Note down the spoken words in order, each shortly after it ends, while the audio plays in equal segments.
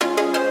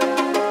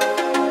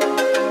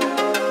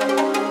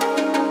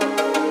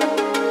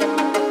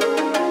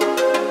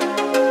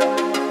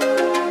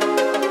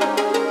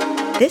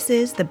This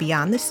is the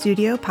Beyond the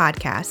Studio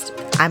podcast.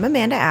 I'm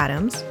Amanda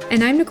Adams.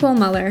 And I'm Nicole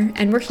Muller,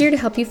 and we're here to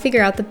help you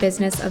figure out the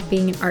business of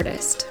being an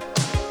artist.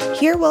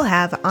 Here we'll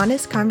have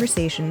honest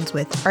conversations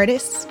with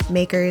artists,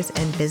 makers,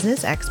 and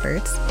business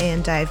experts,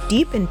 and dive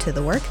deep into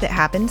the work that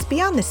happens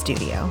beyond the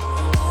studio.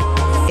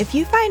 If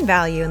you find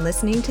value in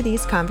listening to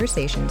these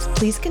conversations,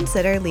 please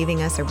consider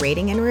leaving us a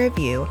rating and a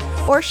review,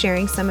 or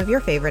sharing some of your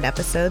favorite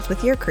episodes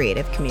with your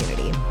creative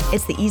community.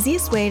 It's the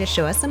easiest way to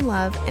show us some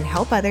love and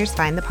help others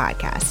find the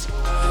podcast.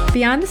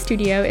 Beyond the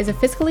Studio is a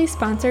fiscally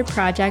sponsored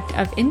project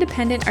of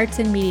Independent Arts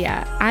and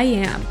Media,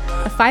 IAM,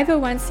 a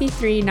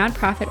 501c3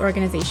 nonprofit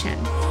organization.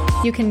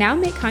 You can now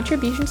make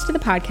contributions to the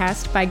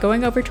podcast by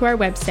going over to our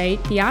website,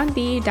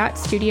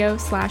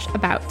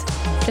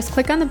 beyondb.studio/about. Just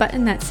click on the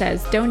button that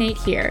says Donate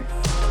Here.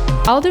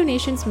 All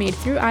donations made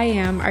through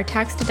IAM are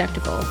tax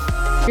deductible.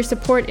 Your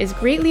support is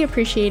greatly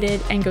appreciated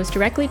and goes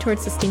directly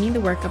towards sustaining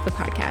the work of the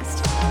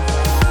podcast.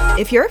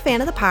 If you're a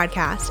fan of the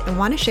podcast and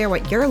want to share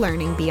what you're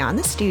learning beyond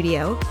the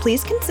studio,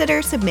 please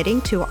consider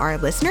submitting to our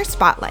listener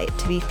spotlight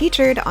to be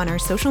featured on our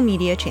social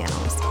media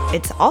channels.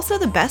 It's also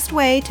the best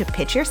way to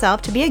pitch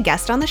yourself to be a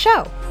guest on the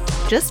show.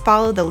 Just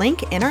follow the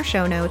link in our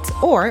show notes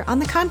or on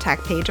the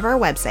contact page of our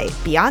website,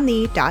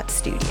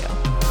 beyondthe.studio.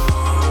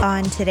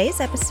 On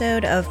today's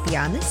episode of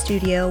Beyond the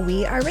Studio,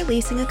 we are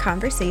releasing a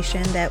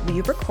conversation that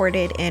we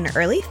recorded in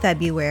early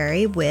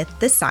February with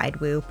the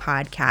Sidewoo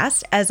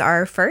podcast as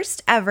our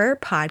first ever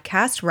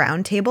podcast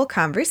roundtable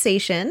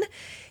conversation.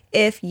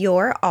 If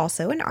you're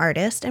also an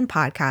artist and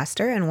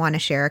podcaster and want to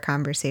share a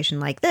conversation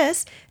like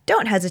this,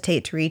 don't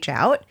hesitate to reach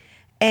out.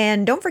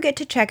 And don't forget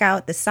to check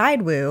out the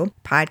Sidewoo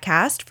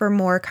podcast for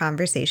more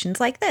conversations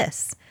like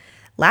this.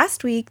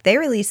 Last week, they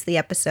released the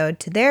episode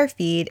to their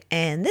feed,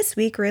 and this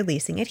week we're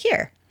releasing it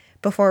here.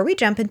 Before we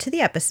jump into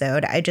the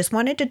episode, I just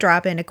wanted to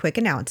drop in a quick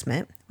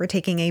announcement. We're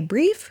taking a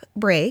brief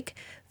break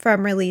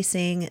from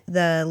releasing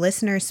the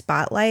listener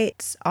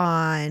spotlights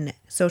on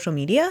social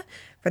media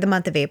for the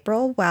month of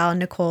April while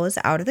Nicole is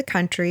out of the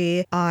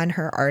country on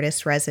her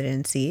artist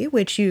residency,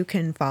 which you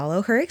can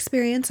follow her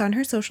experience on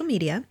her social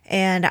media.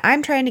 And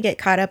I'm trying to get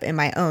caught up in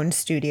my own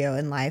studio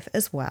and life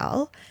as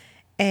well.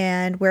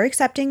 And we're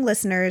accepting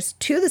listeners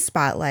to the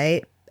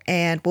spotlight,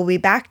 and we'll be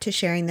back to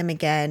sharing them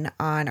again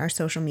on our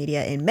social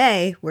media in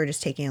May. We're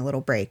just taking a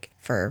little break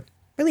for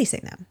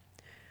releasing them.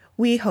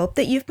 We hope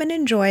that you've been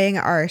enjoying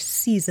our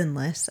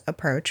seasonless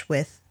approach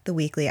with the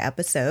weekly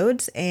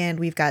episodes, and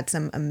we've got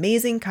some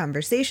amazing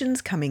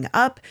conversations coming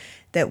up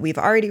that we've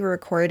already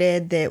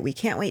recorded that we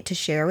can't wait to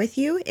share with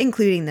you,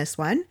 including this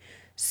one.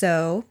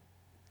 So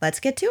let's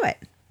get to it.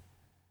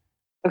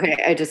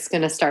 Okay, I'm just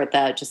going to start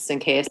that just in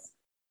case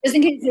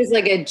there's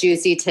like a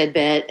juicy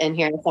tidbit in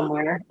here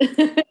somewhere.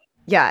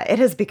 Yeah, it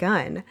has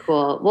begun.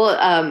 Cool. Well,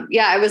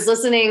 I was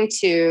listening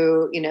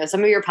to,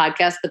 some of your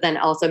podcasts, but then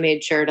also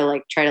made sure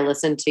to try to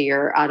listen to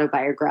your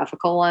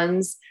autobiographical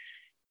ones.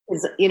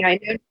 Because, I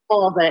know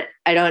Nicole, but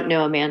I don't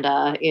know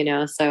Amanda,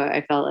 so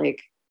I felt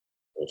like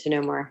I need to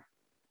know more.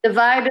 The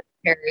vibe is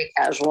very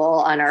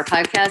casual on our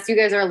podcast. You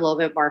guys are a little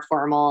bit more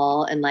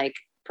formal and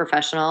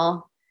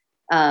professional,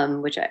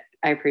 which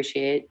I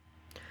appreciate.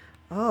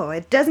 Oh,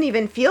 it doesn't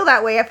even feel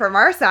that way from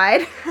our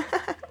side.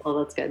 Well,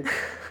 that's good.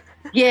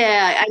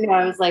 Yeah, I know.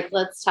 I was like,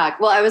 let's talk.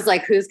 Well, I was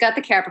like, who's got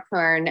the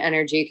Capricorn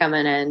energy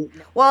coming in?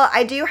 Well,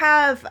 I do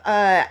have,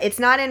 it's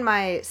not in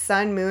my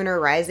sun, moon, or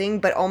rising,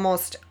 but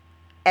almost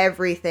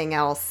everything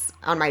else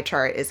on my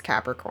chart is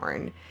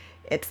Capricorn.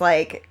 It's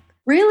like...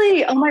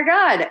 Really? Oh my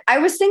God. I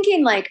was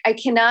thinking I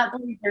cannot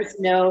believe there's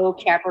no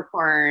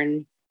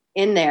Capricorn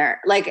in there.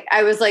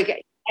 I was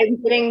like,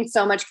 I'm getting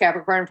so much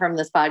Capricorn from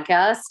this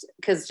podcast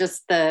because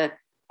just the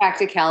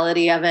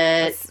practicality of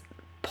it. Let's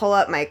pull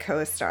up my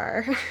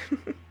co-star.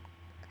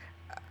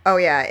 Oh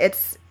yeah,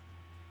 it's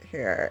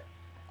here.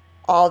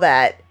 All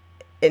that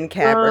in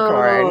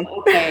Capricorn.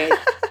 Oh, okay.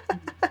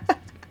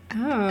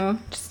 Oh.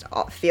 Just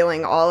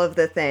feeling all of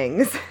the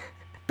things.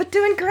 But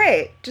doing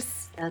great.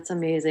 That's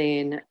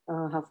amazing.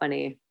 Oh, how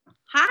funny.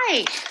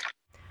 Hi.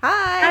 Hi.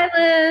 Hi,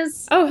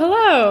 Liz. Oh,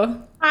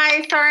 hello.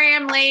 Hi. Sorry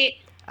I'm late.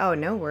 Oh,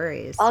 no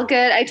worries. All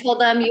good. I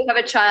told them you have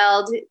a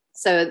child,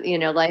 so,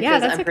 life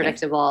is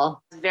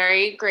unpredictable. Okay.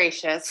 Very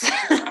gracious.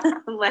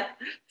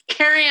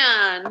 Carry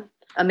on.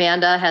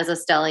 Amanda has a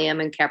stellium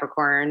in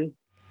Capricorn.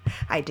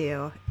 I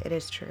do. It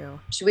is true.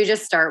 Should we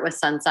just start with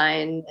sun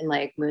sign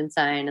and moon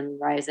sign and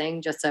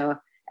rising, just so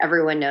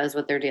everyone knows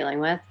what they're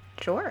dealing with?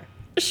 Sure.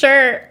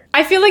 Sure.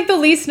 I feel like the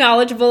least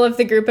knowledgeable of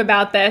the group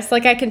about this.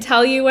 I can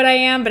tell you what I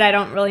am, but I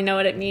don't really know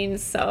what it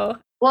means, so.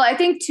 Well, I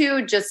think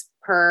too, just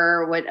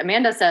per what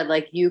Amanda said,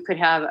 you could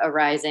have a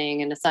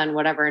rising and a sun,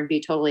 whatever, and be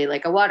totally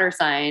a water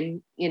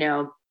sign,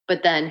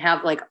 but then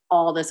have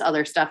all this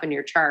other stuff in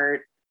your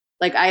chart.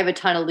 I have a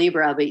ton of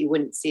Libra, but you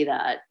wouldn't see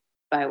that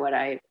by what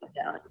I put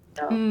down.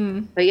 So,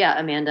 But yeah,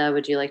 Amanda,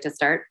 would you like to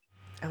start?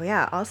 Oh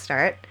yeah, I'll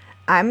start.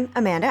 I'm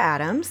Amanda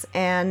Adams,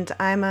 and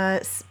I'm a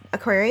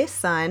Aquarius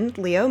sun,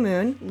 Leo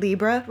moon,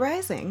 Libra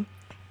rising.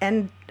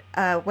 And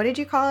what did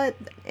you call it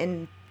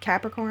in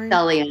Capricorn?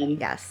 Stellium.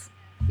 Yes.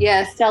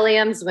 Yeah,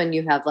 stellium's when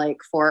you have like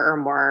 4 or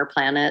more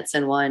planets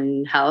in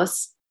one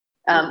house.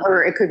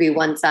 Or it could be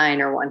one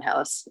sign or one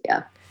house.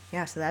 Yeah.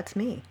 Yeah, so that's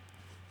me.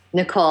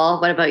 Nicole,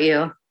 what about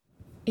you?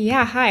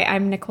 Yeah, hi,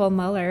 I'm Nicole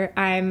Muller.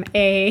 I'm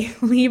a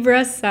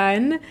Libra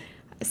sun,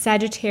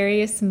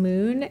 Sagittarius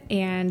moon,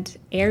 and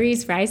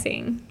Aries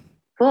rising.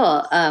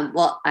 Cool.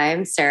 Well,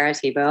 I'm Sarah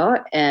Thibault,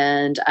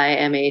 and I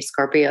am a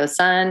Scorpio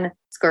sun,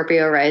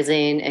 Scorpio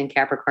rising, and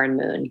Capricorn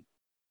moon.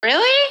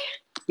 Really?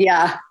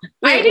 Yeah.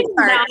 I Wait, did which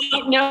part?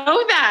 not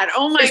know that.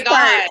 Oh my Which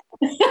part?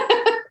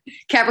 God.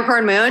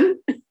 Capricorn moon?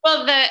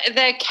 Well,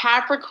 the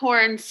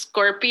Capricorn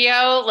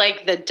Scorpio,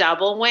 like the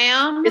double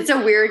wham. It's a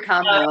weird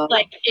combo.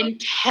 Like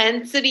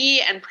intensity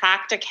and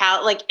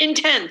practical, like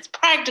intense,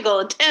 practical,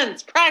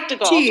 intense,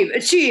 practical.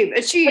 Achieve.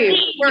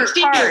 Work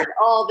hard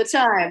all the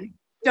time.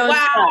 Don't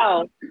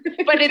stop.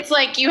 But it's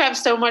like you have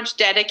so much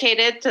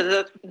dedicated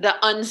to the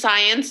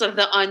unscience of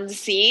the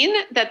unseen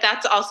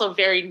that's also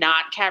very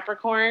not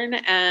Capricorn.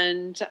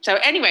 And so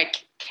anyway,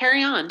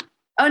 carry on.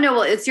 Oh no,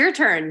 well, it's your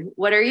turn.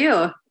 What are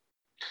you?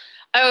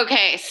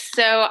 Okay,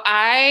 so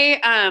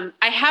I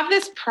have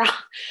this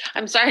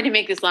I'm sorry to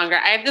make this longer.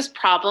 I have this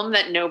problem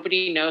that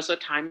nobody knows what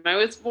time I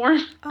was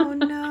born. Oh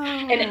no.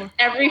 And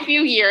every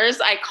few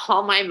years I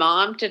call my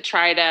mom to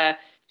try to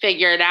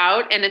figure it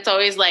out, and it's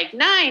always like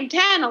 9,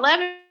 10,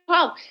 11,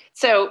 12.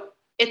 So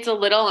it's a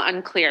little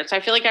unclear. So I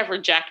feel like I've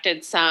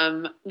rejected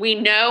some. We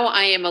know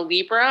I am a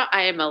Libra.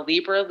 I am a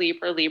Libra.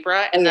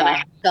 And then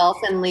I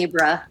Dolphin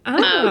Libra.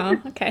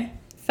 Oh, okay.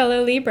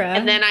 Fellow Libra.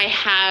 And then I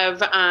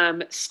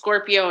have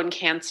Scorpio and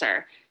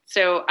Cancer.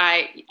 So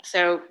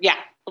yeah,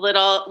 a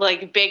little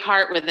like big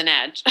heart with an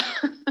edge.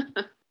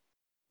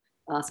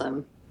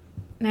 Awesome.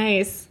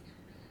 Nice.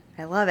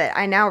 I love it.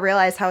 I now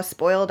realize how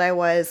spoiled I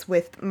was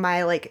with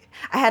my,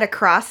 I had a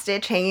cross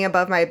stitch hanging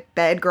above my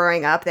bed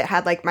growing up that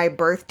had my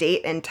birth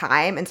date and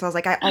time. And so I was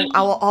like,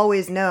 I will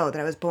always know that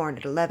I was born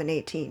at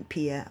 11:18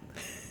 p.m.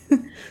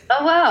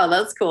 Oh, wow.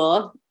 That's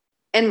cool.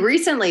 And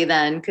recently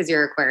then, because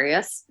you're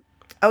Aquarius.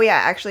 Oh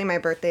yeah. Actually, my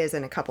birthday is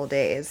in a couple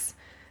days.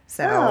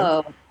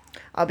 So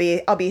I'll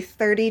be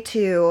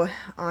 32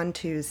 on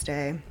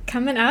Tuesday.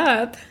 Coming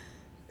up.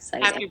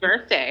 Exciting. Happy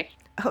birthday.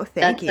 Oh,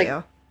 thank you.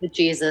 Like the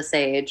Jesus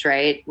age,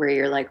 right? Where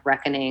you're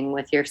reckoning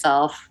with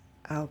yourself.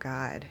 Oh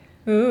God.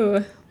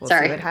 Ooh. We'll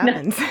Sorry. see what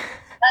happens. Not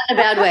in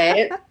a bad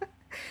way.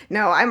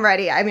 No, I'm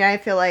ready. I mean, I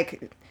feel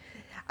like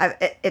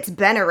it's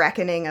been a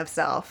reckoning of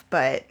self,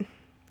 but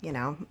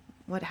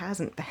what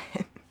hasn't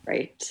been?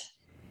 Right.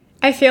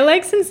 I feel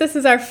like since this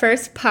is our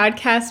first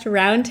podcast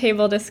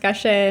roundtable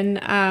discussion,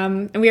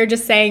 and we were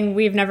just saying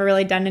we've never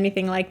really done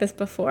anything like this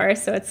before,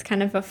 so it's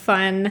kind of a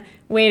fun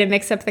way to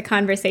mix up the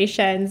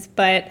conversations.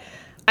 But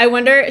I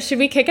wonder, should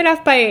we kick it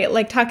off by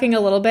talking a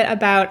little bit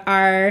about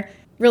our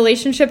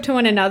relationship to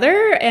one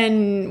another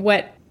and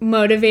what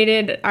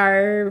motivated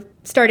our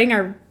starting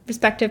our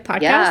respective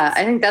podcasts? Yeah,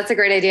 I think that's a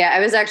great idea. I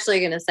was actually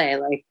going to say,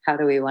 how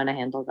do we want to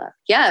handle that?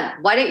 Yeah,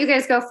 why don't you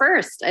guys go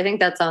first? I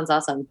think that sounds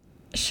awesome.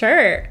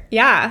 Sure.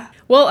 Yeah.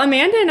 Well,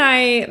 Amanda and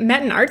I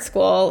met in art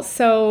school.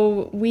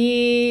 So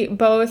we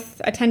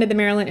both attended the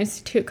Maryland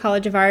Institute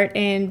College of Art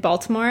in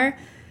Baltimore,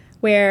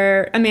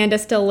 where Amanda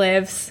still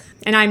lives.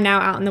 And I'm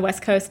now out on the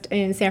West Coast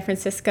in San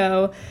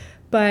Francisco.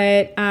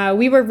 But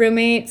we were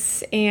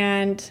roommates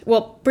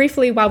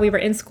briefly while we were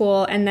in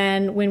school and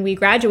then when we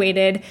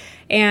graduated.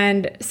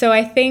 And so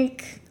I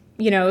think,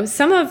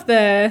 some of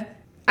the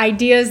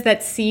ideas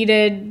that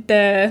seeded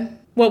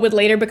what would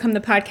later become the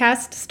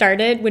podcast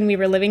started when we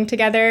were living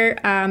together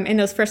in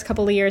those first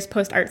couple of years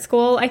post art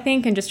school, I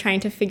think, and just trying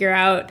to figure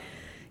out,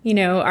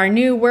 our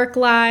new work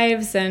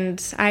lives.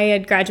 And I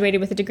had graduated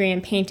with a degree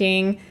in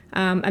painting.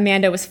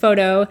 Amanda was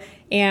photo.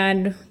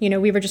 And,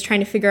 we were just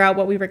trying to figure out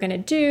what we were going to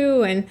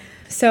do. And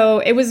so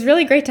it was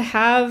really great to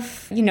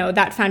have,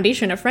 that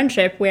foundation of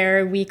friendship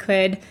where we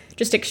could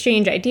just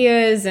exchange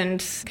ideas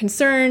and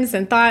concerns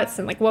and thoughts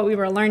and what we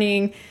were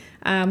learning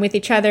with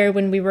each other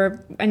when we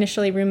were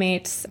initially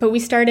roommates. But we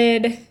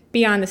started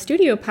Beyond the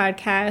Studio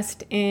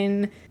podcast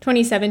in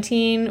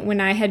 2017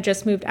 when I had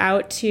just moved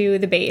out to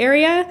the Bay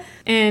Area.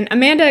 And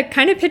Amanda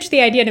kind of pitched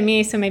the idea to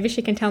me, so maybe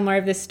she can tell more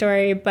of this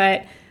story.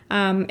 But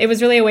it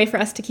was really a way for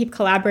us to keep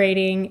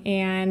collaborating.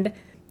 And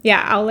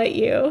yeah, I'll let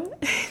you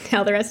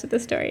tell the rest of the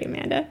story,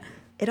 Amanda.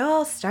 It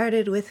all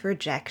started with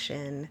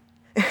rejection.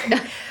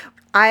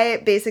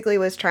 I basically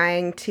was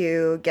trying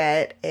to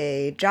get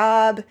a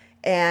job.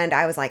 And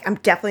I was like, I'm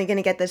definitely going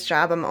to get this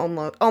job. I'm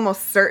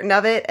almost certain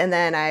of it. And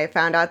then I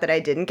found out that I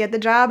didn't get the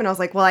job. And I was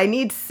like, well, I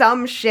need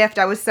some shift.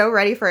 I was so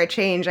ready for a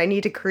change. I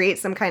need to create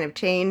some kind of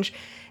change.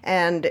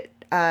 And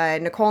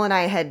Nicole and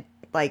I had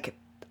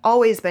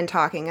always been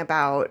talking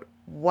about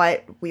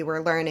what we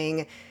were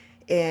learning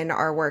in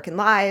our work and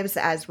lives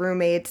as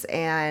roommates.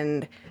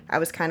 And I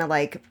was kind of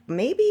like,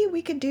 maybe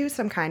we could do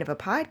some kind of a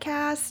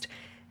podcast.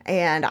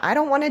 And I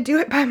don't want to do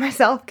it by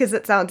myself because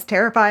it sounds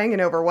terrifying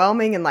and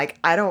overwhelming. And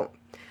I don't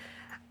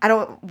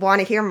want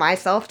to hear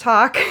myself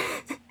talk.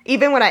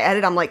 Even when I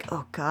edit, I'm like,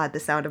 oh God, the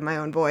sound of my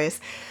own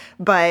voice.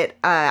 But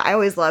I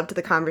always loved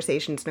the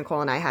conversations Nicole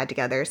and I had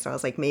together. So I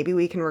was like, maybe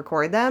we can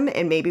record them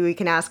and maybe we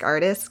can ask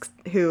artists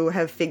who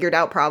have figured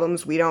out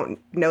problems we don't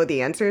know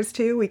the answers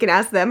to. We can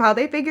ask them how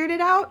they figured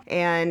it out.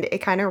 And it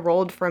kind of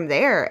rolled from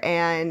there.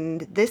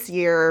 And this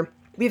year,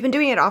 we've been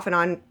doing it off and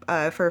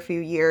on for a few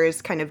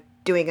years, kind of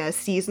doing a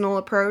seasonal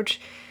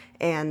approach.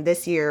 And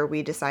this year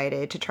we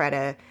decided to try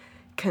to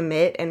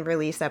commit and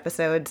release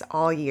episodes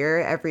all year,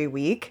 every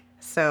week.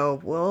 So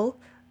we'll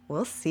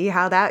see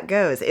how that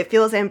goes. It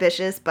feels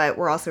ambitious, but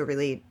we're also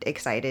really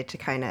excited to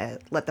kind of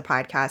let the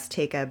podcast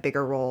take a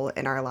bigger role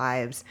in our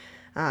lives.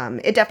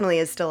 It definitely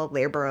is still a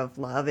labor of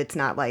love. It's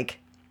not like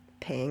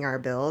paying our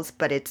bills,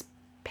 but it's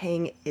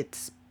paying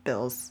its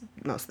bills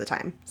most of the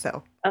time.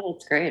 So, oh,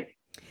 that's great.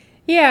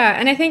 Yeah,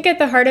 and I think at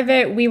the heart of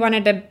it, we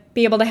wanted to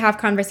be able to have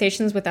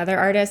conversations with other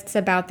artists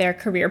about their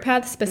career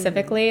paths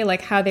specifically,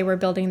 like how they were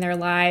building their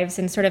lives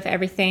and sort of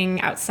everything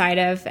outside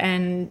of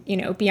and, you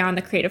know, beyond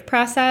the creative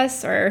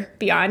process or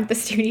beyond the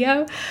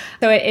studio.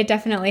 So it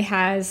definitely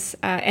has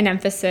an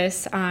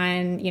emphasis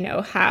on, you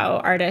know, how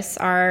artists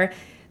are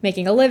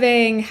making a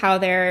living, how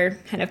they're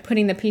kind of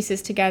putting the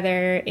pieces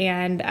together.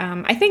 And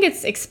I think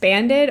it's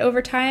expanded over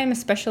time,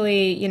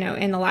 especially, you know,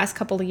 in the last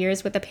couple of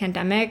years with the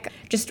pandemic,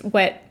 just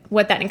what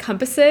that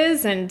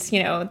encompasses. And,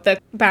 you know, the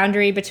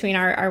boundary between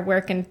our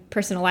work and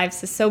personal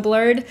lives is so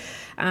blurred,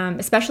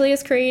 especially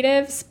as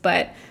creatives.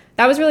 But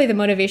that was really the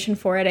motivation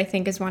for it, I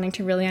think, is wanting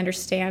to really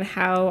understand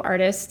how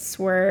artists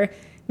were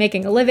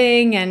making a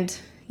living. And,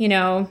 you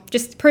know,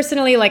 just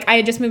personally, like I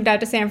had just moved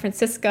out to San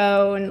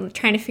Francisco and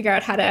trying to figure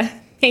out how to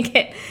make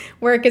it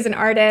work as an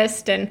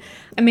artist. And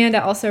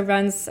Amanda also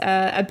runs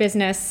a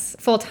business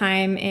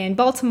full-time in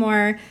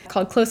Baltimore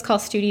called Close Call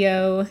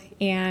Studio.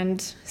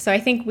 And so I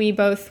think we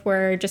both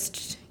were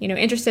just, you know,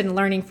 interested in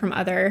learning from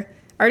other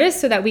artists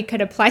so that we could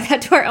apply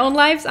that to our own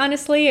lives.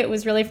 Honestly, it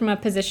was really from a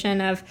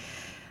position of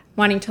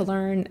wanting to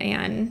learn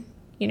and,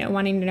 you know,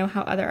 wanting to know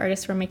how other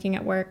artists were making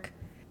it work.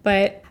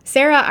 But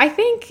Sarah, I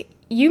think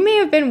you may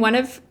have been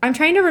I'm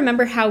trying to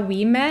remember how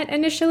we met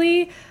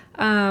initially,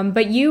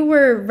 but you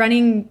were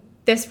running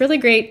this really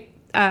great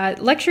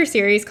lecture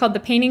series called The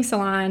Painting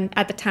Salon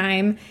at the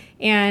time.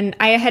 And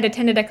I had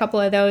attended a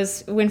couple of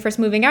those when first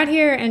moving out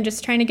here and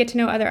just trying to get to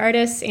know other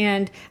artists.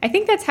 And I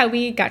think that's how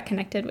we got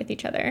connected with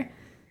each other.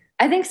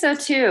 I think so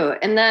too.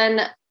 And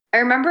then I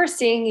remember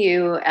seeing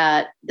you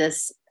at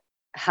this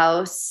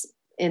house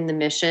in the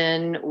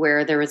Mission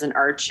where there was an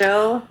art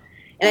show.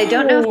 And I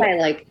don't know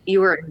if you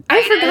were invited,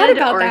 I forgot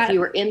about that. Or if you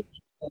were in the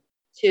show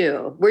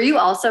too. Were you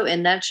also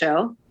in that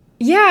show?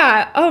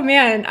 Yeah. Oh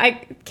man, I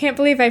can't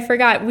believe I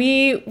forgot.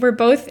 We were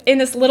both in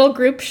this little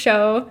group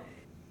show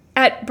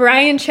at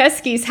Brian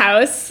Chesky's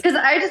house. Because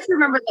I just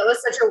remember that was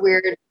such a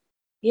weird.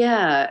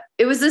 Yeah,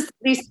 it was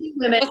these two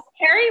women.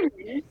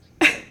 Carrie.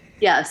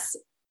 Yes,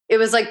 it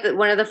was like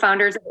one of the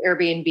founders of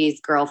Airbnb's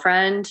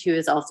girlfriend, who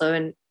is also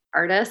an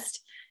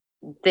artist.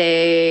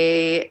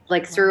 They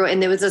threw,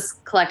 and there was this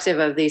collective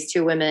of these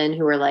two women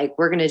who were like,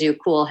 "We're going to do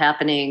cool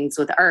happenings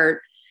with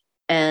art."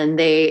 And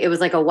it was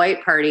like a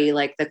white party,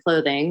 like the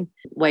clothing,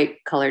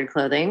 white colored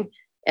clothing.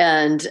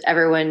 And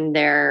everyone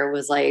there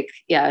was like,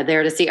 yeah,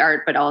 there to see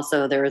art, but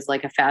also there was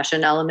like a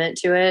fashion element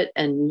to it.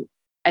 And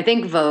I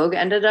think Vogue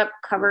ended up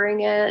covering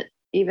it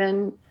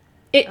even.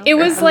 It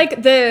was like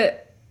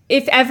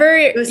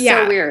it was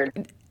so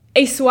weird.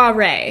 A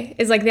soiree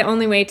is like the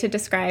only way to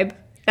describe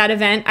that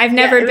event. I've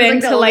never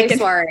been to like a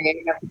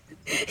soiree.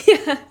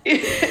 Yeah.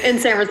 In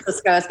San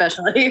Francisco,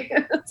 especially.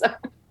 So.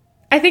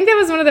 I think that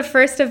was one of the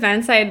first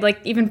events I had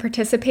even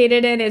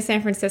participated in San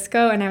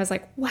Francisco. And I was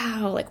like,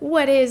 wow,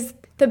 what is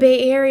the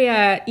Bay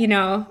Area? You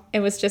know,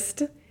 it was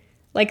just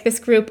like this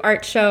group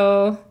art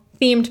show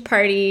themed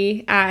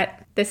party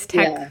at this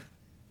tech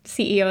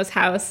CEO's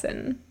house.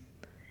 And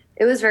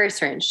it was very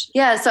strange.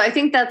 Yeah. So I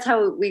think that's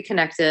how we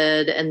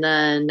connected. And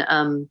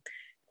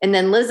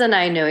then Liz and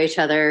I know each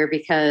other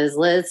because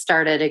Liz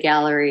started a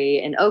gallery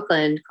in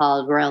Oakland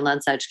called Royal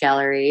Nonsuch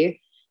Gallery.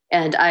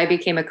 And I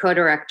became a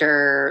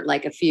co-director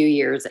a few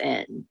years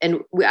in. And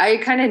I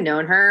kind of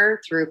known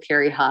her through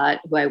Carrie Hott,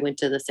 who I went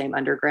to the same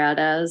undergrad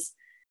as,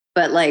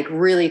 but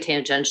really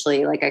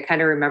tangentially, I kind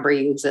of remember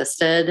you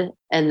existed.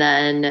 And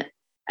then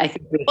I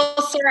think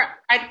Sarah,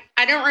 I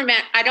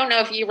don't know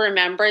if you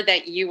remember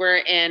that you were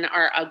in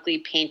our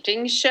Ugly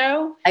Painting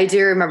show. I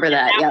do remember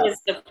that. That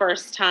was the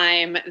first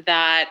time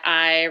that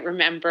I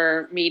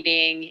remember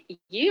meeting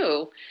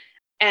you.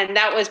 And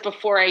that was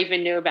before I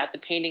even knew about the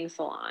painting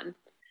salon.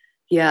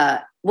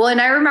 Yeah. Well, and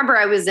I remember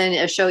I was in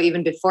a show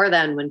even before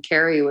then when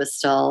Carrie was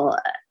still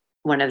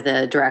one of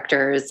the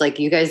directors.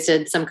 You guys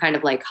did some kind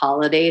of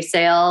holiday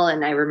sale.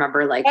 And I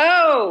remember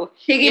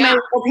taking my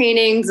little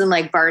paintings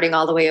and barding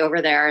all the way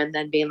over there and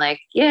then being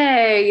like,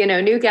 yay,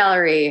 new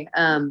gallery.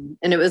 And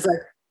it was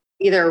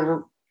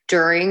either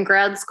during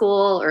grad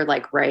school or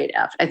right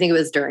after. I think it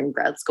was during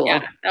grad school.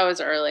 Yeah, that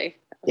was early.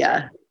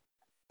 Yeah.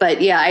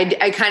 But yeah,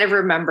 I kind of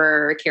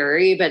remember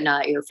Carrie, but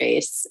not your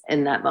face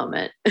in that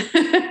moment.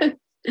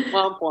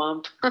 Womp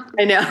womp.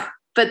 I know,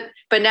 but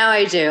now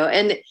I do.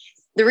 And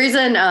The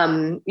reason,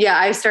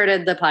 I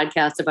started the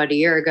podcast about a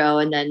year ago,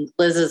 and then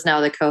Liz is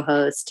now the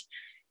co-host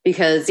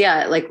because,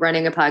 like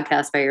running a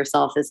podcast by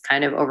yourself is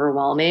kind of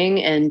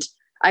overwhelming. And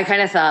I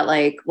kind of thought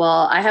like,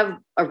 well, I have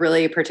a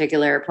really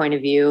particular point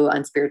of view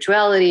on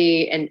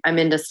spirituality, and I'm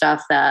into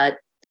stuff that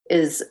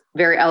is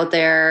very out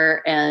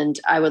there, and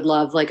I would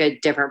love like a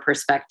different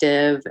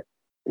perspective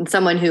and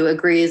someone who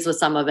agrees with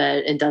some of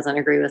it and doesn't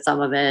agree with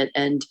some of it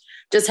and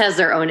just has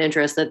their own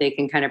interests that they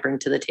can kind of bring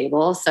to the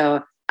table.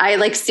 So I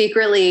like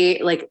secretly,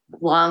 like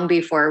long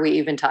before we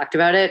even talked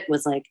about it,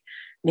 was like,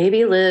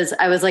 maybe Liz,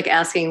 I was like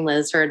asking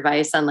Liz for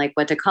advice on like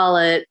what to call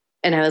it.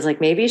 And I was like,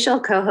 maybe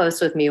she'll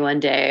co-host with me one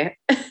day.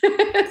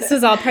 This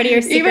is all part of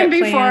your secret even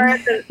before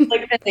plan.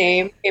 the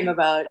name came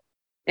about.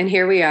 And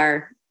here we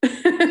are.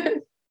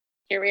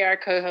 Here we are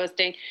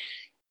co-hosting.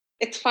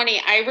 It's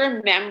funny. I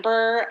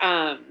remember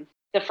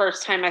the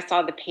first time I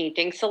saw the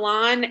painting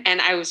salon,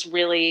 and I was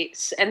really,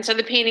 and so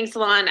the painting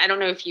salon, I don't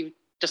know if you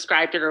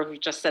described it or if you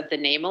just said the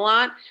name a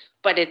lot,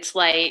 but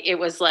it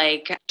was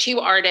like two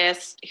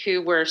artists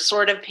who were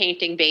sort of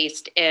painting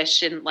based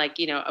ish and like,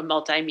 a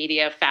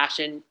multimedia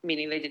fashion,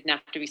 meaning they didn't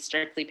have to be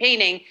strictly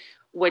painting,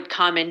 would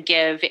come and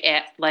give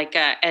it like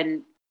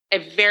a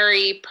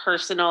very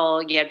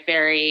personal yet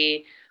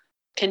very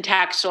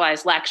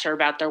contextualized lecture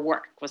about their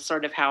work was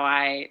sort of how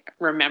I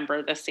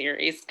remember the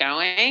series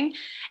going.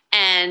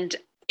 And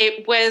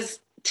it was,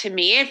 to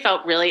me, it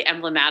felt really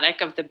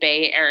emblematic of the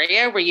Bay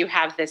Area, where you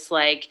have this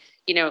like,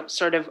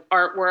 sort of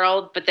art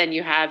world, but then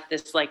you have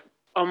this like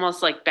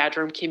almost like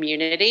bedroom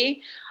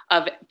community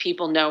of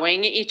people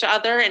knowing each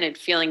other and it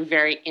feeling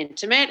very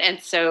intimate.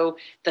 And so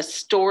the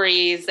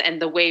stories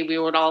and the way we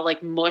would all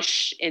like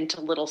mush into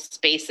little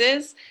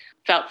spaces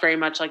felt very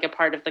much like a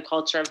part of the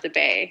culture of the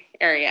Bay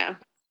Area.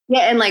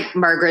 Yeah. And like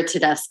Margaret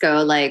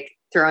Tedesco, like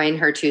throwing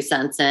her 2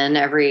 cents in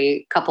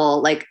every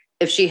couple, like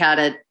if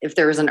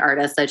there was an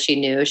artist that she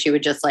knew, she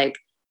would just like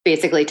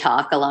basically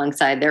talk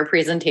alongside their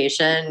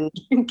presentation,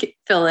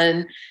 fill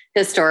in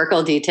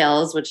historical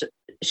details, which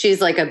she's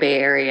like a Bay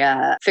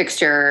Area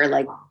fixture,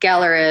 like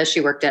gallerist.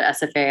 She worked at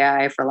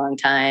SFAI for a long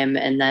time.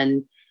 And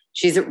then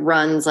she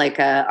runs like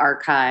a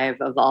archive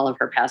of all of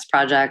her past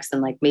projects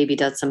and like maybe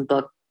does some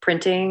book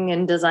printing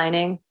and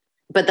designing.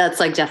 But that's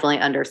like definitely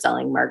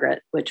underselling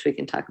Margaret, which we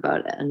can talk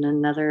about in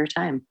another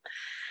time.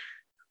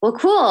 Well,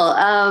 cool.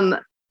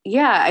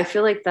 I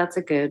feel like that's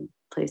a good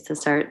place to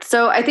start.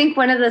 So I think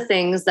one of the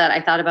things that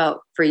I thought about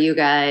for you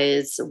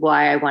guys,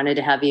 why I wanted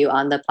to have you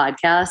on the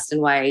podcast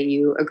and why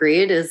you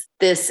agreed, is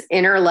this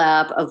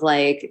interlap of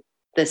like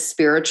the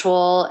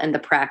spiritual and the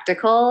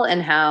practical,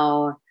 and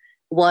how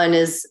one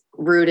is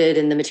rooted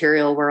in the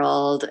material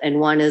world and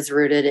one is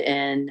rooted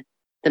in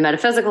the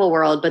metaphysical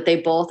world, but they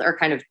both are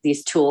kind of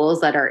these tools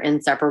that are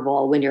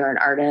inseparable when you're an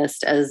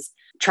artist, as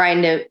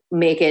trying to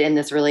make it in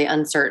this really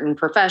uncertain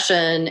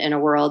profession in a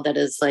world that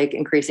is like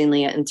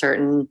increasingly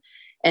uncertain.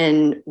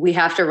 And we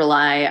have to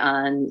rely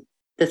on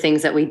the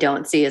things that we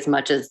don't see as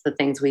much as the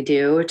things we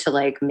do to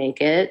like make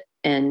it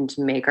and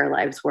make our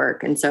lives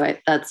work. And so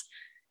that's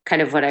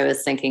kind of what I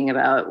was thinking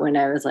about when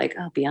I was like,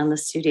 oh, beyond the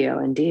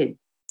studio, indeed.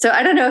 So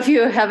I don't know if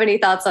you have any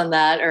thoughts on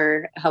that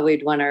or how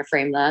we'd want to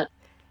frame that.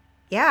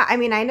 Yeah, I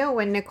mean, I know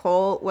when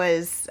Nicole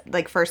was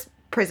like first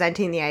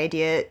presenting the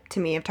idea to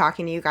me of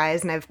talking to you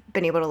guys, and I've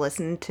been able to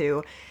listen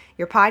to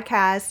your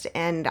podcast,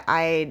 and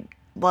I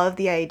love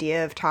the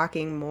idea of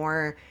talking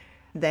more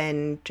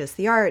than just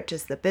the art,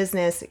 just the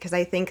business, because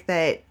I think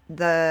that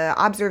the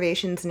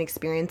observations and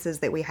experiences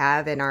that we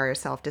have in our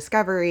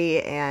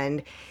self-discovery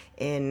and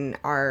in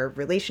our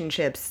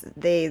relationships,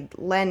 they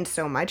lend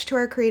so much to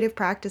our creative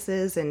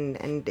practices,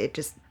 and it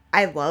just,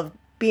 I love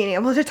being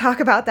able to talk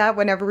about that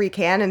whenever we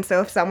can. And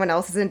so if someone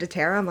else is into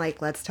tarot, I'm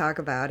like, let's talk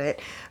about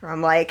it. Or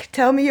I'm like,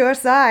 tell me your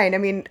sign. I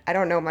mean, I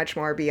don't know much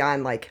more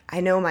beyond like,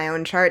 I know my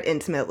own chart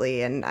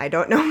intimately, and I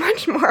don't know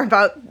much more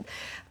about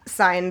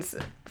signs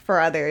for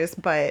others,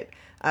 but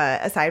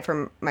aside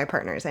from my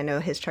partner's, I know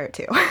his chart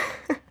too.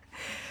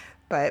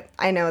 But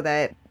I know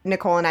that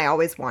Nicole and I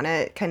always want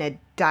to kind of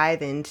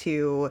dive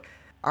into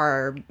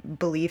our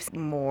beliefs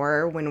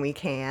more when we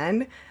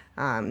can.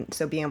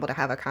 So being able to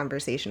have a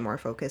conversation more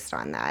focused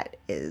on that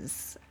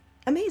is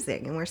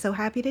amazing, and we're so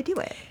happy to do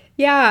it.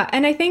 Yeah,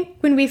 and I think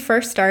when we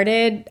first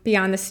started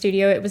Beyond the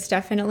Studio, it was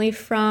definitely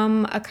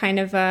from a kind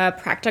of a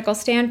practical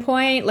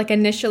standpoint. Like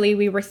initially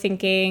we were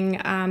thinking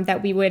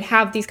that we would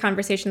have these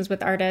conversations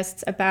with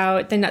artists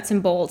about the nuts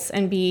and bolts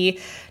and be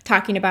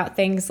talking about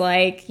things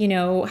like,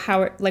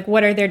 how, like,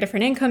 what are their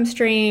different income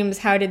streams?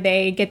 How did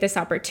they get this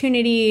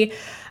opportunity?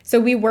 So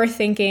we were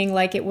thinking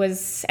like it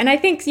was, and I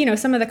think,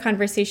 some of the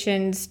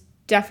conversations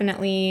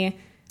definitely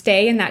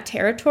stay in that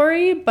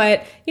territory.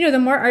 But, the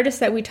more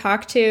artists that we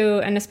talk to,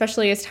 and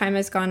especially as time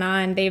has gone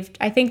on,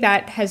 I think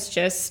that has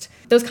just,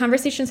 those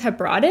conversations have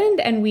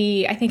broadened, and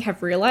we, I think,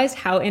 have realized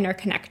how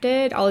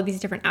interconnected all of these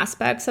different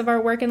aspects of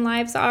our work and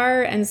lives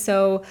are. And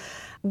so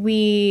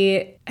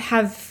we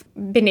have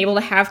been able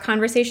to have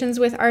conversations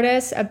with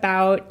artists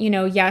about,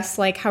 yes,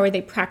 like how are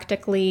they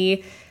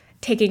practically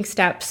taking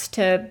steps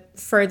to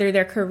further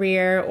their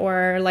career,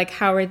 or like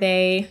how are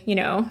they,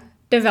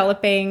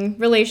 developing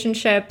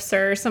relationships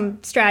or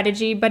some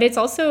strategy, but it's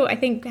also, I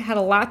think, had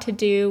a lot to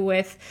do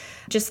with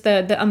just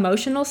the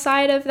emotional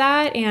side of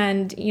that.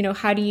 And,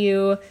 how do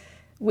you,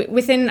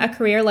 within a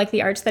career like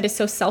the arts that is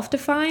so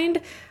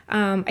self-defined,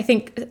 I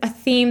think a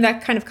theme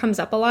that kind of comes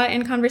up a lot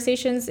in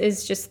conversations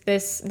is just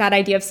that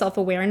idea of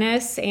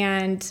self-awareness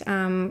and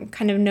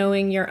kind of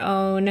knowing your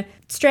own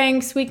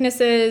strengths,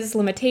 weaknesses,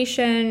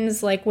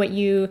 limitations, like what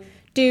you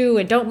do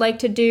and don't like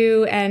to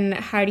do, and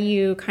how do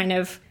you kind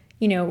of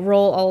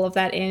roll all of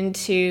that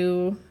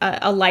into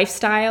a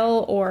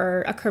lifestyle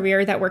or a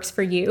career that works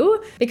for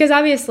you. Because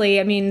obviously,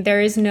 I mean,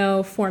 there is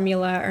no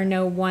formula or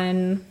no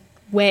one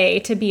way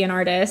to be an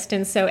artist.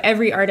 And so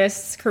every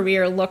artist's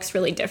career looks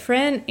really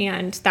different.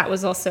 And that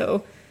was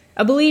also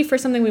a belief or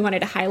something we wanted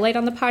to highlight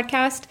on the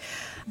podcast.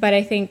 But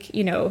I think,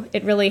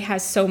 it really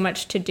has so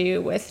much to do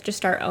with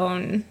just our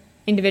own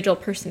individual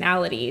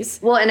personalities.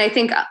 Well, and I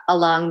think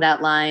along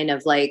that line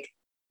of like,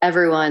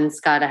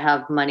 everyone's got to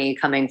have money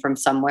coming from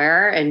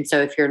somewhere. And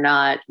so if you're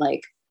not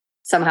like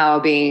somehow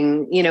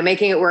being,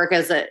 making it work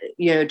as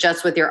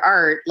just with your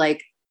art,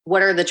 like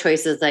what are the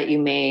choices that you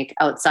make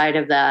outside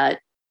of that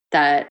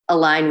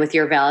align with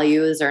your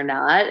values or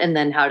not? And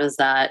then how does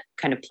that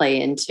kind of play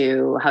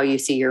into how you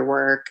see your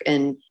work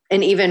and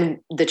even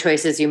the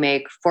choices you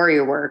make for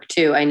your work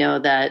too? I know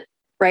that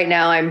right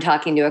now I'm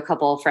talking to a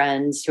couple of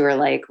friends who are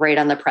like right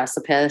on the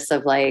precipice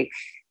of like,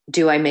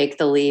 do I make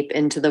the leap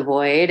into the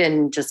void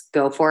and just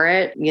go for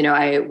it?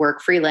 I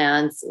work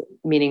freelance,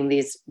 meaning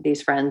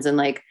these friends, and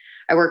like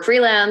I work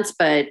freelance,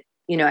 but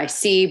I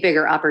see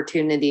bigger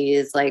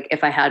opportunities like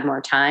if I had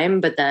more time,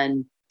 but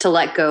then to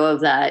let go of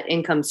that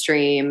income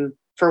stream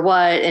for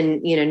what?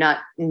 And, not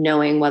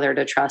knowing whether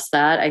to trust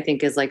that, I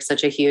think is like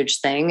such a huge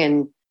thing.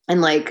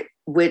 And like,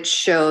 which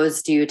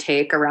shows do you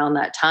take around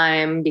that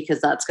time? Because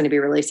that's going to be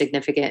really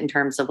significant in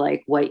terms of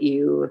like where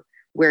you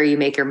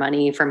make your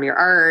money from your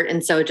art.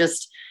 And so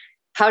just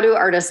how do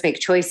artists make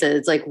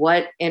choices? Like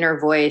what inner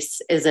voice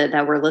is it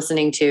that we're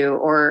listening to,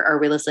 or are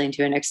we listening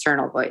to an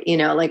external voice?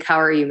 Like how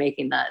are you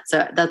making that?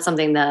 So that's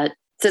something that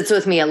sits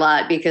with me a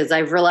lot because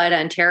I've relied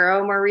on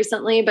tarot more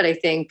recently, but I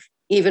think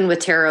even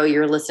with tarot,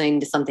 you're listening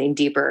to something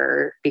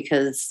deeper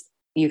because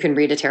you can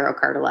read a tarot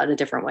card a lot of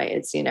different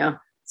ways,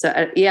 So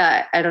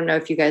I don't know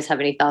if you guys have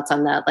any thoughts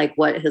on that, like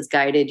what has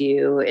guided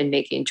you in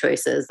making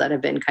choices that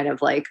have been kind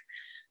of like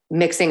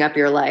mixing up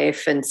your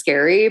life and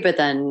scary, but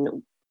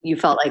then you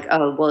felt like,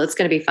 oh, well, it's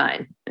going to be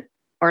fine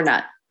or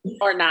not.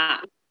 Or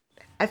not.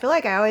 I feel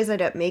like I always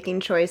end up making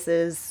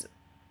choices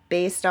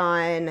based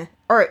on,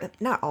 or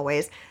not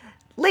always,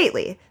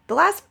 lately, the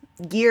last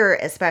year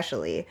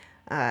especially,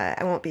 I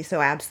won't be so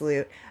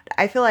absolute.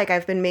 I feel like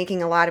I've been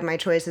making a lot of my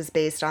choices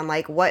based on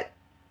like what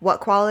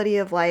quality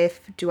of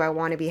life do I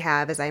want to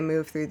have as I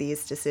move through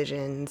these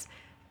decisions,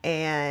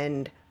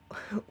 and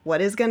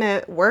what is going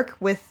to work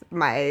with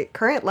my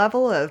current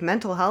level of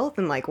mental health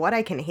and like what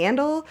I can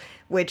handle,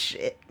 which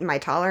my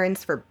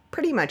tolerance for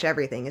pretty much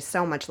everything is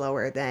so much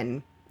lower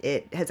than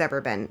it has ever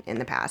been in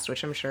the past,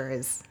 which I'm sure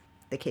is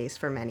the case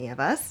for many of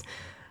us.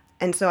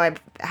 And so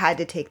I've had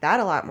to take that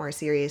a lot more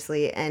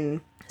seriously.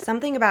 And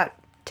something about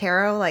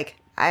tarot, like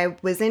I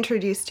was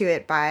introduced to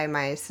it by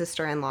my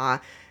sister-in-law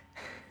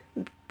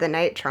the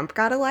night Trump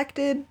got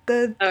elected,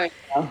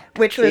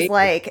 which was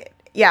like,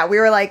 yeah, we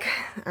were like,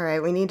 all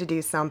right, we need to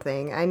do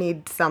something. I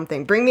need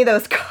something. Bring me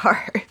those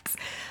cards.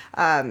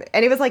 And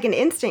it was like an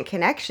instant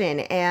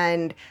connection.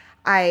 And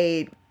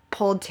I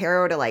pulled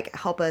tarot to like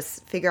help us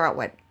figure out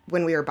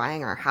when we were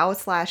buying our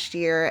house last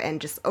year.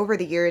 And just over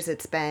the years,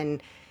 it's been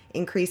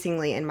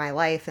increasingly in my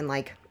life. And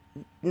like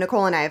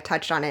Nicole and I have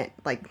touched on it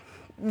like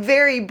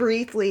very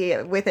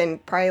briefly within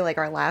probably like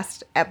our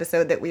last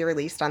episode that we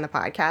released on the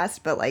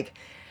podcast. But like,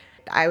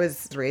 I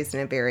was raised in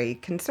a very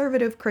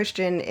conservative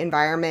Christian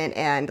environment,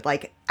 and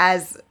like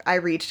as I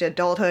reached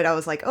adulthood, I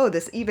was like, oh,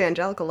 this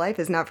evangelical life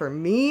is not for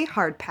me.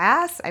 Hard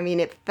pass. I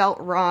mean, it felt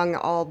wrong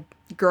all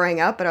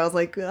growing up, but I was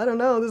like, I don't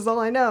know, this is all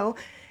I know.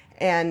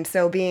 And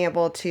so being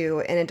able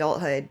to, in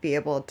adulthood, be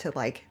able to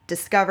like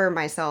discover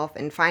myself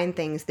and find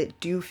things that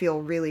do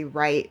feel really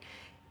right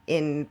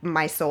in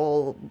my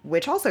soul,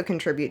 which also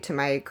contribute to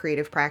my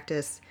creative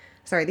practice.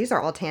 Sorry, these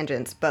are all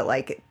tangents, but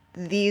like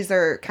these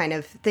are kind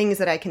of things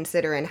that I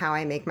consider in how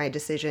I make my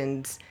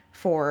decisions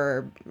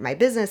for my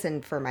business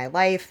and for my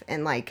life.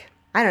 And like,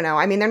 I don't know,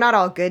 I mean, they're not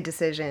all good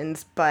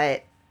decisions,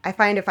 but I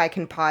find if I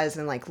can pause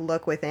and like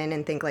look within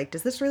and think like,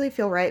 does this really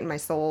feel right in my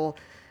soul?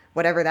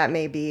 Whatever that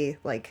may be,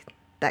 like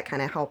that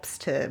kind of helps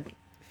to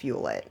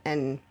fuel it.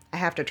 And I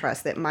have to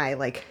trust that my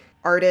like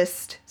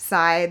artist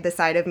side, the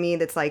side of me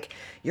that's like,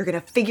 you're going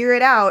to figure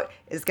it out,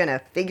 is going to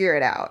figure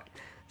it out.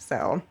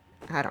 So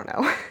I don't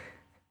know.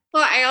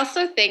 Well, I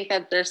also think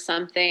that there's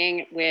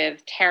something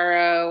with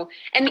tarot,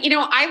 and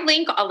I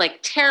link like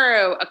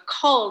tarot,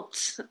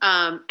 occult,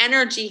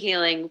 energy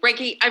healing,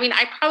 Reiki. I mean,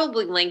 I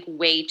probably link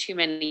way too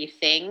many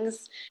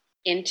things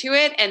into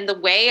it, and the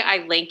way I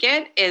link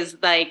it is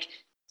like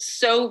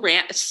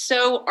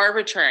so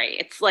arbitrary.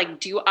 It's like,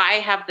 do I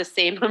have the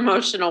same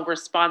emotional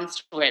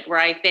response to it where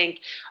I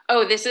think,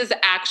 oh, this is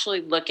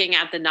actually looking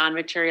at the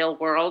non-material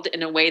world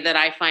in a way that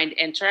I find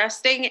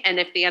interesting? And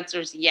if the answer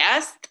is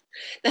yes,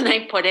 then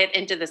I put it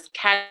into this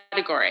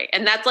category.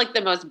 And that's like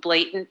the most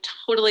blatant,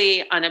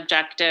 totally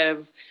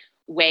unobjective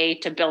way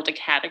to build a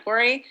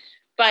category.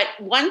 But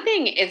one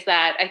thing is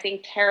that I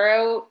think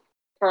tarot,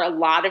 for a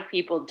lot of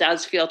people,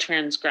 does feel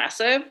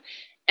transgressive.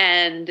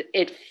 And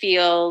it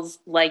feels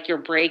like you're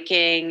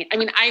breaking. I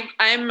mean,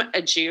 I'm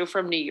a Jew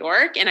from New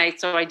York, and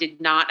so I did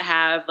not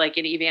have like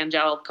an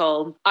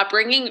evangelical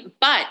upbringing.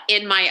 But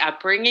in my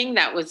upbringing,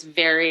 that was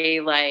very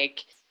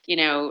like,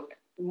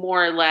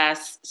 more or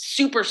less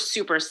super,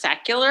 super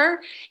secular.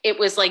 It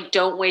was like,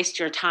 don't waste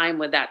your time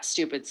with that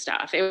stupid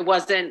stuff. It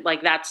wasn't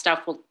like that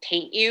stuff will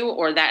taint you,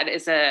 or that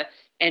is a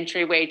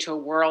entryway to a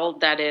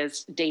world that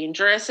is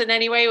dangerous in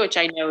any way, which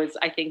I know is,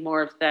 I think,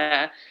 more of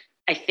the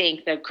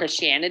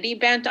Christianity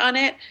bent on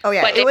it. Oh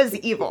yeah, but it was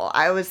evil.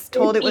 I was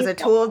told it was a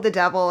tool of the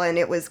devil and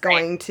it was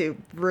going to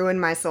ruin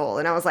my soul.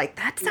 And I was like,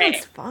 that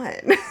sounds fun.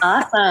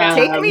 Awesome.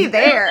 Take me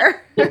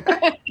there.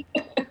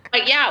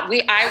 But yeah,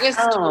 I was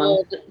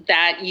told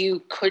that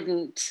you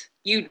couldn't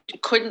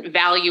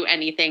value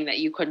anything that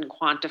you couldn't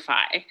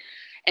quantify.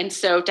 And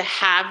so to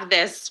have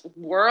this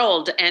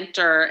world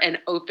enter and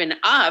open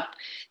up,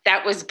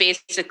 that was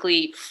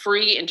basically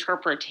free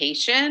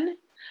interpretation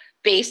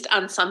based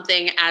on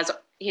something as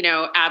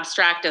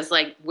abstract as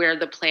like where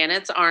the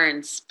planets are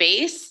in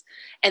space,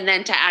 and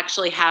then to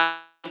actually have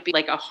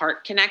like a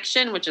heart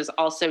connection, which is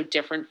also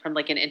different from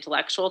like an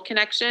intellectual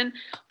connection,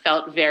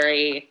 felt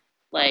very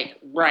like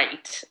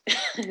right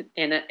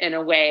in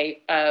a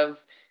way of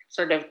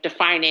sort of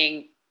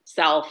defining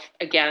self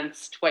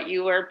against what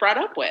you were brought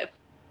up with.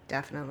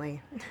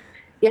 Definitely.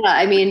 Yeah,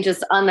 I mean,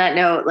 just on that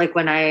note, like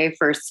when I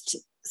first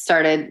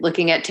started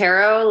looking at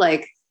tarot,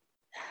 like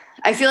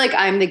I feel like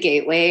I'm the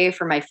gateway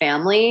for my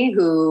family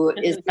who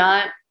is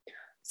not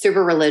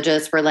super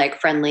religious. We're like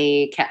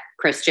friendly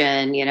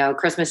Christian,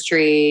 Christmas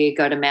tree,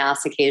 go to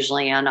mass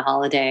occasionally on a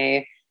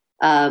holiday.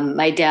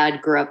 My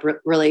dad grew up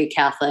really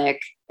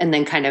Catholic and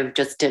then kind of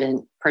just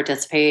didn't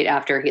participate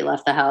after he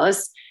left the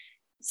house.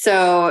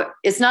 So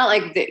it's not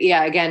like,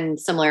 again,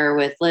 similar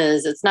with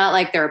Liz, it's not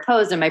like they're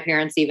opposed, and my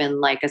parents even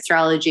like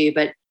astrology,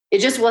 but it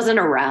just wasn't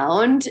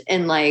around.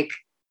 And like,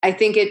 I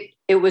think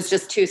it was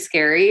just too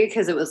scary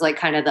because it was like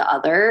kind of the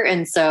other.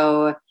 And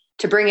so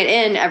to bring it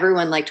in,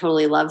 everyone like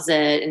totally loves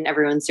it and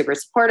everyone's super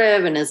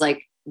supportive and is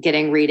like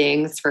getting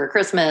readings for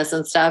Christmas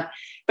and stuff.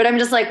 But I'm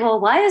just like, well,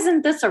 why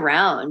isn't this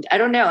around? I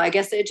don't know. I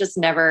guess it just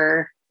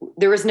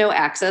there was no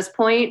access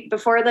point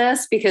before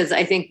this, because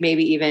I think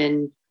maybe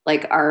even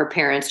like our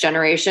parents'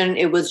 generation,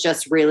 it was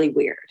just really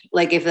weird.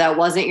 Like if that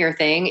wasn't your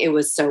thing, it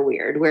was so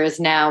weird. Whereas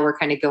now we're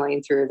kind of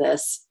going through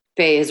this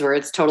phase where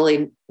it's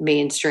totally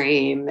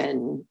mainstream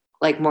and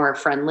like more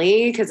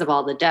friendly because of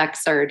all the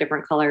decks are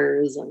different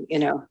colors. And,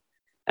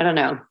 I don't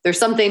know. There's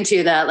something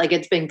to that. Like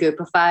it's been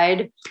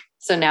goopified.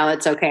 So now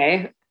it's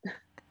okay.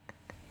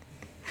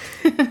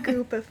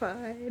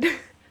 Goopified.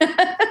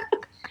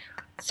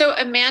 So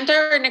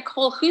Amanda or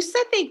Nicole, who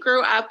said they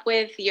grew up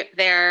with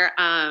their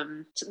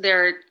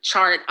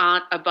chart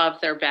on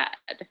above their bed?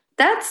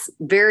 That's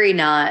very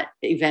not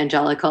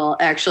evangelical,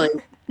 actually.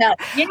 No.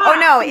 Yeah. Oh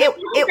no,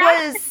 it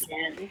was.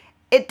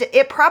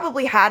 It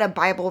probably had a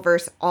Bible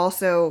verse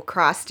also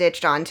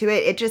cross-stitched onto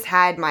it. It just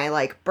had my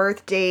like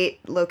birth date,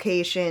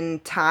 location,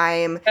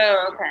 time.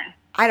 Oh, okay.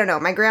 I don't know.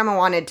 My grandma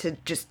wanted to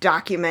just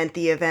document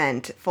the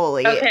event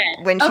fully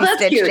when she that's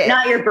stitched cute. it.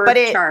 Not your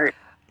birth chart.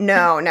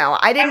 No.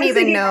 I didn't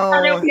even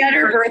know. She had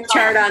her birth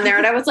chart on there,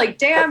 and I was like,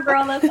 damn,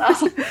 girl, that's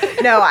awesome.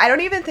 No, I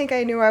don't even think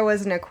I knew I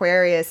was an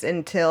Aquarius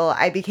until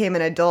I became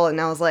an adult,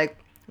 and I was like,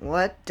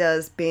 what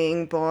does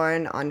being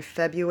born on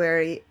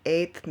February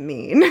 8th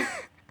mean?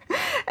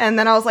 And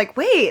then I was like,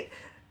 wait,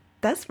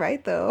 that's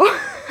right, though.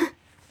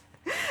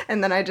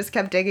 And then I just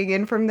kept digging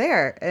in from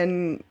there.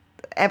 And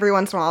every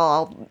once in a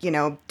while,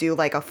 I'll, do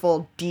like a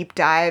full deep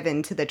dive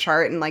into the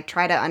chart and like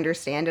try to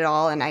understand it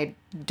all. And I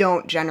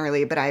don't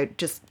generally, but I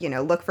just,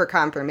 look for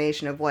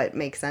confirmation of what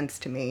makes sense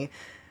to me.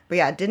 But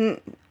yeah,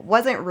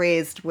 wasn't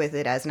raised with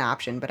it as an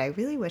option, but I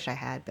really wish I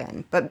had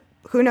been. But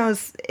who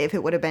knows if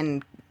it would have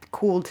been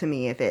cool to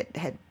me if it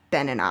had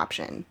been an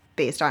option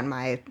based on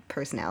my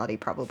personality.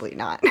 Probably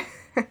not.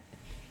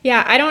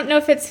 Yeah, I don't know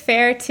if it's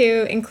fair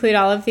to include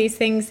all of these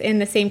things in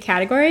the same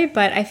category,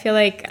 but I feel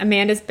like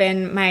Amanda's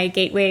been my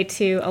gateway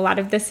to a lot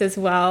of this as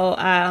well,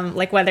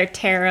 like whether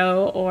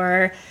tarot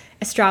or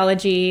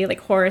astrology, like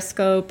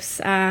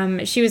horoscopes.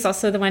 She was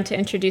also the one to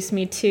introduce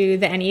me to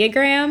the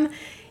Enneagram.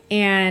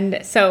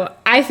 And so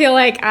I feel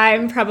like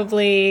I'm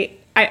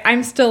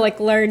still like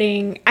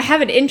learning. I have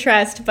an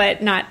interest,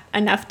 but not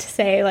enough to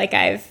say like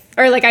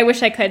I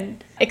wish I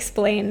could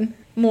explain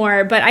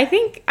more. But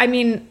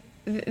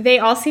they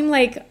all seem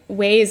like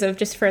ways of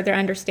just further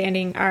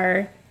understanding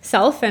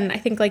ourself. And I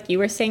think like you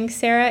were saying,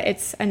 Sarah,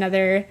 it's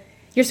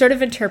you're sort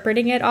of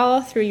interpreting it all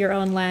through your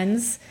own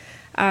lens.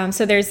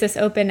 So there's this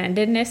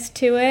open-endedness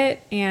to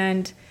it.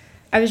 And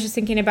I was just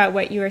thinking about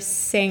what you were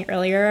saying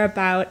earlier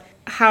about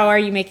how are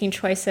you making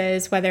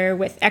choices, whether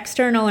with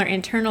external or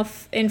internal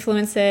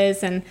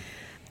influences. And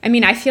I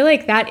mean, I feel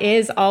like that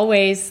is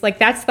always like,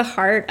 that's the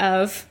heart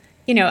of,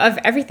 of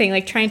everything,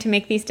 like trying to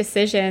make these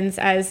decisions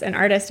as an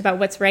artist about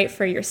what's right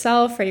for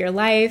yourself, for your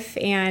life.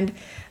 And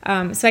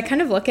so I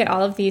kind of look at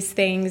all of these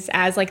things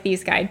as like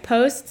these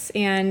guideposts,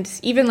 and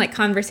even like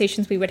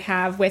conversations we would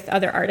have with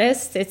other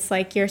artists. It's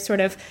like you're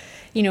sort of,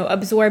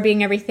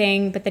 absorbing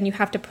everything, but then you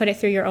have to put it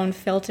through your own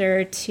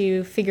filter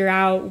to figure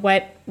out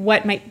what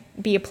might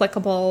be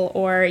applicable,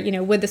 or,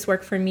 would this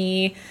work for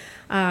me?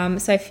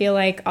 So I feel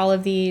like all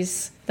of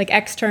these like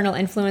external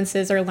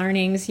influences or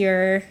learnings,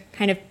 you're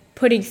kind of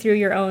putting through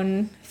your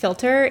own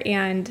filter.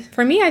 And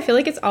for me, I feel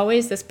like it's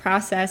always this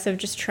process of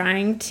just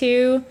trying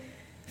to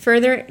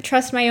further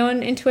trust my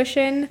own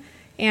intuition.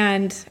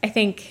 And I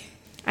think,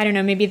 I don't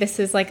know, maybe this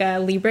is like a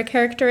Libra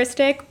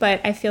characteristic, but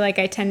I feel like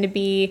I tend to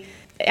be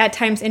at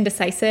times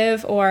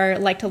indecisive, or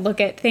like to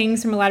look at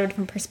things from a lot of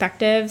different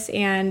perspectives,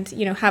 and,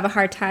 have a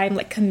hard time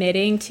like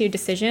committing to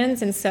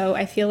decisions. And so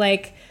I feel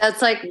like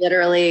that's like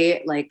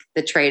literally like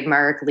the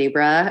trademark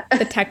Libra,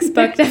 the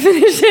textbook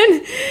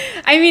definition.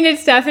 I mean,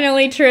 it's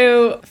definitely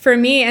true for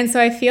me. And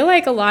so I feel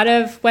like a lot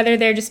of, whether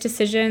they're just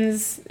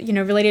decisions,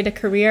 related to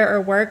career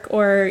or work,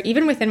 or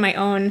even within my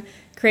own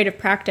creative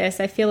practice,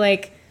 I feel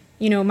like,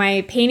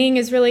 my painting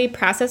is really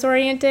process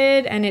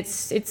oriented, and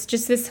it's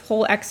just this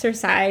whole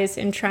exercise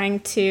in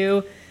trying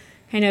to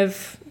kind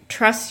of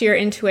trust your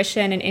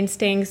intuition and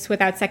instincts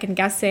without second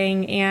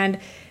guessing, and,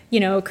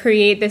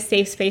 create this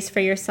safe space for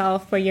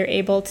yourself where you're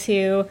able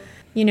to,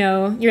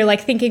 you're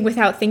like thinking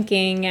without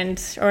thinking,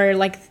 and, or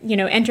like,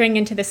 entering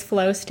into this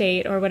flow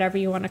state, or whatever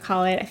you want to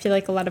call it. I feel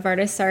like a lot of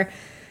artists are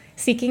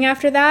seeking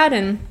after that.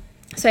 And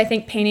so I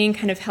think painting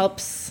kind of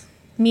helps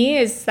me,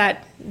 is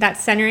that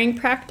centering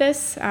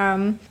practice.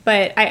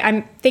 But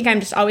I think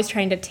I'm just always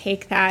trying to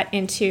take that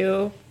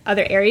into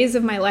other areas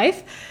of my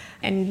life,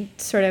 and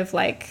sort of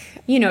like,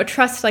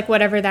 trust like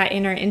whatever that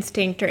inner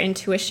instinct or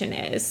intuition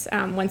is.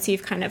 Once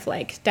you've kind of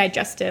like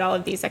digested all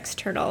of these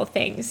external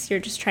things, you're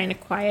just trying to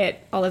quiet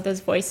all of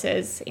those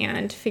voices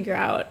and figure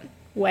out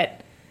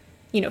what,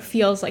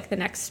 feels like the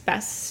next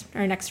best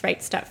or next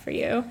right step for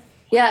you.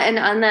 Yeah. And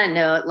on that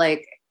note,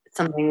 like,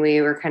 something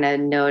we were kind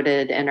of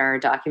noted in our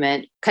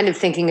document, kind of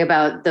thinking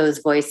about those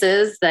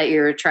voices that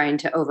you're trying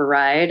to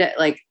override,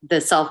 like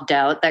the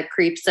self-doubt that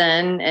creeps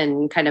in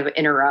and kind of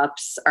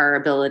interrupts our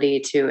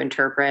ability to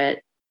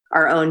interpret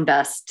our own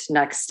best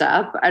next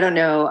step. I don't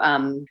know.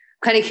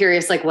 Kind of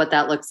curious, like what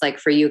that looks like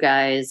for you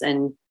guys.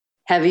 And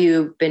have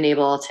you been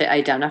able to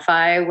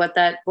identify what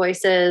that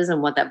voice is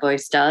and what that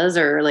voice does?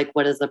 Or like,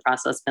 what has the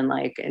process been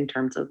like in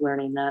terms of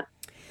learning that?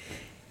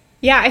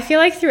 Yeah, I feel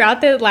like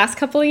throughout the last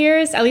couple of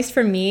years, at least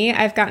for me,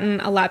 I've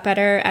gotten a lot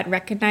better at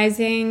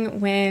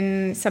recognizing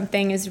when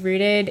something is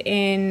rooted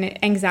in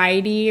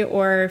anxiety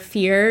or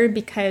fear,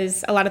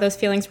 because a lot of those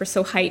feelings were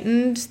so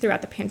heightened throughout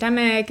the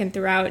pandemic and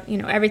throughout,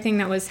 everything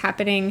that was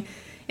happening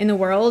in the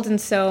world. And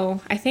so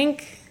I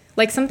think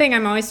like something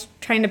I'm always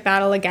trying to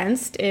battle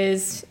against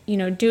is,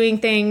 doing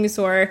things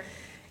or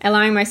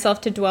allowing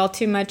myself to dwell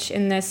too much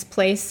in this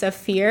place of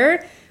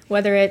fear,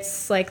 whether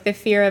it's like the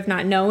fear of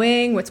not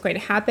knowing what's going to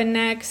happen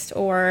next,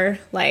 or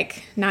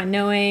like not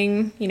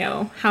knowing,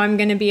 how I'm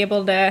going to be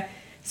able to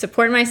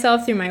support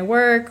myself through my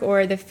work,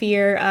 or the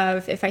fear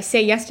of, if I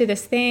say yes to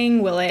this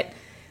thing, will it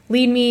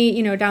lead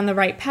me, down the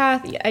right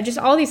path? Just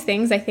all these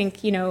things, I think,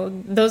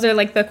 those are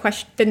like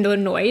the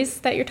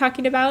noise that you're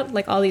talking about,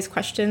 like all these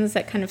questions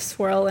that kind of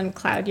swirl and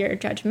cloud your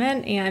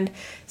judgment. And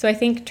so I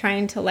think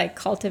trying to like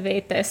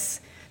cultivate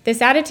this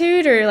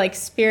attitude or like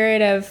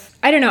spirit of,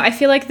 I don't know, I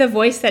feel like the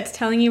voice that's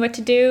telling you what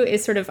to do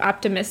is sort of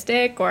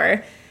optimistic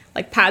or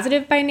like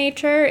positive by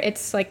nature.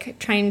 It's like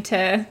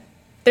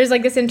there's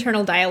like this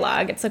internal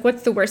dialogue. It's like,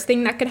 what's the worst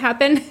thing that could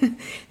happen?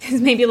 Is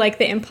maybe like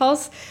the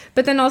impulse,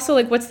 but then also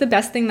like, what's the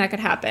best thing that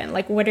could happen?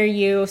 Like, what are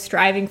you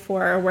striving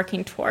for or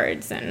working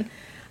towards? And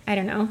I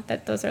don't know,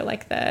 that those are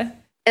like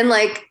and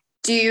like,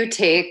 do you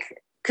take,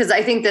 because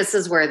I think this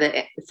is where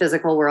the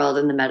physical world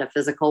and the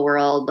metaphysical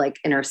world like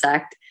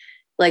intersect.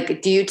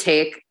 Like, do you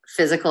take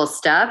physical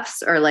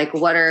steps, or like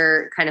what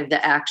are kind of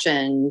the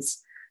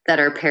actions that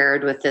are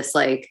paired with this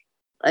like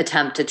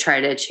attempt to try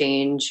to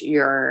change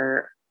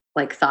your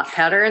like thought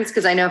patterns?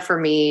 Because I know for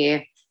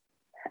me,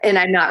 and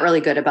I'm not really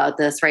good about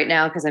this right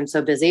now because I'm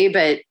so busy,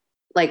 but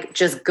like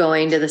just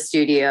going to the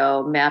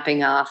studio,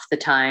 mapping off the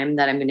time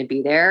that I'm going to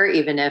be there,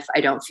 even if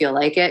I don't feel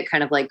like it,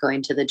 kind of like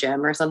going to the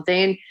gym or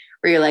something,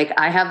 where you're like,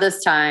 I have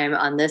this time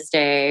on this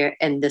day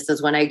and this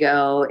is when I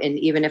go. And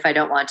even if I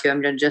don't want to,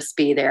 I'm going to just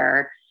be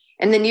there.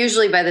 And then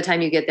usually by the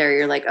time you get there,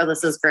 you're like, oh,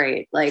 this is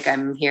great. Like,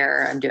 I'm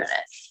here, I'm doing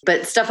it.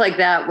 But stuff like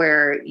that,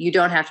 where you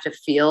don't have to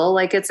feel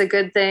like it's a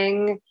good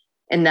thing,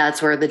 and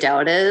that's where the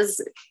doubt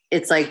is.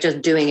 It's like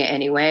just doing it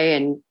anyway.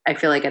 And I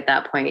feel like at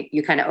that point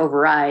you kind of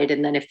override.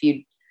 And then if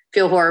you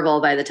feel horrible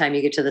by the time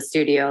you get to the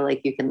studio,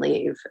 like you can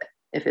leave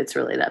if it's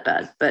really that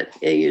bad, but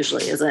it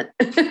usually isn't.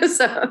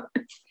 So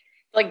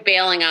Like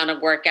bailing on a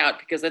workout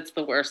because it's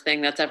the worst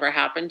thing that's ever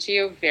happened to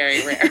you.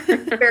 Very rare.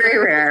 Very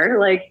rare.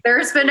 Like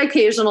there's been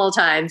occasional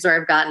times where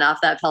I've gotten off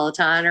that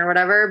Peloton or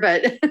whatever,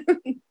 but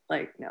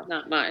like, no.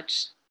 Not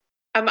much.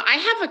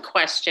 I have a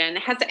question.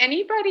 Has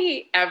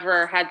anybody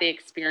ever had the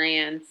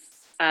experience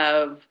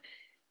of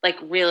like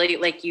really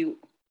like you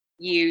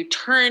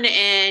turn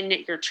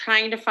in, you're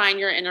trying to find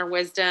your inner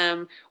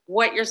wisdom,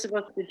 what you're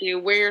supposed to do,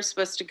 where you're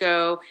supposed to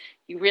go.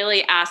 You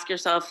really ask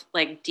yourself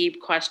like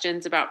deep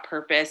questions about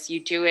purpose. You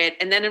do it.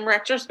 And then in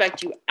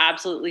retrospect, you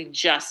absolutely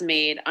just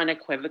made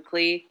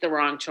unequivocally the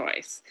wrong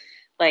choice.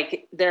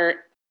 Like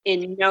there,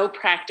 in no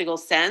practical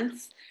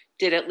sense,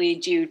 did it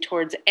lead you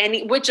towards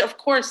any, which of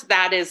course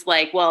that is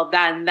like, well,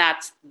 then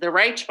that's the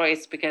right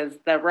choice because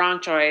the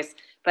wrong choice.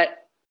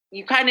 But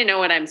you kind of know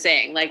what I'm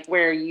saying, like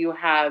where you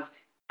have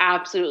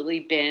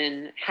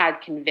absolutely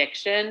had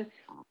conviction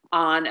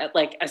on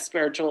like a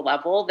spiritual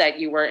level that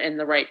you were in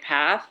the right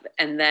path.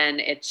 And then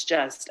it's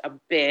just a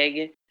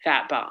big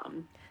fat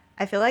bomb.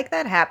 I feel like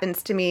that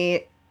happens to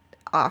me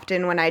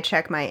often when I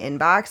check my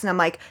inbox and I'm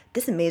like,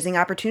 this amazing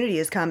opportunity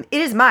has come.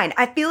 It is mine.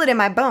 I feel it in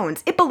my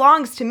bones. It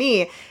belongs to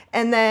me.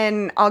 And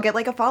then I'll get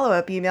like a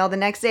follow-up email the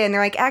next day and they're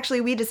like,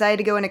 actually, we decided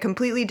to go in a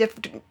completely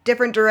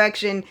different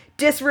direction,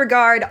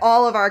 disregard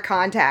all of our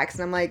contacts.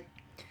 And I'm like,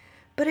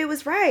 but it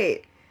was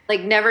right.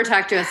 Like never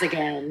talk to us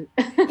again.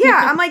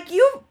 Yeah, I'm like,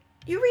 you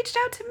reached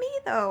out to me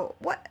though.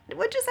 What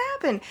just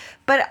happened?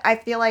 But I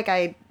feel like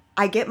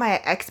I get my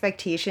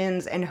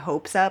expectations and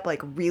hopes up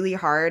like really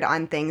hard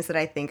on things that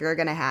I think are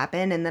going to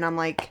happen. And then I'm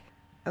like,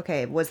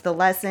 okay, was the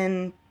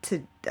lesson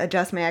to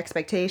adjust my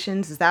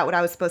expectations? Is that what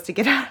I was supposed to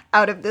get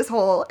out of this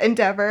whole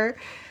endeavor?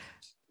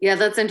 Yeah,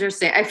 that's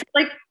interesting. I feel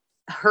like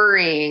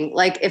hurrying,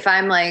 like if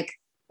I'm like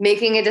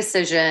making a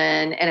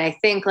decision and I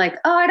think like,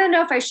 oh, I don't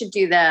know if I should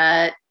do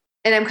that.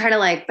 And I'm kind of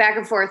like back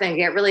and forth and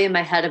get really in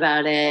my head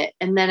about it.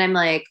 And then I'm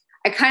like,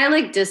 I kind of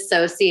like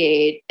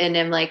dissociate and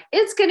I'm like,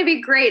 it's going to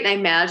be great. And I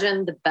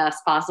imagine the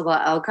best possible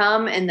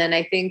outcome. And then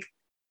I think,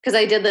 because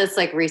I did this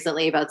like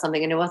recently about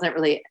something and it wasn't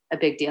really a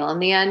big deal in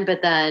the end,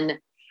 but then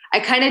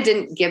I kind of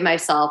didn't give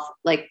myself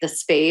like the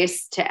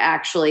space to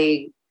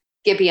actually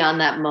get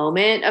beyond that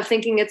moment of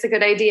thinking it's a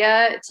good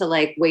idea to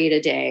like wait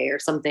a day or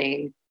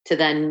something to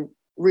then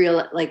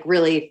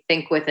really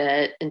think with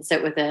it and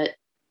sit with it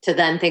to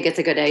then think it's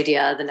a good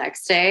idea the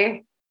next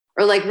day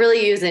or like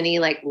really use any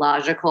like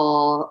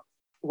logical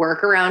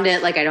work around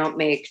it. Like I don't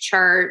make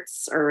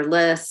charts or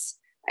lists.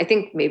 I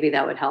think maybe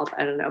that would help.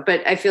 I don't know.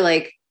 But I feel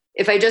like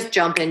if I just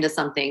jump into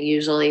something,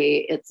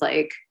 usually it's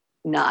like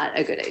not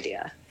a good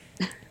idea.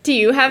 Do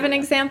you have an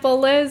example,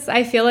 Liz?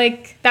 I feel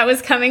like that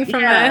was coming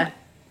from it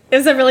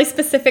was a really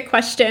specific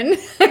question.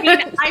 I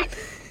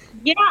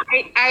mean,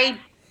 I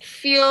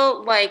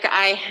feel like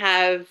I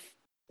have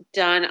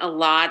done a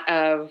lot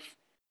of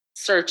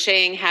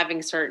searching,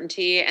 having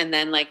certainty, and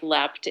then like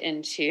leapt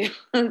into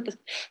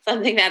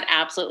something that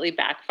absolutely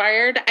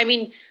backfired. I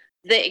mean,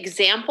 the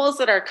examples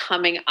that are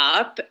coming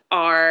up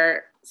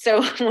are,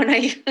 so when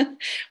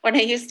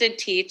I used to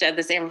teach at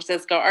the San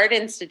Francisco Art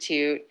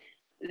Institute,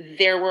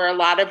 there were a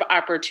lot of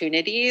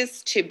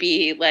opportunities to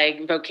be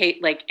like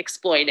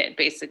exploited,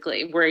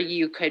 basically, where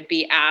you could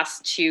be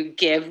asked to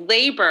give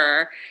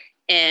labor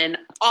in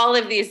all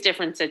of these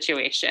different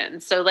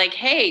situations. So like,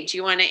 hey, do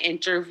you want to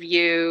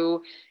interview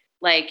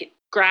like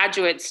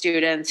graduate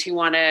students who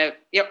want to,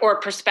 or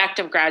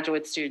prospective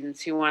graduate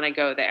students who want to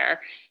go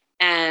there?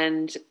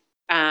 And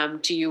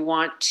do you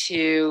want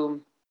to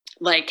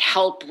like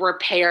help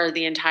repair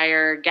the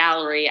entire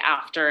gallery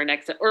after an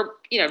exit, or,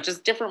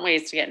 just different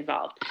ways to get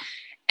involved.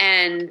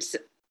 And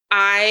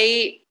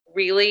I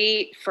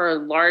really, for a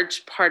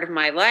large part of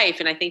my life,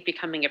 and I think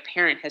becoming a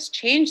parent has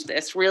changed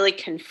this, really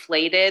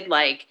conflated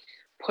like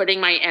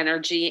putting my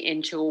energy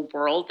into a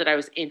world that I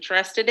was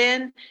interested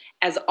in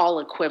as all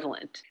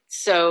equivalent.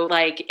 So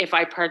like if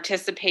I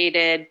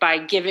participated by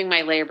giving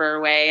my labor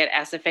away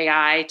at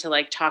SFAI to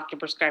like talk to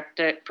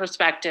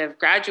prospective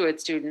graduate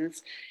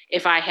students,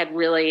 if I had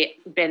really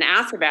been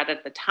asked about it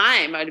at the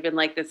time, I would have been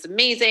like, this is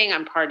amazing.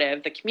 I'm part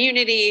of the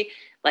community.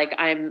 Like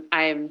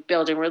I'm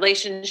building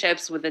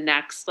relationships with the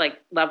next like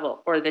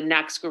level or the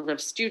next group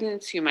of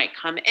students who might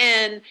come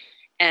in.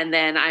 And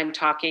then I'm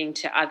talking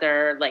to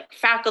other like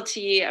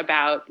faculty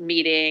about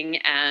meeting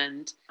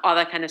and all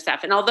that kind of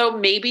stuff. And although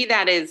maybe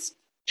that is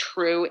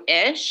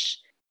true-ish,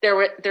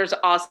 there's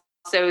also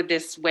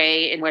this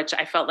way in which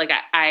I felt like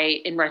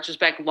I, in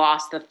retrospect,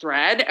 lost the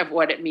thread of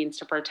what it means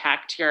to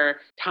protect your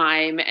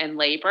time and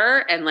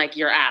labor and like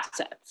your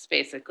assets,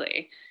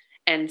 basically.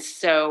 And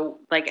so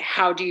like,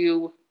 how do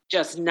you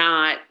just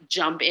not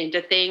jump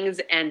into things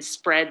and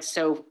spread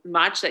so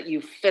much that you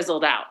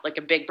fizzled out like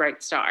a big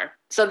bright star?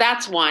 So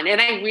that's one.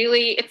 And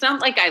it's not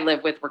like I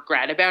live with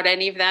regret about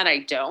any of that. I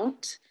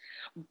don't,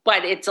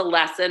 but it's a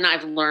lesson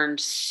I've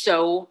learned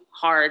so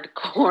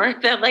hardcore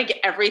that like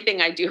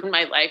everything I do in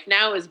my life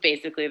now is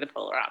basically the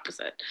polar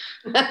opposite.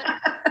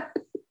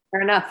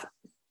 Fair enough.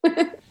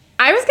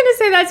 I was going to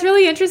say that's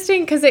really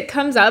interesting because it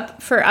comes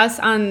up for us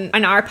on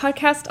our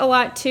podcast a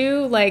lot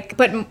too, like,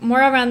 but more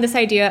around this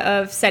idea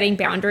of setting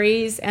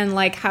boundaries and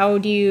like,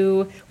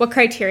 what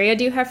criteria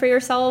do you have for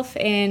yourself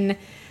in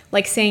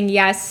like saying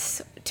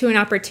yes to an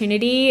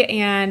opportunity?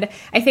 And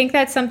I think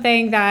that's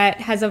something that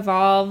has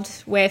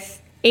evolved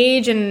with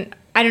age, and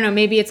I don't know,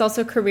 maybe it's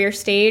also career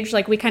stage.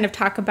 Like we kind of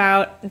talk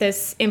about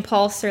this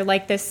impulse or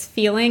like this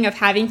feeling of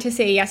having to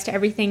say yes to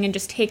everything and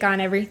just take on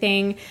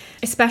everything,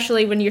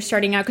 especially when you're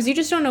starting out, because you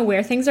just don't know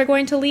where things are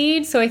going to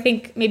lead. So I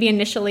think maybe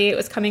initially it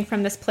was coming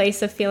from this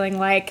place of feeling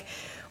like,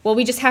 well,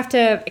 we just have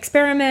to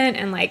experiment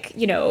and like,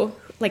 you know,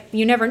 like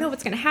you never know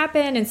what's going to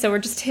happen. And so we're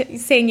just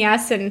saying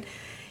yes. And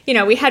you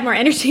know, we had more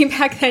energy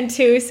back then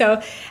too.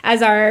 So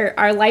as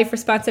our life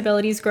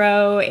responsibilities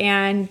grow,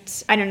 and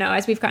I don't know,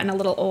 as we've gotten a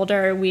little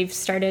older, we've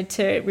started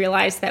to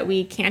realize that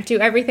we can't do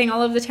everything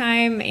all of the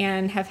time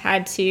and have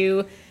had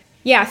to,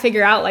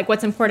 figure out like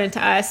what's important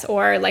to us,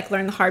 or like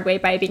learn the hard way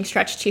by being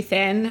stretched too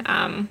thin.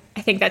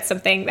 I think that's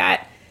something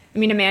that,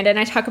 Amanda and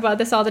I talk about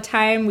this all the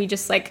time. We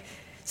just like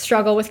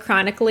struggle with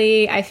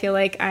chronically. I feel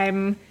like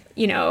I'm,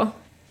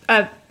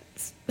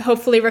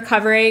 hopefully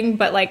recovering,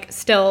 but like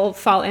still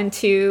fall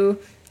into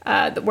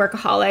the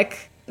workaholic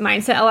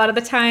mindset a lot of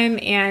the time,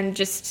 and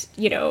just,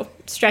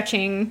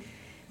 stretching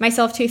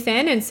myself too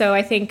thin. And so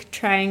I think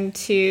trying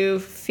to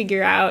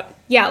figure out,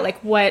 like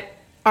what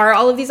are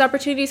all of these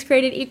opportunities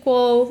created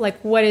equal? Like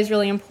what is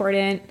really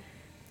important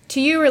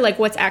to you, or like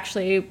what's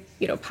actually,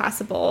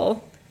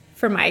 possible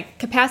for my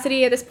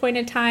capacity at this point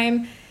in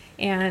time.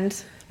 And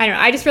I don't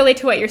know, I just relate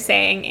to what you're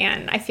saying.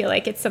 And I feel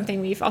like it's something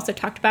we've also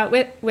talked about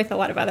with a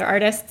lot of other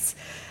artists.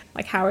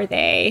 Like, how are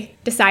they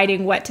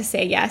deciding what to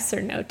say yes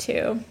or no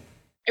to?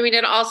 I mean,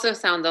 it also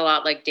sounds a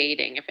lot like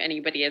dating. If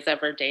anybody has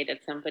ever dated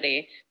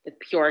somebody with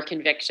pure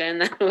conviction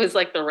that it was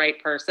like the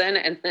right person,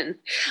 and then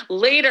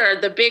later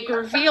the big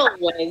reveal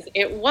was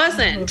it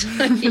wasn't,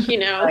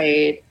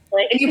 Right.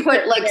 And you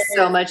put like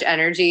so much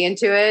energy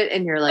into it,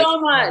 and you're like,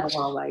 so much.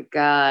 Oh my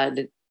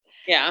God.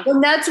 Yeah.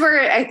 And that's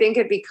where I think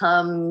it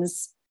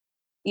becomes,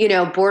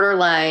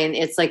 borderline.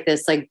 It's like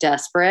this like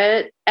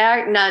desperate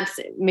act. Not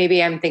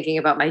maybe I'm thinking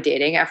about my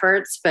dating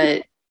efforts,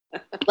 but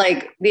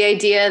like the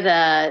idea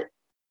that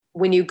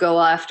when you go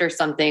after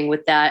something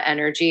with that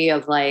energy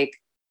of like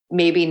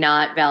maybe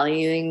not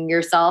valuing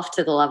yourself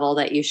to the level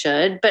that you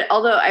should. But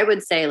although I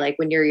would say like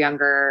when you're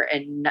younger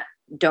and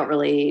don't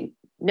really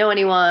know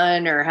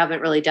anyone or haven't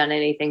really done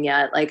anything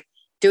yet, like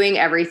doing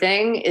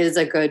everything is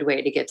a good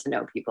way to get to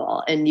know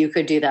people. And you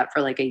could do that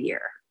for like a year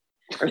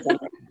or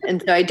something.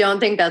 And so I don't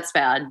think that's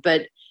bad,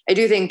 but I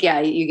do think,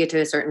 you get to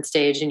a certain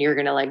stage and you're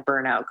going to like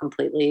burn out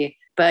completely.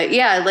 But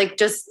like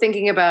just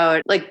thinking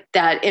about like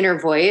that inner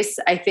voice,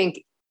 I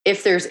think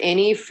if there's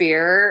any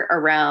fear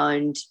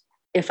around,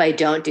 if I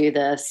don't do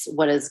this,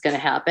 what is going to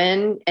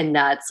happen? And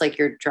that's like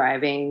your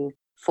driving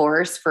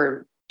force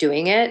for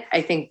doing it.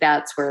 I think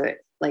that's where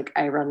like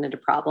I run into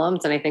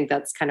problems. And I think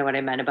that's kind of what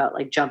I meant about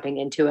like jumping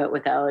into it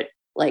without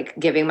like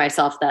giving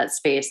myself that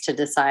space to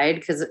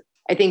decide. Cause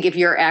I think if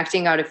you're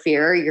acting out of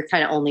fear, you're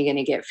kind of only going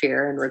to get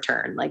fear in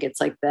return. Like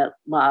it's like the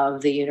law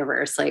of the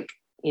universe. Like,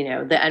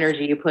 the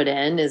energy you put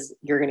in is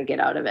you're going to get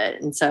out of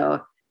it. And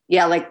so,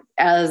 like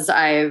as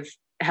I've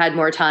had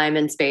more time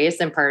and space,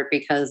 in part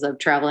because of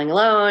traveling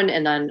alone,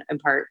 and then in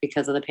part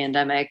because of the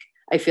pandemic,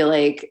 I feel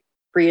like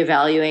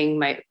reevaluating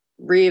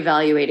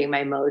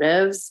my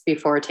motives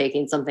before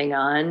taking something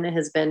on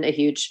has been a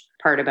huge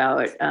part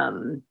about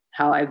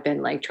how I've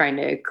been like trying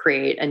to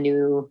create a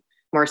new,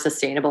 more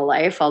sustainable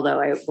life. Although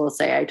I will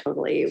say I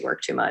totally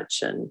work too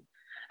much, and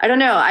I don't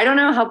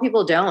know how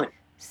people don't.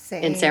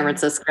 Same. In San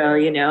Francisco,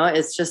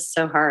 it's just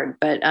so hard,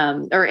 but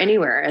or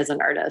anywhere as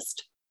an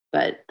artist,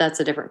 but that's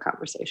a different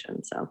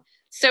conversation.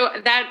 So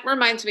that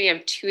reminds me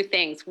of two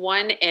things.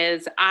 One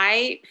is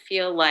I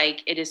feel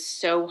like it is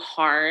so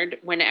hard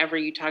whenever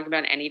you talk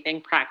about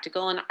anything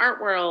practical in art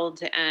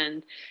world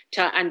and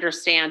to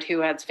understand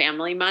who has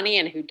family money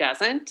and who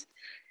doesn't.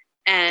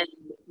 And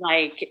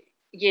like,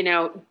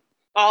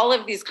 all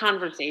of these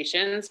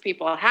conversations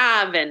people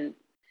have, and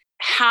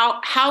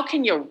how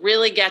can you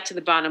really get to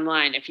the bottom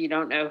line if you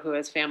don't know who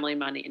has family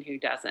money and who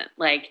doesn't?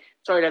 Like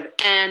sort of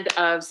end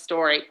of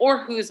story, or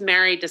who's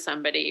married to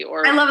somebody.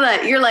 Or I love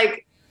that. You're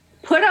like,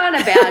 put on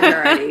a badge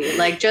already.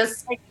 Like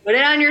just put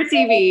it on your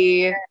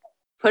CV,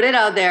 put it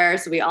out there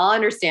so we all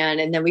understand,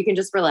 and then we can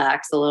just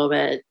relax a little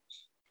bit.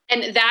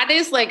 And that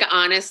is like,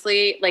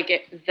 honestly, like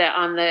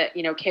on the,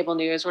 cable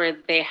news where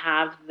they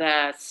have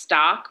the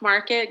stock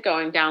market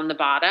going down the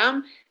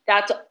bottom.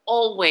 That's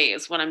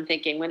always what I'm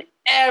thinking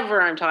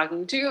whenever I'm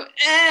talking to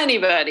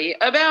anybody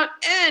about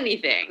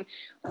anything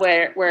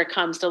where it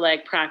comes to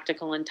like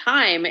practical and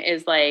time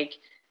is like,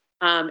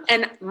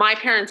 and my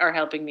parents are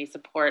helping me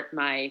support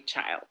my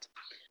child.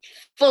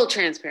 Full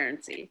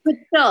transparency. But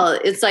still,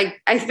 it's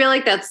like, I feel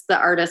like that's the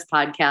Artist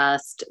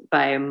Podcast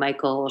by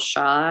Michael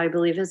Shaw, I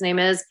believe his name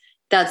is.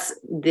 That's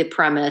the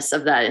premise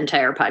of that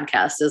entire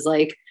podcast, is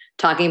like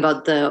talking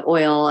about the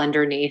oil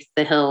underneath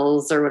the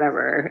hills or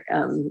whatever.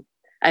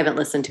 I haven't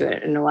listened to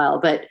it in a while,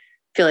 but I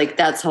feel like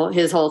that's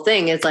his whole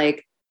thing is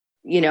like,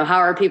 how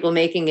are people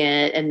making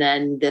it? And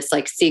then this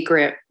like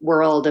secret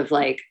world of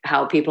like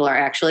how people are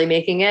actually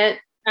making it.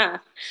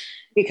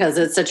 Because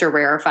it's such a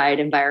rarefied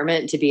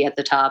environment to be at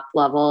the top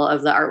level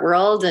of the art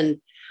world.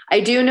 And I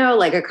do know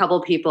like a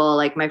couple people,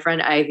 like my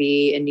friend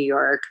Ivy in New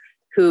York,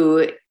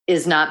 who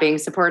is not being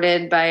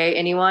supported by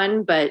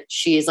anyone, but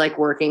she's like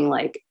working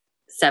like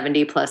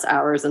 70 plus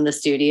hours in the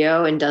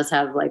studio and does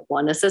have like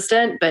one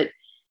assistant, but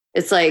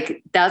it's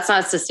like, that's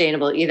not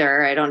sustainable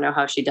either. I don't know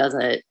how she does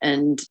it.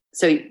 And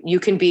so you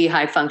can be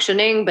high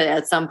functioning, but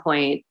at some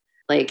point,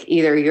 like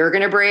either you're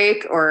going to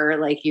break or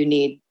like you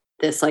need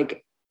this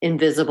like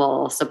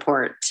invisible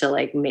support to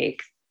like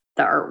make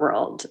the art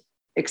world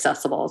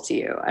accessible to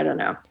you. I don't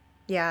know.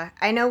 Yeah,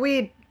 I know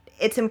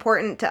it's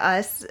important to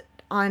us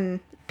on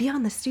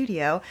Beyond the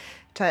Studio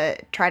to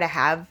try to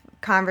have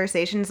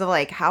conversations of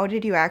like, how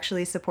did you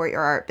actually support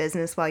your art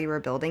business while you were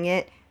building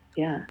it?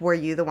 Yeah. Were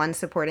you the one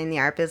supporting the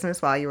art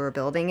business while you were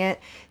building it?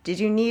 Did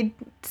you need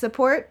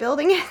support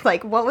building it?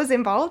 Like, what was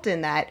involved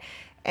in that?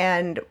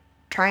 And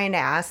trying to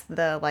ask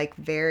the like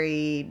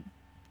very,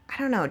 I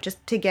don't know,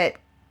 just to get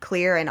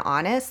clear and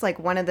honest. Like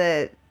one of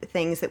the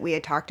things that we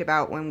had talked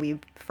about when we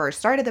first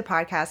started the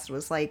podcast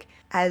was like,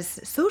 as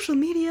social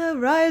media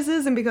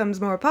rises and becomes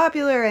more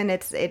popular and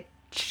it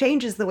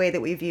changes the way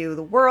that we view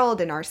the world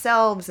and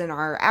ourselves and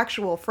our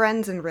actual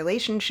friends and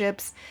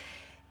relationships,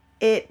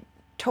 it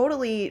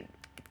totally,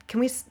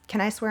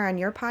 can I swear on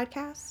your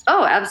podcast?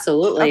 Oh,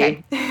 absolutely.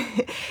 Okay.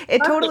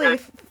 It totally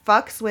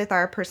fucks with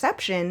our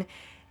perception.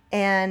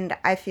 And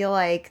I feel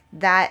like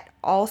that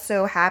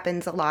also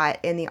happens a lot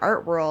in the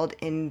art world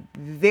in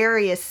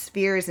various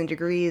spheres and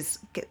degrees,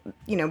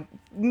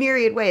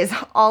 myriad ways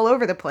all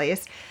over the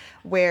place,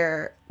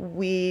 where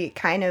we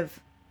kind of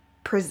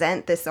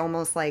present this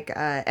almost like,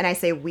 and I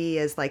say we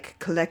as like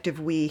collective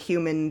we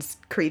humans,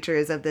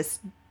 creatures of this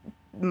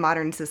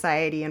modern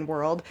society and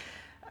world,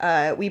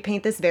 we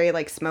paint this very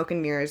like smoke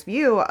and mirrors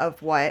view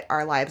of what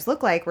our lives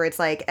look like, where it's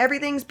like,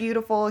 everything's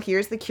beautiful,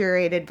 here's the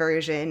curated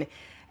version.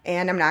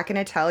 And I'm not going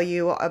to tell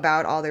you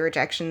about all the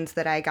rejections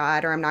that I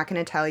got, or I'm not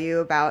going to tell you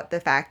about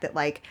the fact that,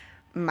 like,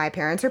 my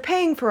parents are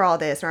paying for all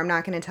this, or I'm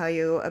not going to tell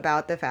you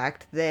about the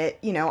fact that,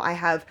 I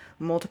have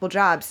multiple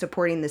jobs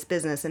supporting this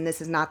business, and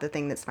this is not the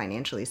thing that's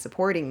financially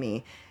supporting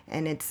me.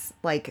 And it's,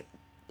 like,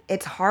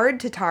 it's hard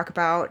to talk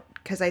about,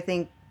 because I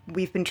think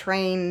we've been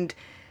trained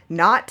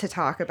not to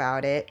talk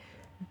about it,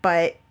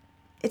 but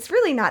it's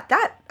really not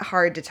that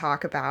hard to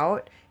talk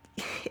about.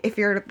 If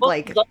you're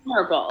like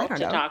vulnerable to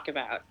talk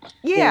about.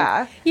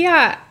 Yeah.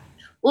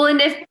 Well,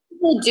 and if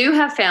people do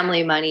have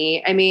family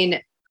money, I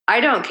mean, I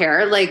don't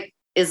care. Like,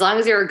 as long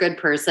as you're a good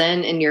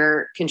person and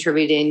you're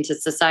contributing to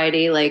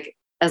society, like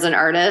as an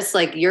artist,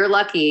 like you're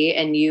lucky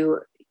and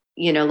you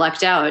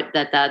lucked out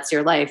that that's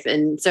your life.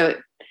 And so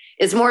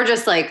it's more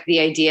just like the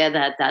idea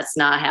that that's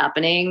not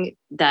happening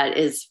that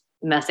is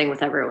messing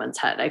with everyone's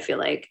head, I feel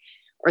like,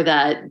 or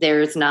that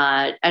there's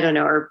not, I don't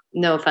know, or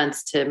no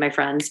offense to my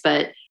friends,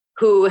 but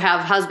who have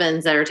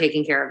husbands that are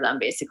taking care of them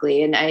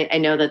basically. And I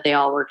know that they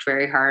all worked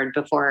very hard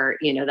before,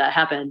 that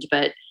happened,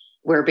 but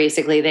where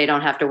basically they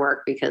don't have to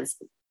work because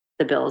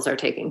the bills are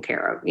taken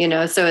care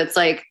of, so it's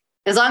like,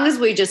 as long as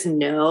we just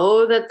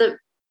know that the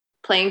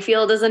playing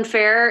field isn't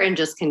fair and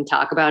just can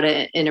talk about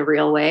it in a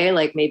real way,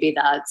 like maybe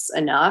that's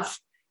enough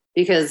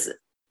because,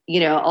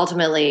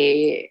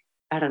 ultimately,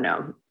 I don't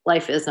know,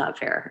 life is not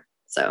fair.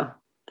 So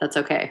that's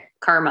okay.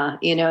 Karma,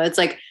 it's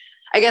like,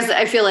 I guess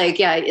I feel like,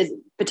 yeah,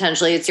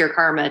 potentially it's your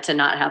karma to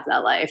not have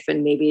that life.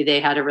 And maybe they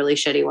had a really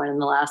shitty one in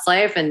the last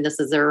life and this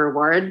is their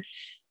reward.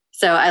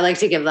 So I like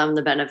to give them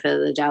the benefit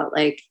of the doubt.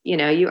 Like,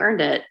 you earned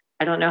it.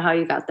 I don't know how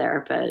you got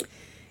there, but.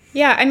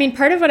 Yeah, I mean,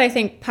 part of what I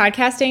think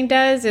podcasting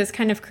does is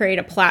kind of create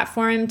a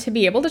platform to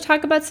be able to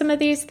talk about some of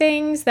these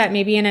things that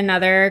maybe in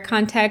another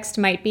context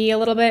might be a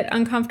little bit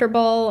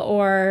uncomfortable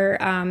or,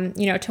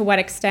 to what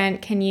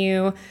extent can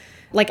you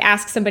like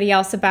ask somebody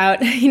else about,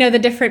 the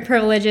different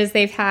privileges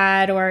they've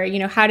had or,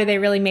 how do they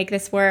really make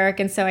this work?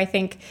 And so I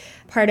think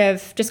part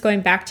of just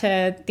going back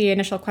to the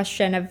initial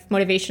question of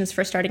motivations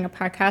for starting a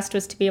podcast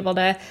was to be able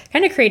to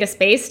kind of create a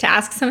space to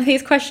ask some of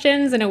these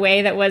questions in a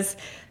way that was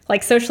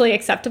like socially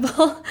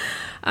acceptable.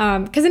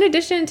 Because in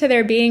addition to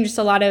there being just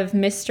a lot of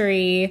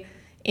mystery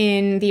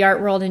in the art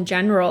world in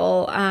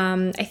general,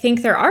 I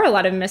think there are a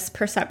lot of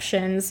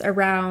misperceptions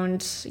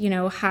around,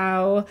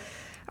 how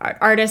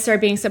artists are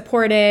being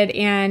supported,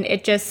 and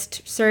it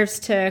just serves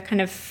to kind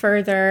of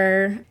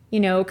further,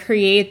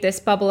 create this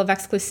bubble of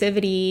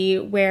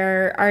exclusivity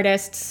where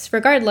artists,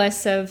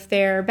 regardless of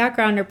their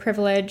background or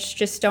privilege,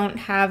 just don't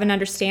have an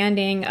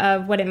understanding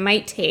of what it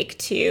might take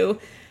to,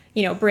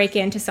 break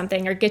into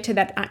something or get to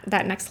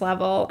that next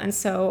level. And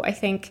so I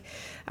think,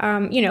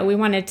 we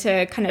wanted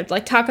to kind of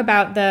like talk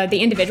about the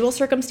individual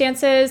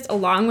circumstances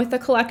along with the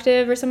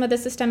collective or some of the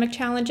systemic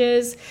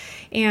challenges.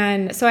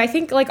 And so I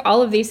think like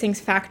all of these things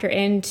factor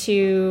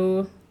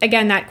into,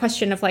 again, that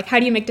question of like, how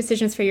do you make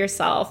decisions for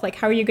yourself? Like,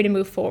 how are you going to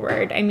move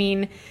forward? I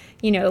mean,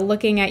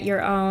 looking at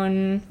your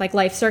own like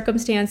life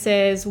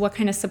circumstances, what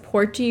kind of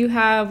support do you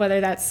have,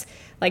 whether that's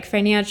like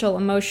financial,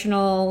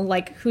 emotional,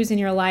 like who's in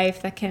your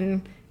life that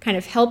can kind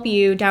of help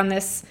you down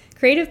this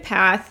creative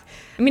path.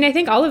 I mean, I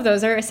think all of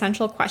those are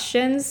essential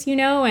questions,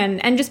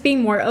 and just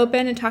being more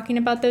open and talking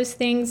about those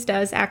things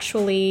does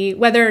actually,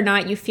 whether or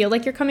not you feel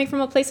like you're coming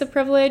from a place of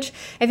privilege,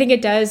 I think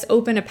it does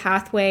open a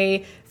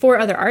pathway for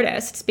other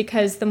artists,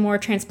 because the more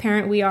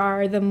transparent we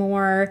are, the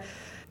more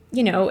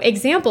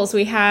examples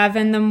we have,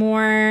 and the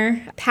more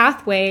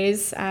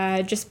pathways,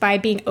 just by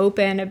being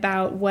open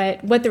about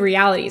what the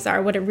realities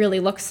are, what it really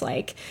looks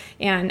like.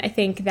 And I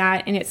think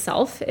that in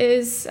itself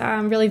is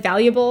really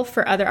valuable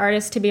for other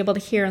artists to be able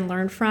to hear and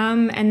learn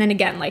from. And then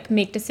again, like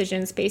make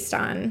decisions based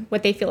on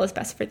what they feel is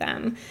best for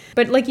them.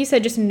 But like you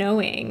said, just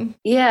knowing.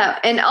 Yeah.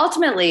 And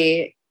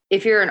ultimately,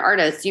 if you're an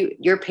artist,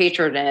 your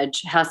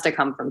patronage has to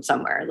come from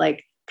somewhere.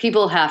 Like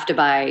people have to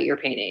buy your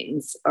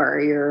paintings or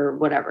your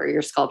whatever,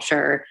 your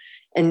sculpture.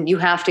 And you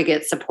have to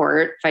get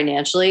support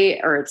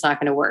financially or it's not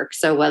going to work.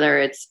 So whether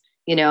it's,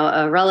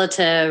 a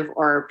relative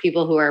or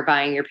people who are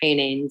buying your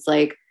paintings,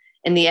 like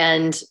in the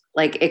end,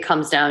 like it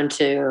comes down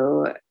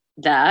to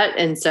that.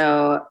 And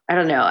so I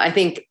don't know. I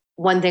think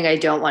one thing I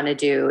don't want to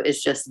do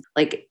is just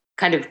like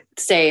kind of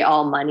say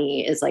all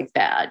money is like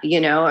bad,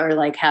 or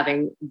like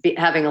having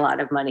a lot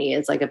of money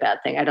is like a bad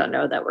thing. I don't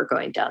know that we're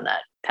going down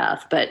that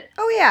path, but.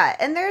 Oh yeah.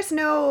 And there's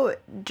no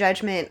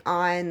judgment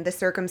on the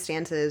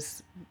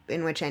circumstances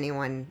in which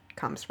anyone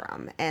comes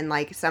from. And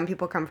like some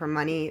people come from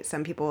money,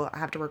 some people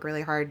have to work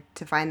really hard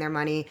to find their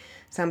money,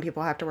 some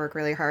people have to work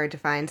really hard to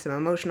find some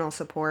emotional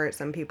support,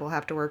 some people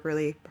have to work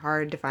really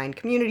hard to find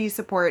community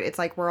support. It's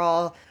like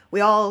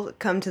we all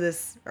come to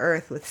this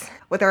earth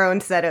with our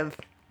own set of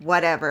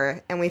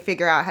whatever, and we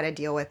figure out how to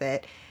deal with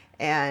it.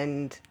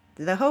 And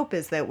the hope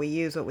is that we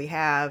use what we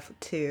have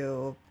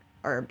to,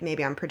 or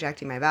maybe I'm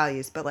projecting my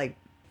values, but like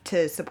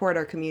to support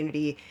our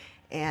community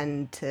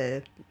and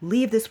to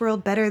leave this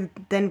world better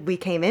than we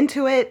came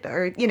into it.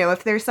 Or,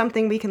 if there's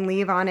something we can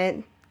leave on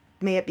it,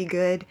 may it be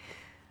good.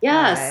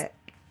 Yes.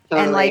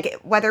 Totally. And like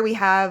whether we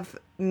have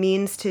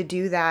means to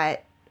do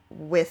that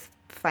with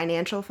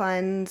financial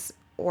funds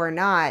or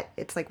not,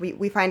 it's like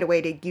we find a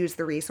way to use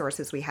the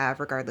resources we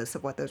have regardless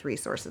of what those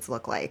resources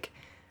look like.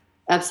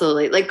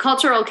 Absolutely. Like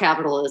cultural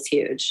capital is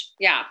huge.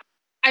 Yeah.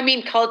 I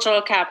mean,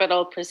 cultural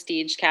capital,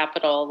 prestige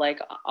capital, like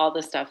all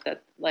the stuff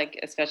that like,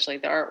 especially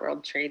the art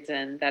world trades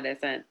in that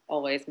isn't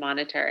always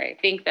monetary. I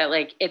think that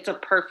like, it's a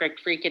perfect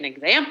freaking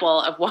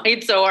example of why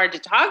it's so hard to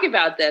talk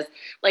about this,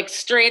 like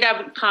straight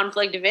up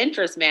conflict of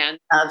interest, man.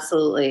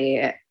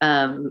 Absolutely.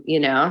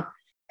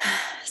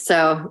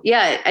 So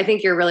yeah, I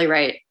think you're really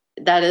right.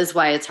 That is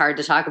why it's hard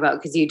to talk about,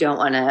 because you don't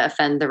want to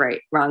offend the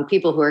wrong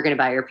people who are going to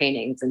buy your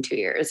paintings in 2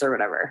 years or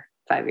whatever,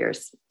 5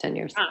 years, 10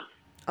 years.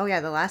 Oh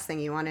yeah, the last thing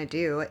you want to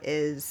do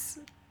is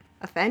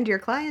offend your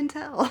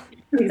clientele.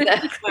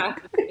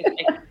 Exactly.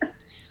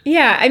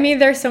 Yeah, I mean,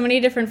 there's so many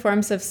different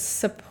forms of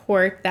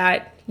support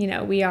that,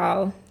 we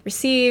all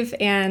receive.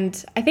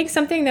 And I think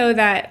something, though,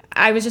 that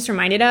I was just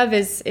reminded of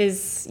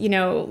is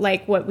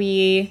like what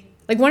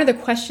one of the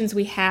questions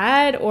we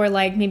had, or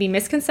like maybe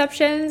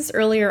misconceptions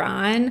earlier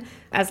on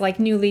as like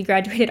newly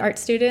graduated art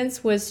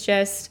students was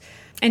just,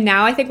 and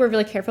now I think we're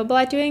really careful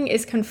about doing,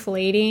 is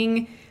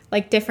conflating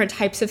like different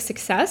types of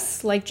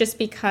success. Like just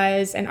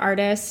because an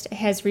artist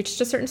has reached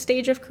a certain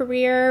stage of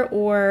career,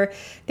 or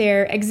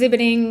they're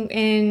exhibiting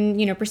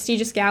in,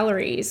 prestigious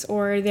galleries,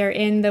 or they're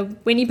in the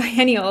Whitney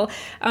Biennial,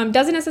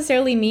 doesn't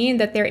necessarily mean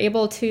that they're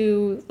able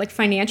to like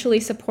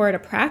financially support a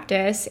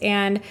practice.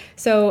 And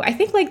so I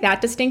think like that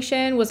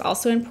distinction was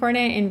also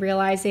important in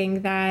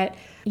realizing that,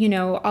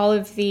 all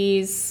of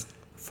these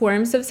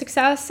forms of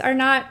success are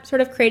not sort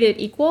of created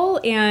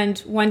equal, and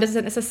one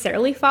doesn't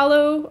necessarily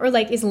follow or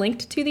like is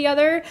linked to the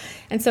other.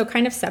 And so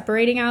kind of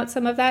separating out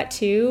some of that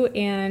too.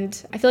 And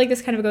I feel like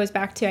this kind of goes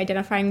back to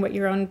identifying what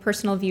your own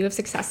personal view of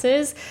success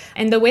is.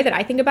 And the way that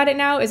I think about it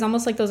now is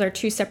almost like those are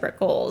two separate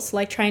goals.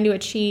 Like trying to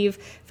achieve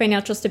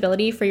financial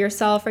stability for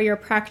yourself or your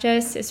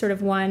practice is sort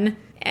of one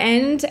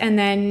end, and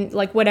then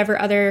like whatever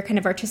other kind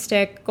of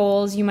artistic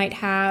goals you might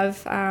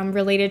have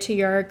related to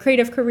your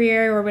creative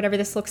career or whatever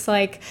this looks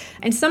like.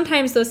 And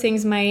sometimes those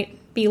things might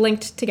be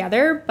linked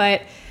together,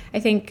 but I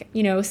think,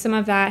 some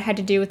of that had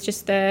to do with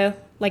just the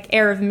like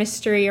air of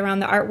mystery around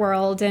the art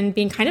world, and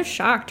being kind of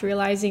shocked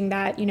realizing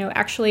that,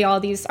 actually all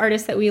these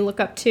artists that we look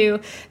up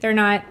to, they're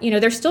not,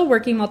 they're still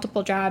working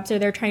multiple jobs, or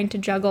they're trying to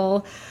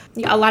juggle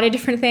a lot of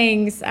different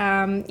things,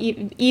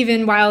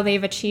 even while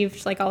they've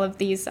achieved like all of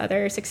these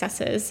other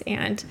successes.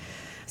 And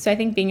so I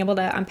think being able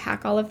to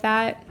unpack all of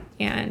that.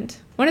 And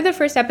one of the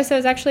first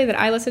episodes actually that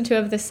I listened to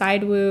of the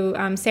Side Woo,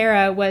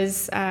 Sarah,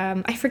 was,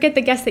 I forget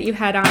the guest that you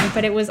had on,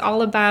 but it was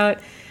all about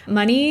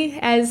money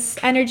as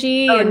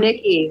energy. Oh,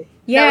 Nikki.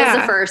 Yeah. That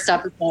was the first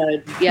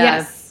episode. Yeah.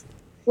 Yes.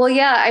 Well,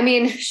 yeah, I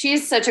mean,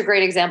 she's such a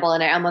great example.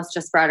 And I almost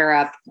just brought her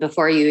up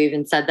before you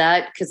even said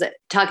that, because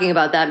talking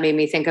about that made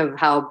me think of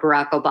how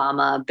Barack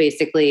Obama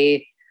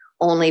basically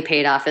only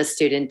paid off his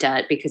student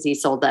debt because he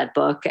sold that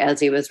book as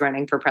he was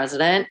running for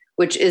president,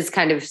 which is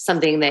kind of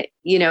something that,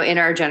 in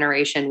our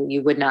generation,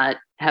 you would not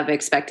have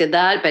expected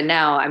that. But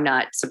now I'm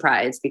not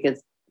surprised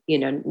because,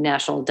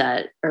 national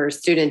debt or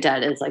student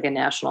debt is like a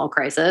national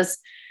crisis.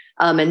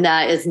 And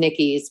that is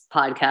Nikki's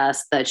podcast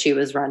that she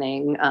was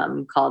running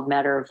called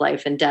Matter of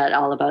Life and Debt,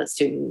 all about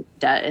student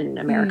debt in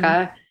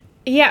America.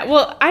 Yeah,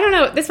 well, I don't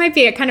know. This might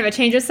be a kind of a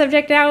change of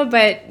subject now,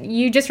 but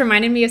you just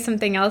reminded me of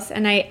something else.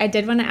 And I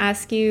did want to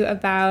ask you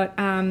about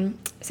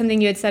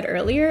something you had said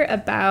earlier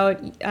about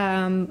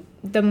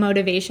the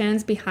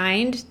motivations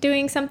behind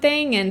doing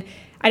something. And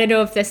I don't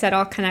know if this at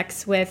all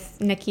connects with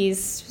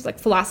Nikki's like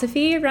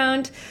philosophy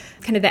around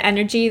kind of the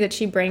energy that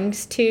she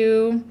brings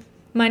to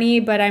money.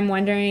 But I'm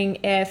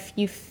wondering if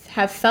you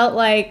have felt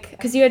like,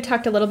 because you had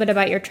talked a little bit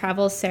about your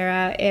travels,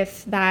 Sarah,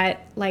 if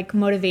that like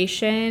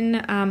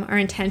motivation or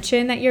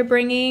intention that you're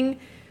bringing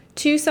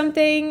to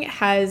something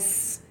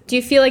do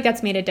you feel like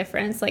that's made a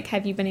difference? Like,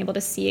 have you been able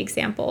to see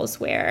examples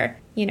where,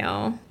 you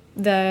know,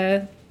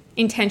 the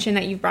intention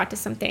that you've brought to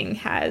something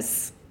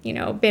has, you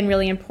know, been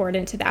really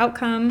important to the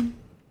outcome?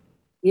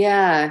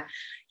 Yeah.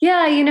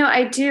 Yeah. You know,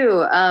 I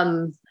do.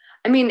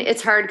 I mean,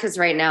 it's hard because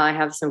right now I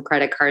have some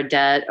credit card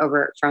debt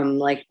over from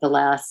like the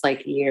last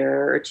like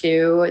year or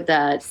two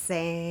that.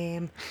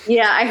 Same.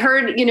 Yeah. I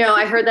heard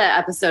that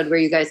episode where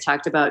you guys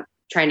talked about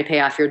trying to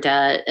pay off your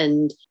debt.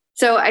 And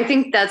so I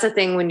think that's a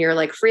thing when you're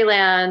like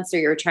freelance or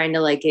you're trying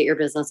to like get your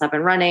business up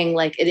and running,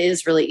 like it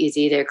is really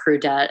easy to accrue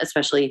debt,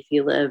 especially if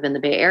you live in the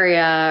Bay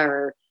Area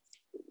or,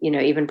 you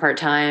know, even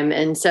part-time.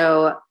 And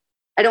so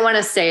I don't want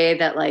to say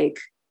that like,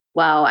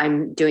 wow,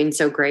 I'm doing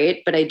so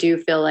great, but I do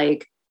feel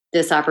like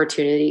this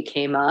opportunity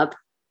came up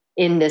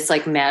in this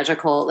like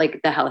magical,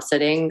 like the house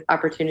sitting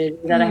opportunity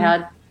that I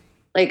had.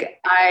 Like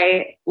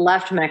I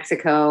left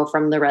Mexico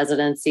from the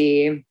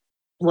residency,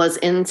 was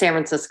in San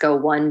Francisco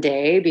one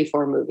day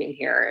before moving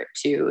here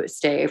to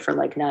stay for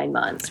like 9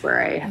 months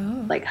where I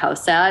like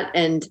house sat.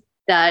 And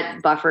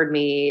that buffered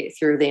me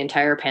through the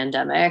entire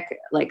pandemic,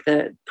 like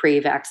the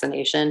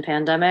pre-vaccination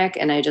pandemic.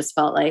 And I just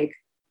felt like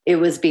it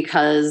was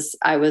because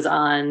I was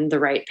on the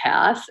right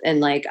path and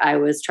like I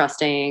was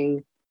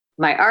trusting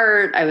my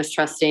art. I was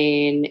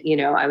trusting, you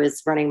know, I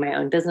was running my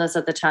own business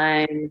at the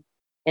time.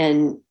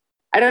 And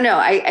I don't know,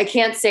 I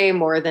can't say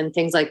more than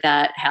things like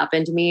that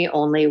happen to me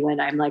only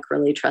when I'm like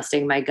really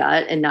trusting my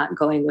gut and not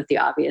going with the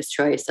obvious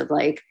choice of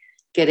like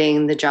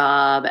getting the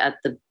job at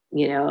the,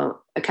 you know,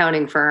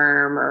 accounting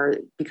firm or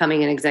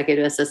becoming an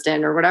executive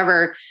assistant or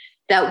whatever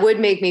that would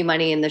make me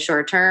money in the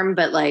short term.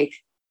 But like,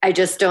 I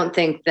just don't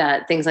think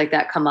that things like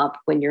that come up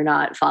when you're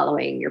not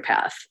following your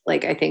path.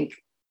 Like, I think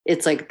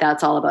it's like,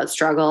 that's all about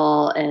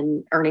struggle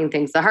and earning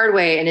things the hard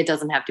way. And it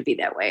doesn't have to be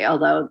that way.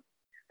 Although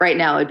right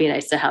now it'd be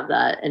nice to have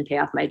that and pay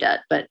off my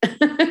debt. But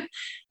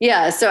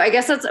yeah, so I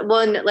guess that's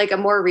one, like a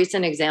more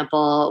recent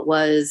example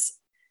was,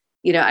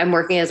 you know, I'm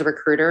working as a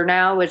recruiter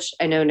now, which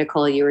I know,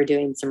 Nicole, you were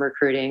doing some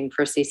recruiting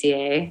for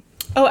CCA.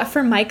 Oh,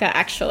 for Micah,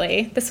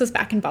 actually. This was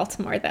back in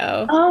Baltimore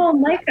though. Oh,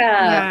 Micah.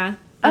 Yeah.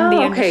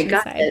 Okay.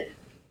 Got it.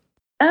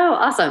 Oh,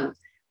 awesome.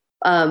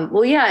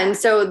 Well, yeah. And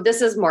so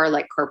this is more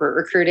like corporate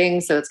recruiting.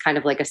 So it's kind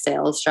of like a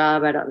sales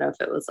job. I don't know if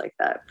it was like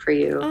that for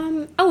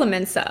you.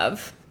 Elements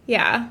of,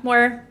 yeah,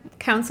 more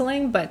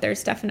counseling, but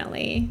there's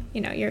definitely,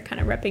 you know, you're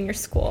kind of repping your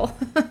school.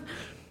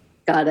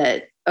 Got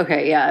it.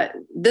 Okay. Yeah.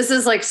 This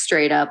is like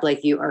straight up,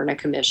 like you earn a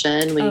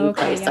commission when you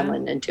place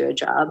someone into a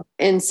job.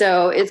 And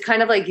so it's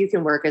kind of like you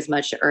can work as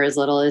much or as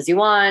little as you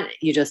want.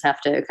 You just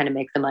have to kind of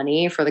make the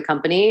money for the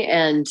company.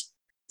 And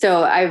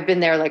so I've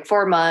been there like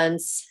 4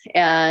 months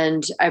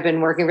and I've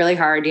been working really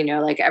hard, you know,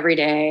 like every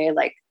day,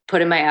 like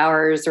put in my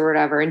hours or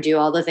whatever and do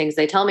all the things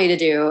they tell me to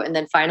do. And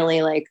then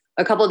finally, like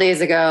a couple of days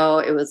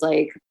ago, it was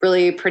like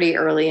really pretty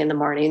early in the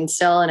morning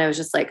still. And I was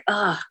just like,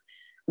 I'm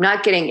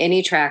not getting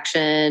any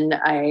traction.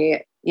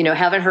 I, you know,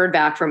 haven't heard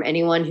back from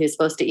anyone who's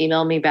supposed to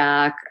email me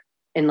back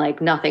and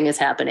like nothing is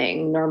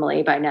happening.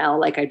 Normally by now,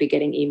 like I'd be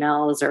getting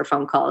emails or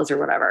phone calls or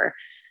whatever.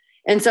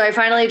 And so I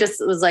finally just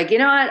was like, you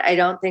know what? I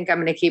don't think I'm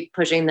going to keep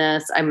pushing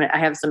this. I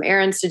have some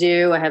errands to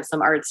do. I have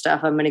some art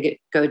stuff I'm going to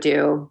go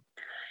do.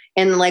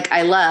 And like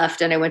I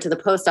left and I went to the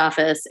post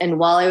office. And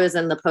while I was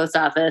in the post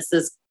office,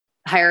 this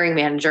hiring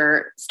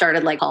manager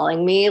started like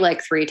calling me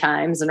like 3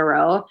 times in a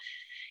row.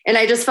 And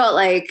I just felt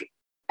like,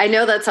 I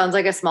know that sounds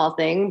like a small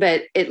thing,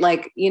 but it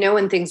like, you know,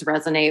 when things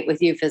resonate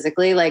with you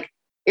physically, like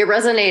it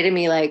resonated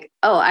me like,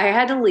 oh, I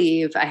had to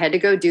leave. I had to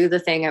go do the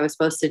thing I was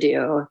supposed to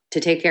do to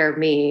take care of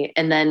me.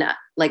 And then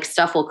like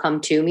stuff will come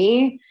to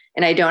me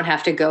and I don't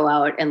have to go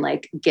out and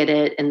like get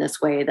it in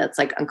this way that's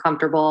like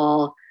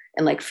uncomfortable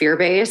and like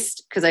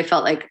fear-based. Cause I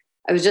felt like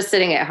I was just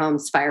sitting at home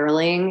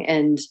spiraling.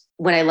 And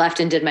when I left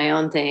and did my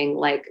own thing,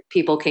 like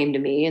people came to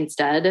me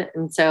instead.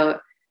 And so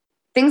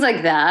things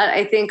like that,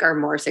 I think are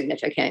more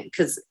significant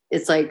because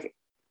it's like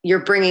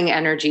you're bringing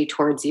energy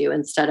towards you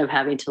instead of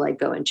having to like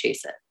go and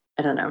chase it.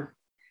 I don't know.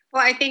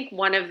 Well, I think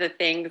one of the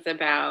things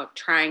about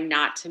trying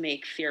not to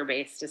make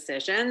fear-based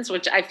decisions,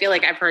 which I feel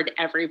like I've heard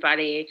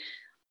everybody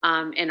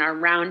in our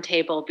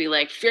roundtable be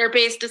like,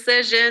 fear-based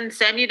decisions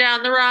send you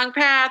down the wrong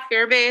path,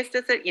 fear-based,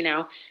 you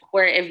know,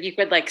 where if you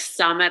could like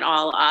sum it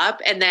all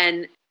up and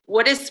then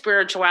what does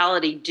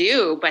spirituality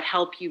do but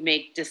help you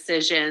make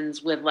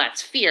decisions with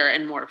less fear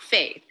and more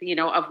faith, you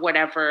know, of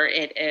whatever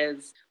it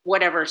is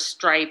whatever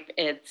stripe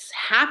it's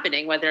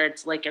happening, whether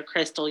it's like a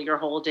crystal you're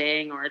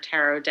holding or a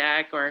tarot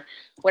deck or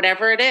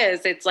whatever it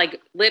is. It's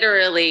like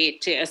literally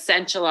to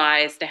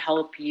essentialize to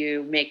help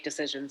you make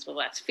decisions with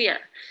less fear,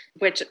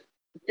 which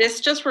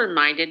this just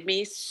reminded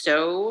me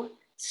so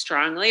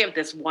strongly of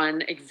this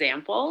one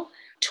example.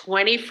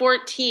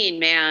 2014,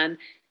 man.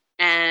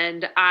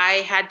 And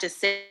I had to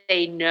say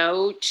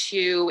no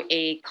to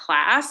a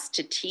class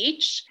to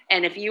teach.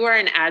 And if you are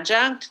an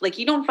adjunct, like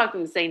you don't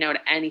fucking say no to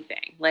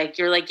anything. Like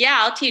you're like, yeah,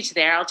 I'll teach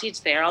there. I'll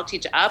teach there. I'll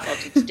teach up. I'll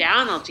teach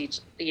down. I'll teach,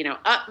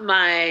 up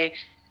my,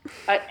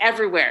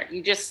 everywhere.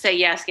 You just say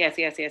yes, yes,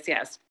 yes, yes,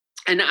 yes.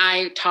 And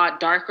I taught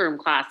darkroom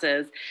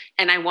classes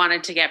and I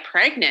wanted to get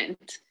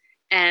pregnant.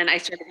 And I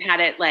sort of had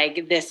it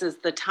like, this is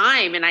the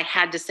time. And I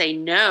had to say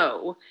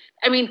no.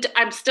 I mean,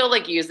 I'm still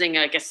like using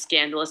like a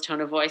scandalous tone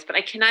of voice, but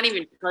I cannot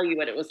even tell you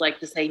what it was like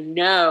to say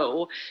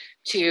no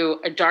to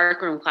a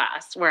darkroom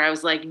class where I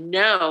was like,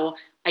 no,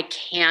 I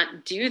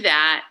can't do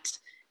that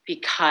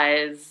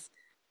because,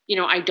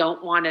 I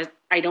don't want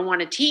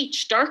to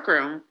teach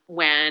darkroom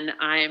when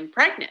I'm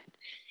pregnant.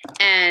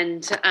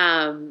 And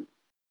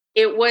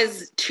it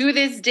was to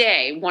this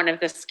day, one of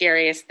the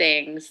scariest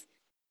things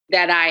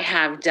that I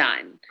have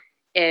done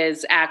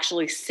is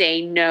actually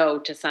say no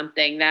to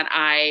something that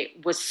I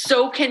was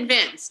so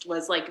convinced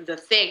was like the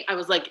thing. I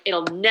was like,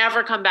 it'll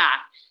never come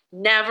back.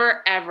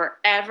 Never, ever,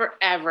 ever,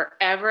 ever,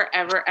 ever,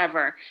 ever,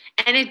 ever.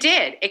 And it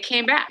did. It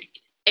came back.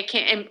 It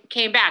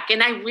came back.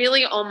 And I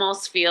really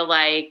almost feel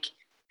like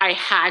I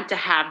had to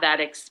have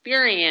that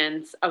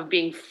experience of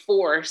being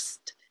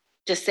forced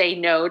to say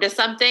no to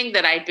something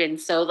that I'd been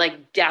so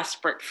like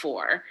desperate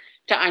for,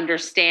 to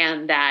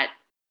understand that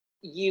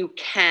you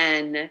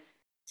can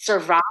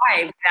survive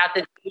without the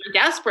thing you're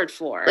desperate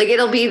for. Like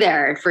it'll be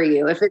there for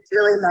you. If it's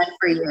really meant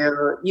for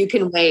you, you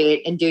can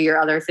wait and do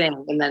your other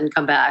thing and then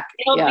come back.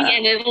 It'll be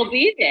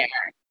there.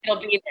 It'll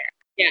be there.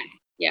 Yeah.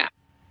 Yeah.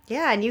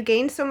 Yeah. And you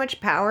gain so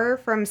much power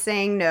from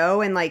saying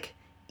no. And like,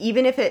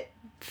 even if it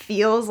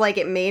feels like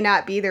it may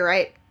not be the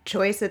right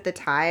choice at the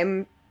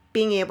time,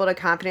 being able to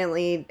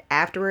confidently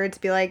afterwards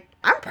be like,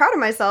 I'm proud of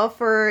myself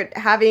for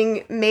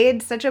having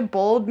made such a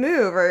bold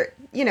move, or,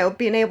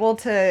 being able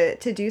to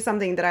do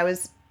something that I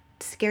was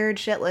scared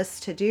shitless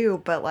to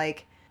do, but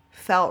like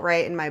felt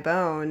right in my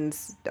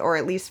bones, or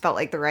at least felt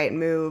like the right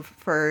move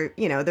for,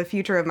 the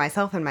future of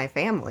myself and my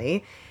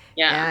family.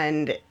 Yeah.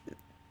 And,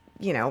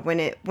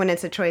 when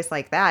it's a choice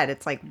like that,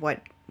 it's like,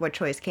 what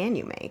choice can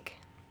you make?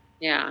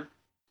 Yeah.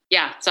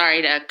 Yeah.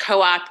 Sorry to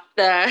co-opt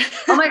the.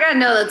 Oh my God.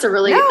 No, that's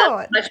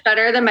that's much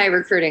better than my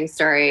recruiting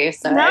story.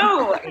 So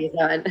no,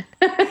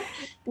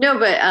 no,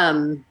 but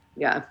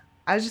yeah.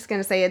 I was just going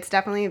to say, it's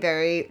definitely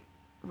very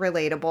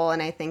relatable.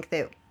 And I think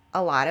that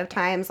a lot of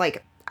times,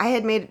 like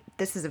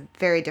this is a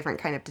very different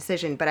kind of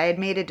decision, but I had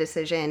made a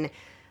decision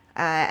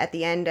at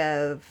the end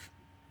of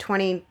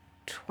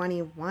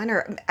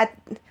 2021 I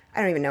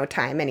don't even know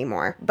time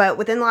anymore. But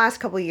within the last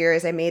couple of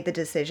years, I made the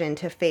decision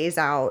to phase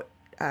out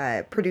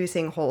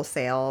producing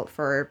wholesale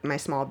for my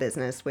small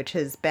business, which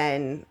has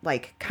been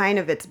like kind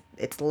of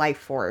its life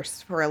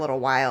force for a little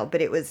while,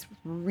 but it was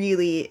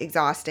really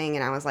exhausting.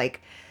 And I was like,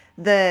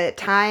 the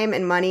time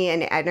and money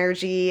and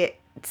energy,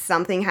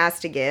 something has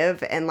to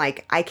give, and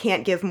like I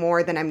can't give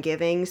more than I'm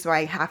giving, so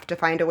I have to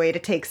find a way to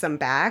take some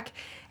back.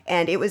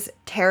 And it was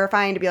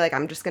terrifying to be like,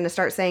 I'm just going to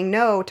start saying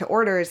no to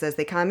orders as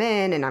they come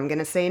in, and I'm going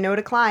to say no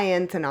to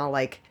clients, and I'll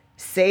like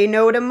say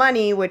no to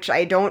money, which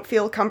I don't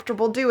feel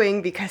comfortable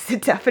doing because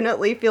it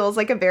definitely feels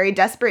like a very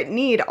desperate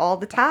need all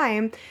the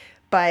time.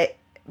 But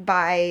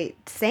by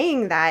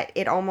saying that,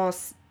 it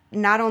almost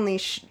not only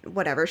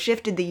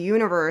shifted the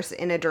universe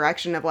in a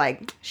direction of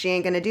like, she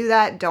ain't gonna do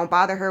that, don't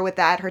bother her with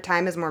that, her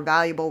time is more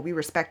valuable, we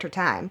respect her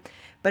time.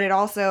 But it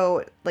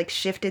also like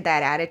shifted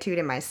that attitude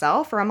in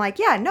myself where I'm like,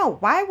 yeah, no,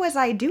 why was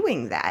I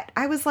doing that?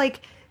 I was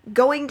like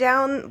going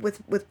down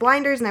with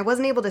blinders, and I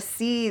wasn't able to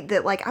see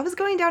that like I was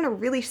going down a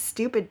really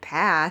stupid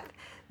path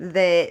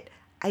that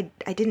I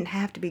didn't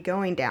have to be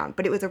going down.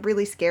 But it was a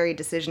really scary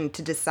decision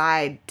to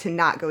decide to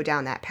not go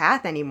down that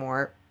path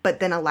anymore. But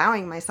then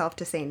allowing myself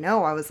to say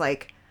no, I was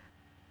like,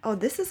 oh,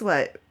 this is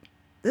what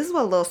a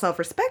little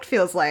self-respect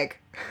feels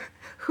like.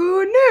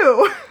 Who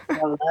knew?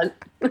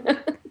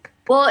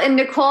 Well, and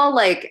Nicole,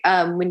 like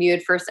when you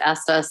had first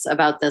asked us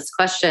about this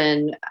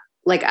question,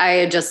 like I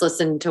had just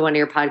listened to one of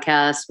your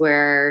podcasts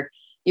where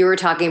you were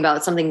talking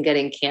about something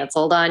getting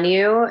canceled on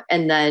you,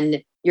 and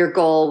then your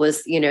goal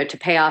was, to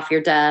pay off your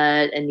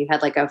debt, and you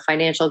had like a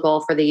financial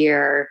goal for the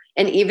year.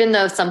 And even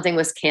though something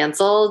was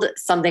canceled,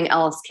 something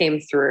else came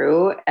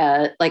through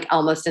like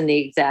almost in the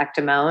exact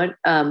amount.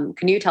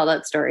 Can you tell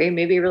that story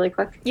maybe really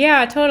quick?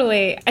 Yeah,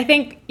 totally. I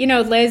think,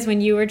 Liz,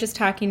 when you were just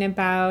talking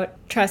about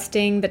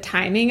trusting the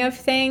timing of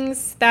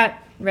things,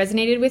 that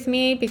resonated with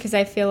me because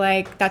I feel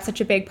like that's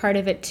such a big part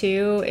of it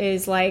too,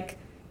 is like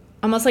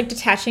almost like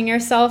detaching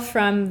yourself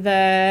from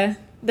the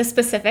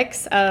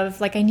specifics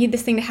of like, I need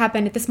this thing to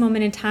happen at this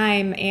moment in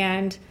time.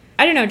 And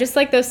I don't know, just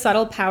like those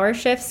subtle power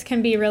shifts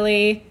can be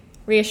really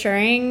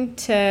reassuring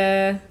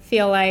to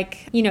feel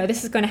like, you know,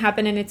 this is going to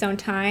happen in its own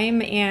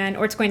time,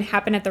 or it's going to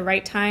happen at the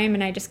right time.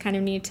 And I just kind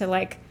of need to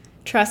like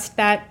trust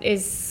that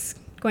is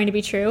going to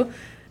be true.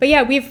 But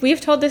yeah,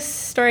 we've told this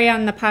story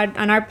on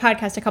our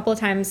podcast a couple of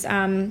times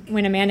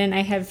when Amanda and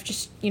I have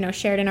just, you know,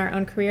 shared in our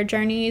own career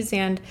journeys.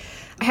 And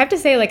I have to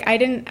say, like,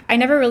 I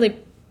never really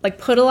like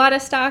put a lot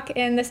of stock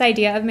in this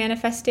idea of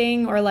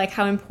manifesting, or like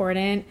how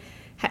important,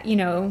 you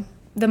know,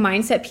 the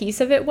mindset piece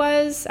of it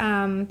was,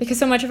 because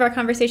so much of our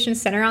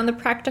conversations center on the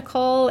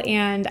practical,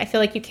 and I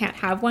feel like you can't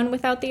have one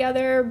without the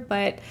other.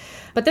 But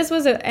this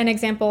was an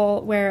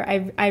example where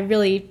I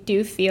really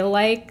do feel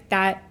like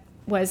that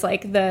was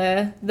like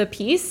the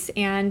piece.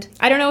 And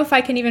I don't know if I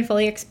can even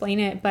fully explain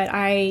it, but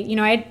I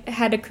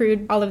had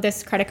accrued all of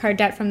this credit card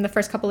debt from the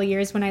first couple of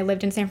years when I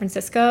lived in San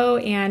Francisco,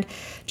 and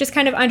just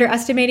kind of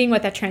underestimating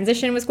what that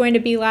transition was going to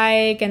be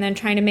like, and then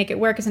trying to make it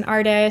work as an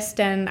artist.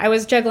 And I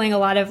was juggling a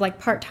lot of like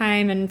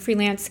part-time and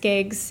freelance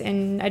gigs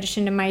in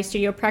addition to my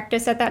studio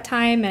practice at that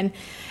time. And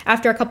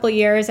after a couple of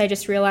years, I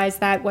just realized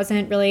that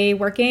wasn't really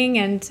working.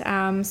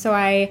 And so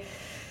I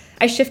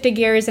shifted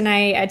gears, and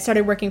I had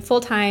started working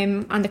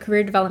full-time on the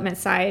career development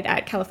side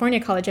at California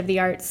College of the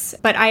Arts.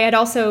 But I had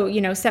also, you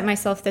know, set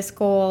myself this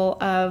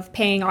goal of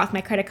paying off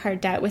my credit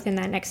card debt within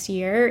that next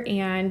year.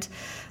 And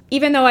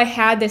even though I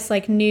had this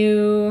like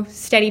new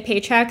steady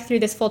paycheck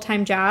through this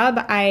full-time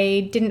job,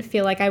 I didn't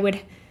feel like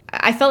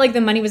I felt like the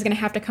money was going to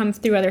have to come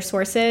through other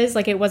sources.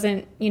 Like it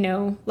wasn't, you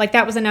know, like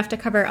that was enough to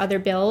cover other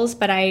bills,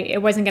 but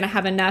it wasn't going to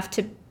have enough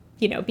to,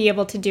 you know, be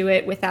able to do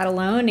it with that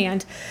alone.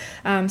 And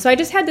so I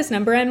just had this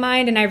number in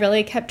mind, and I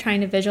really kept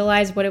trying to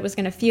visualize what it was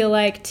going to feel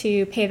like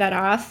to pay that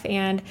off.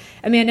 And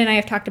Amanda and I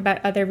have talked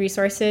about other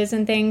resources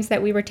and things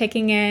that we were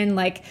taking in.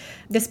 Like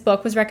this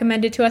book was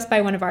recommended to us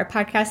by one of our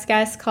podcast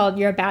guests called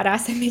You're a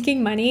Badass at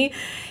Making Money.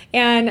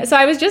 And so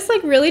I was just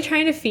like really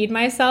trying to feed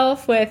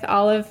myself with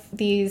all of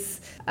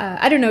these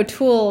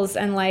tools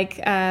and like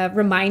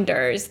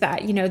reminders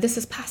that, you know, this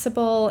is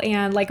possible,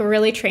 and like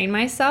really train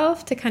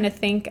myself to kind of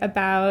think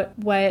about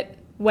what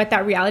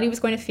that reality was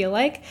going to feel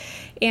like.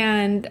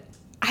 And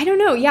I don't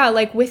know, yeah,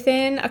 like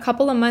within a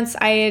couple of months,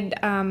 I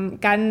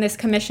had gotten this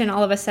commission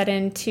all of a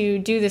sudden to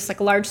do this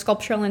like large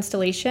sculptural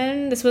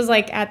installation. This was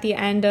like at the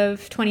end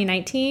of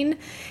 2019,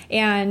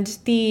 and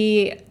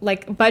the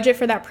like budget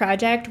for that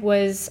project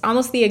was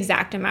almost the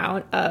exact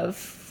amount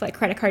of like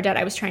credit card debt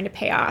I was trying to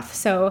pay off.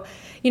 So,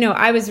 you know,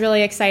 I was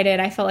really excited.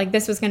 I felt like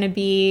this was going to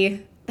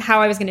be how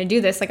I was going to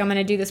do this. Like I'm going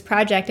to do this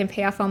project and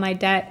pay off all my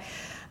debt.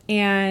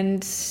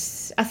 And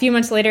a few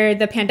months later,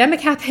 the pandemic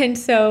happened.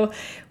 So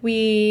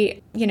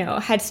we, you know,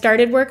 had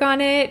started work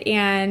on it,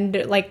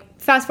 and like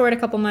fast forward a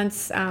couple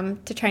months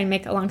to try and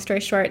make a long story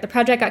short, the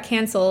project got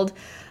canceled.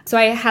 So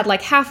I had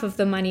like half of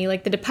the money,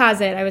 like the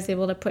deposit I was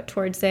able to put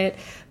towards it,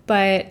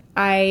 but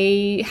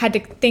I had to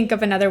think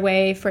of another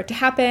way for it to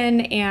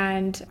happen.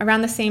 And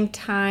around the same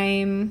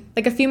time,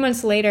 like a few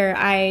months later,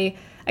 I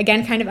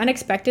again kind of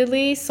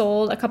unexpectedly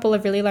sold a couple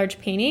of really large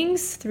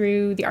paintings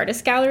through the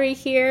artist gallery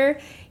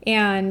here.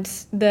 And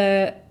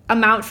the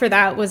amount for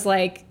that was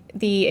like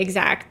the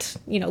exact,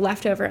 you know,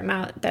 leftover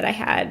amount that I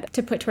had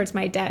to put towards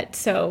my debt.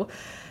 So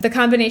the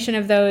combination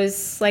of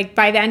those, like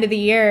by the end of the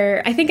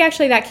year, I think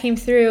actually that came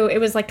through, it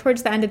was like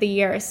towards the end of the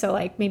year. So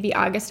like maybe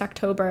August,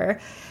 October.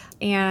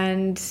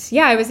 And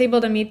yeah, I was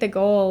able to meet the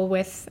goal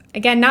with,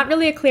 again, not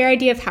really a clear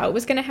idea of how it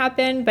was going to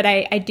happen, but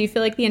I do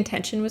feel like the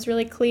intention was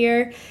really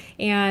clear.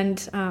 And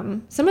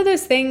some of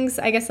those things,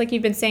 I guess, like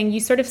you've been saying, you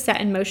sort of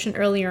set in motion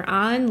earlier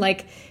on,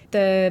 like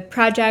the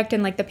project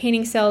and like the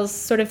painting sales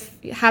sort of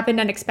happened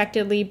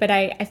unexpectedly, but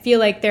I feel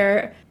like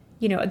they're,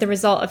 you know, the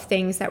result of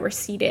things that were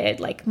seeded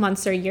like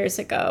months or years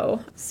ago.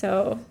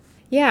 So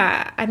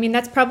yeah, I mean,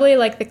 that's probably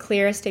like the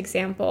clearest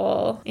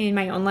example in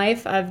my own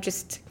life of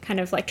just kind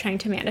of like trying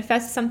to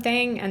manifest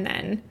something, and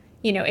then,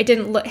 you know, it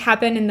didn't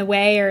happen in the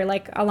way or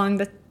like along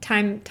the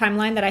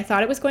timeline that I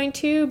thought it was going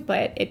to,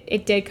 but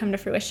it did come to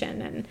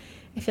fruition. And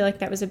I feel like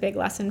that was a big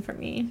lesson for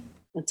me.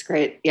 That's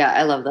great. Yeah,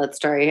 I love that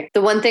story.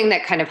 The one thing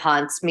that kind of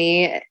haunts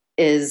me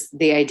is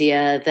the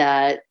idea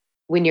that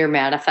when you're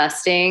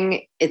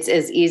manifesting, it's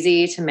as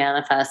easy to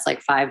manifest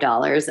like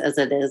 $5 as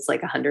it is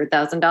like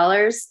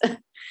 $100,000.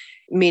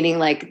 Meaning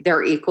like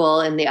they're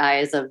equal in the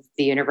eyes of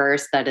the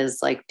universe that is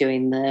like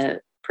doing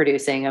the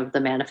producing of the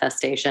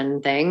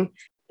manifestation thing.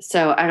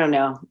 So I don't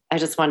know. I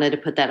just wanted to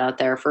put that out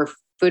there for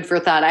food for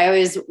thought. I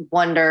always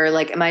wonder,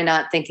 like, am I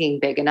not thinking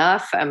big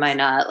enough? Am I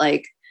not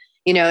like,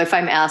 you know, if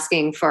I'm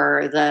asking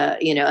for the,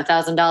 you know,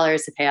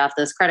 $1,000 to pay off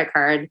this credit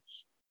card,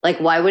 like,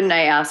 why wouldn't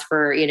I ask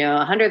for, you know,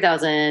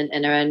 100,000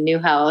 and a new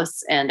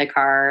house and a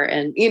car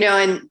and, you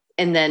know,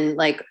 and then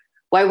like,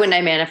 why wouldn't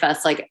I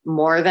manifest like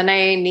more than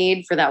I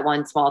need for that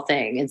one small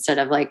thing instead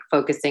of like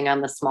focusing on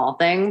the small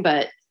thing?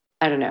 But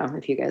I don't know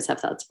if you guys have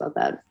thoughts about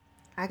that.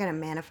 I gotta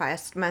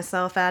manifest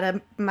myself out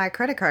of my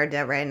credit card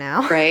debt right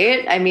now.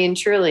 Right? I mean,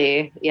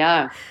 truly.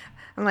 Yeah.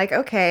 I'm like,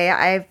 okay,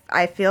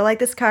 I feel like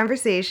this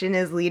conversation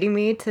is leading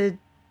me to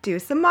do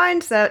some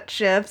mindset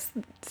shifts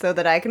so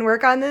that I can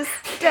work on this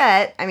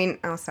debt. I mean,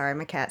 oh, sorry,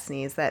 my cat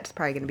sneezed. That's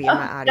probably going to be in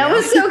my audio. That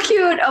was so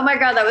cute. Oh my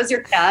God, that was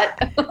your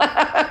cat.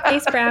 Hey,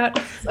 Sprout.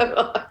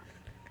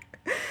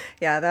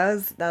 Yeah,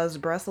 that was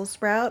Brussels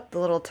Sprout, the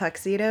little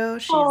tuxedo.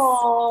 She's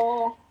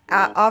Oh.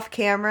 off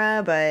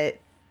camera, but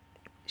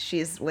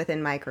she's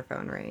within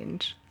microphone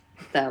range.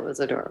 That was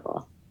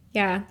adorable.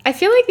 Yeah. I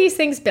feel like these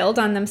things build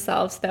on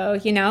themselves, though.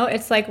 You know,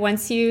 it's like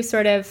once you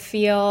sort of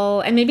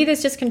feel, and maybe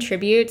this just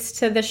contributes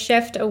to the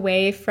shift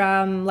away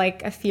from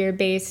like a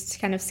fear-based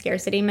kind of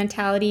scarcity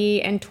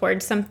mentality and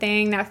towards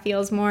something that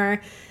feels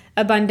more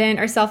abundant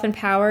or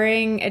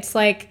self-empowering. It's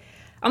like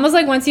almost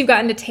like once you've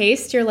gotten to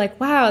taste, you're like,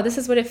 wow, this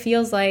is what it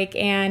feels like.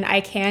 And I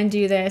can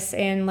do this.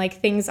 And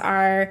like things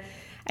are,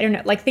 I don't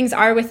know, like things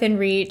are within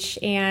reach.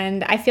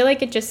 And I feel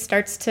like it just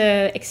starts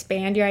to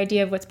expand your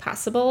idea of what's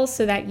possible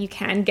so that you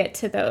can get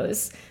to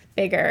those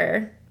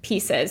bigger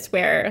pieces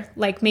where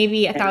like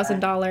maybe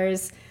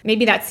 $1,000,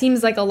 maybe that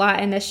seems like a lot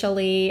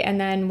initially.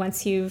 And then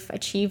once you've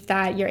achieved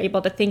that, you're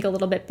able to think a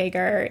little bit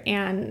bigger.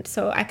 And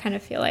so I kind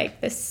of feel like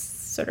this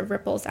sort of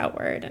ripples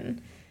outward.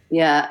 And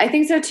yeah, I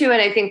think so too.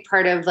 And I think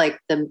part of like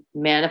the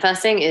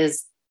manifesting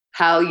is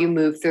how you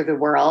move through the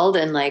world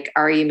and like,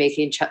 are you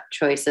making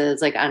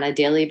choices like on a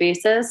daily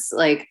basis?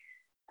 Like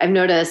I've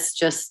noticed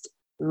just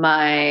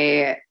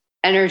my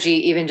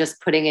energy, even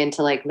just putting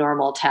into like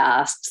normal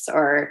tasks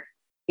or,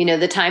 you know,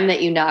 the time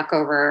that you knock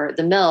over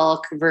the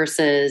milk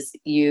versus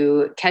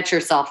you catch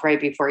yourself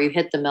right before you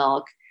hit the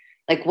milk.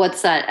 Like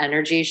what's that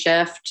energy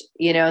shift,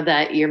 you know,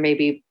 that you're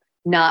maybe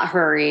not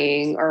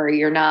hurrying or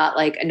you're not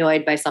like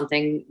annoyed by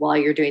something while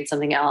you're doing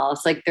something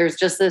else. Like there's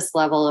just this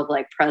level of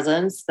like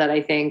presence that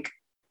I think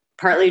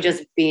partly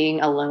just being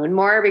alone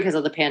more because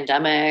of the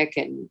pandemic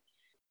and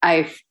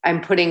I'm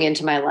putting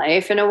into my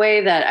life in a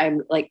way that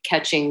I'm like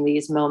catching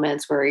these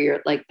moments where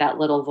you're like that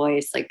little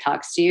voice like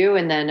talks to you.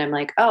 And then I'm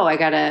like, oh, I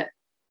gotta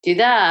do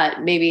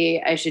that.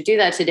 Maybe I should do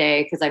that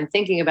today because I'm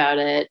thinking about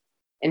it.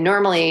 And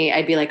normally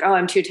I'd be like, oh,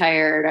 I'm too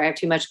tired. I have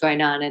too much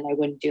going on and I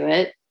wouldn't do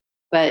it.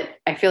 But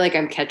I feel like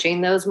I'm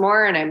catching those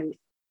more and I'm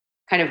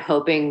kind of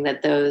hoping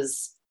that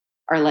those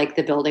are like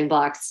the building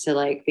blocks to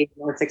like be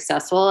more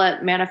successful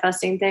at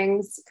manifesting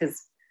things.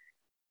 Cause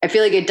I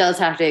feel like it does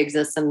have to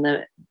exist in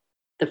the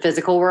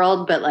physical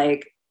world, but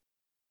like,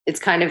 it's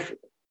kind of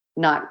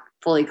not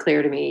fully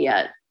clear to me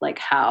yet, like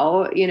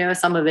how, you know,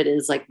 some of it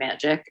is like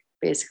magic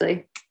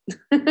basically.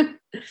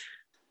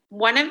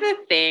 One of the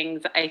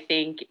things I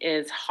think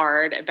is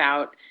hard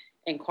about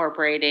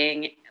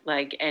incorporating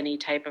like any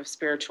type of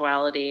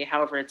spirituality,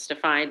 however it's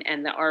defined,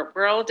 and the art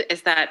world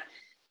is that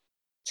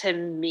to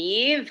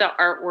me, the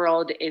art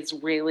world is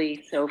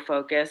really so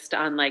focused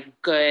on like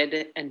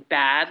good and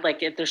bad.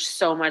 Like there's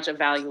so much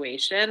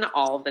evaluation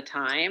all the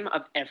time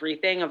of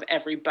everything, of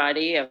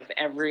everybody, of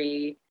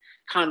every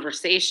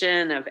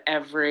conversation, of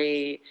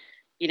every,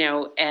 you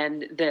know,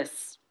 and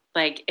this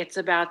like it's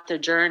about the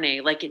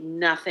journey. Like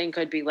nothing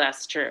could be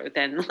less true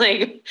than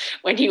like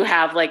when you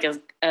have like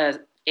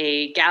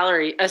a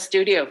gallery, a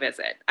studio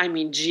visit. I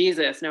mean,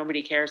 Jesus,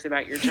 nobody cares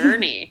about your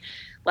journey.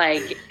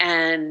 Like,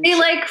 and they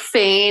like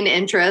feign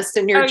interest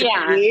in your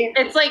journey.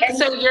 Yeah. It's like,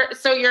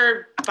 so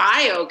your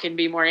bio can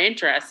be more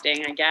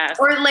interesting, I guess.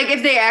 Or like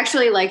if they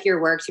actually like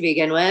your work to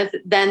begin with,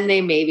 then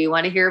they maybe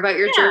want to hear about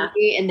your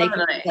journey and they can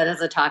use that as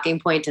a talking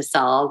point to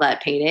sell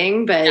that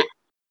painting. But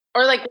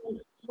or like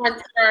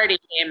once you're already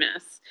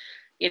famous,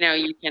 you know,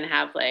 you can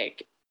have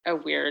like a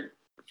weird,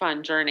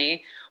 fun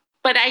journey.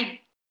 But I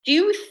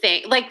do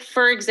think, like,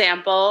 for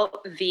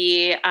example,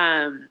 the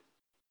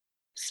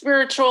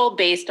spiritual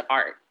based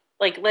art.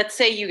 Like, let's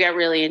say you get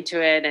really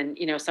into it and,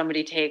 you know,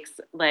 somebody takes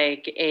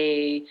like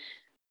a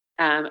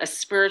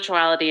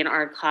spirituality and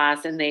art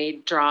class and they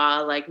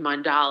draw like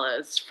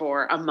mandalas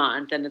for a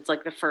month. And it's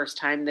like the first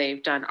time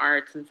they've done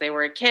art since they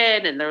were a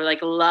kid and they're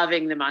like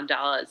loving the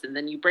mandalas. And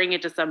then you bring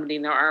it to somebody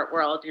in the art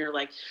world and you're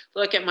like,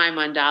 look at my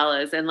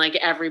mandalas. And like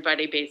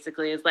everybody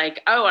basically is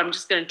like, oh, I'm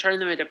just going to turn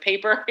them into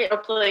paper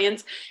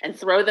airplanes and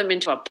throw them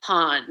into a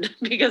pond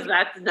because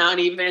that's not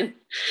even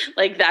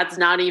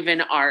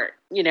art.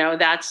 You know,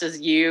 that's just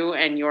you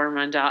and your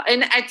mandala.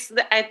 And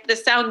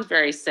this sounds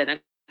very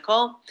cynical,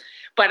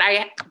 but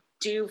I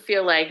do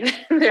feel like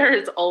there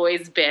has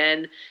always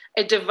been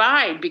a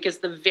divide because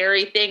the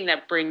very thing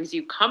that brings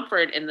you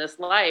comfort in this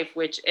life,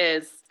 which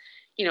is,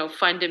 you know,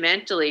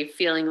 fundamentally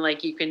feeling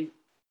like you can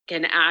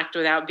act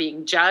without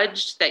being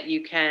judged, that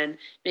you can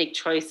make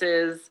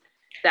choices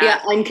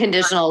that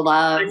unconditional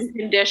love,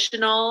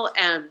 unconditional,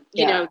 and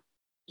you know,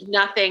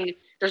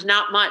 there's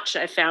not much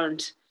I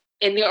found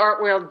in the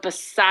art world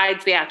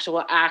besides the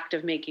actual act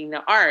of making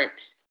the art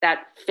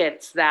that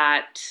fits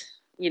that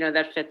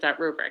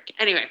rubric.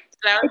 Anyway.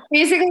 It's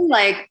basically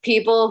like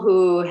people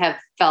who have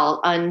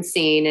felt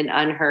unseen and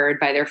unheard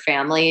by their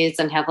families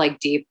and have like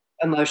deep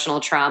emotional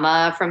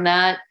trauma from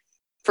that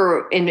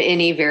in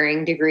any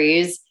varying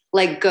degrees,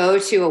 like go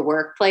to a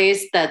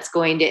workplace that's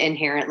going to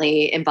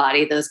inherently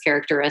embody those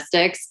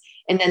characteristics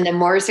And then the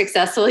more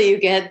successful you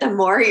get, the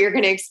more you're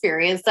going to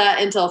experience that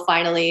until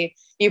finally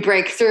you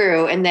break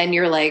through. And then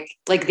you're like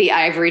the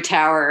ivory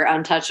tower,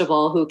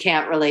 untouchable, who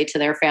can't relate to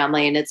their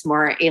family. And it's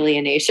more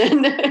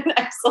alienation and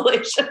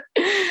isolation.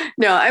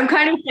 No, I'm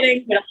kind of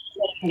kidding. But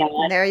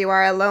and there you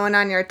are alone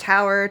on your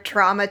tower,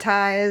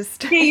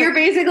 traumatized. You're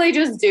basically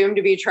just doomed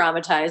to be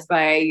traumatized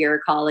by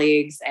your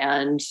colleagues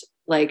and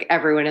like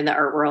everyone in the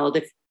art world,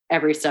 if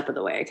every step of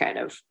the way, kind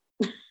of.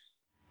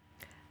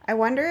 I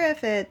wonder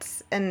if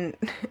it's, and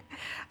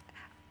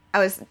I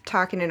was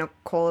talking to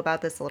Nicole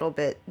about this a little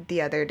bit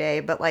the other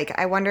day, but like,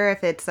 I wonder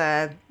if it's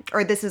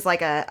or this is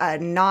like a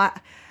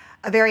not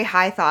a very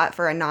high thought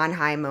for a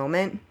non-high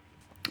moment,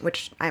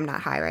 which I'm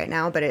not high right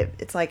now, but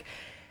it's like,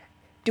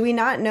 do we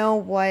not know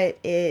what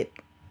it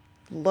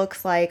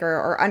looks like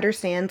or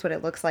understands what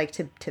it looks like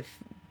to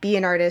be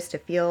an artist, to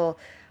feel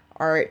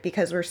art,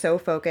 because we're so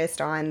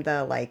focused on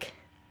the like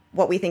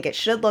what we think it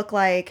should look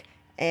like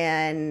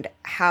and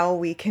how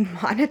we can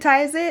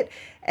monetize it,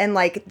 and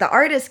like the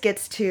artist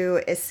gets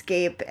to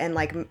escape and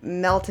like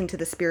melt into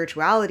the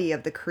spirituality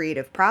of the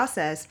creative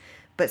process,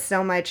 but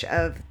so much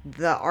of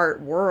the art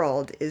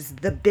world is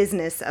the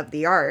business of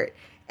the art,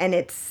 and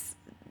it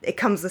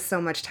comes with so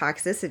much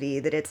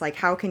toxicity that it's like,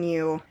 how can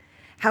you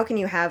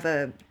have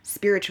a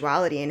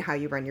spirituality in how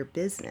you run your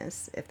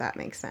business, if that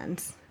makes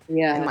sense?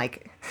 Yeah. And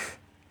like,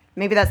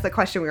 maybe that's the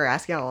question we were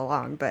asking all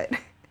along, but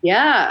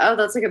yeah. Oh,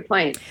 that's a good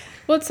point.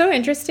 Well, it's so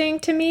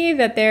interesting to me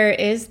that there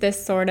is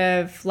this sort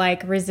of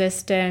like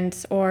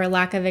resistance or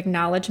lack of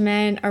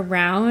acknowledgement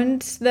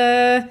around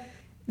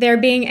there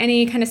being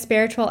any kind of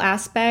spiritual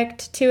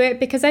aspect to it,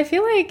 because I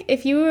feel like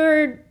if you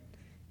were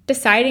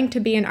deciding to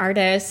be an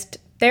artist,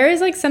 there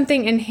is like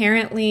something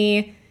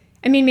inherently,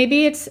 I mean,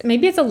 maybe it's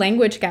a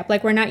language gap,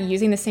 like we're not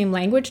using the same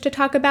language to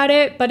talk about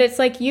it, but it's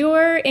like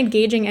you're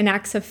engaging in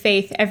acts of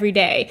faith every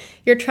day.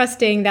 You're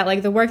trusting that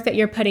like the work that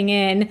you're putting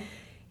in,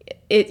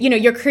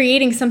 you're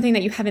creating something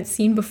that you haven't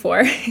seen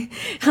before.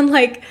 And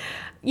like,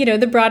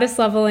 the broadest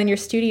level in your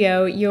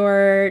studio,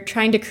 you're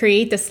trying to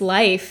create this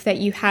life that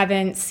you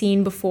haven't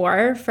seen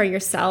before for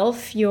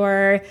yourself.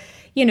 You're,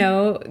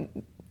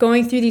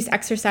 going through these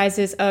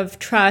exercises of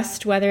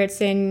trust, whether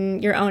it's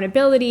in your own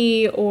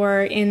ability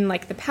or in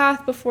like the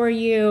path before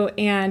you.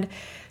 And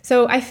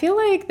so I feel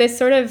like this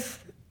sort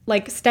of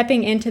like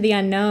stepping into the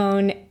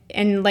unknown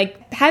and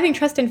like having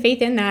trust and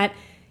faith in that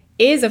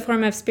is a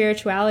form of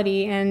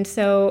spirituality. And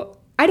so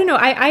I don't know,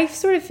 I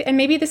sort of, and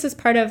maybe this is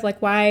part of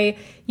like why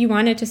you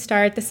wanted to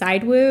start the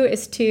Side Woo,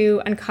 is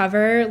to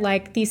uncover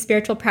like these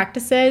spiritual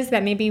practices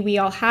that maybe we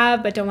all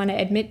have but don't want to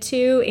admit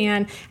to.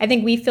 And I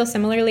think we feel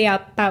similarly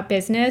about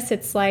business.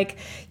 It's like,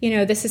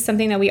 this is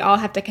something that we all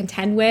have to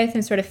contend with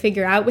and sort of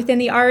figure out within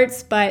the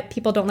arts, but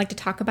people don't like to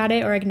talk about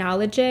it or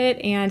acknowledge it.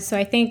 And so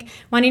I think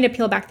wanting to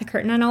peel back the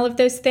curtain on all of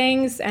those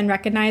things and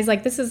recognize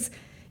like this is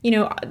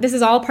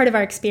all part of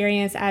our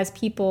experience as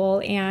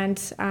people. And,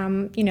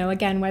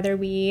 again, whether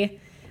we,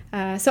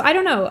 so I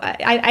don't know.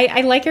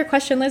 I like your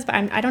question, Liz, but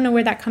I don't know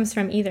where that comes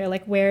from either.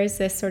 Like, where is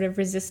this sort of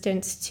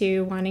resistance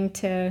to wanting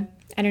to,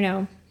 I don't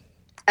know.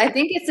 I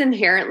think it's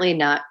inherently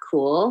not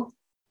cool.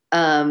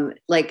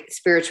 Like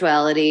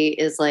spirituality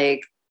is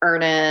like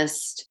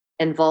earnest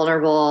and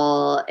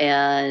vulnerable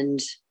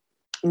and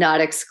not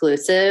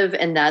exclusive.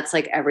 And that's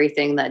like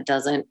everything that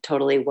doesn't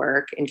totally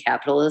work in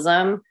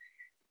capitalism.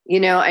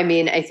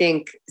 I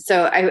think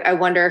so. I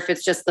wonder if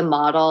it's just the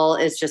model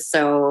is just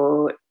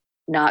so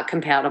not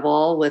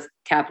compatible with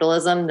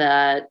capitalism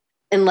that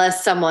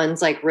unless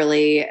someone's like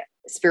really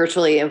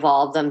spiritually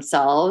evolved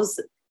themselves,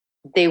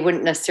 they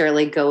wouldn't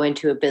necessarily go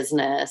into a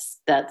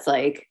business that's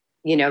like,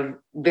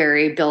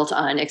 very built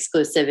on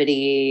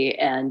exclusivity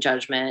and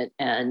judgment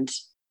and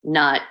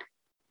not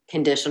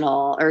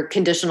conditional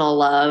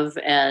love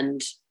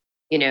and,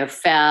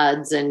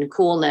 fads and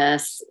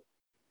coolness.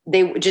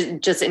 They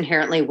just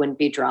inherently wouldn't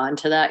be drawn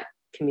to that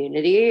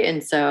community.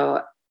 And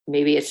so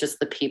maybe it's just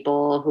the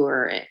people who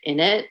are in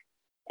it.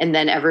 And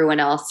then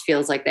everyone else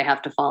feels like they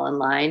have to fall in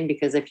line,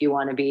 because if you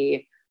want to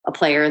be a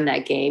player in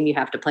that game, you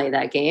have to play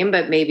that game.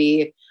 But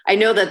maybe I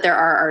know that there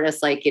are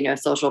artists like,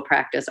 social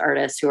practice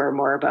artists who are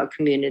more about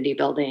community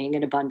building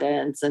and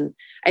abundance. And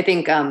I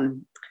think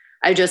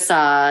I just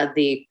saw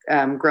the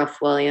Gruff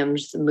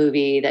Williams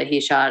movie that he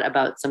shot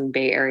about some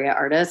Bay Area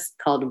artists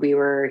called We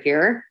Were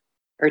Here,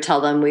 or Tell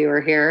Them We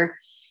Were Here.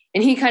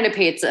 And he kind of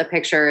paints a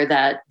picture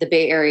that the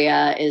Bay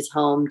Area is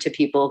home to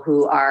people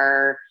who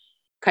are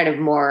kind of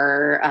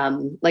more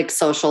like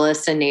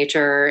socialist in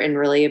nature and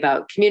really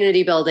about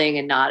community building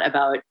and not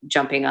about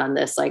jumping on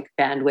this like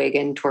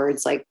bandwagon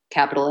towards like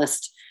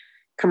capitalist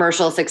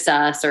commercial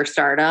success or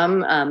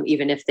stardom,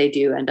 even if they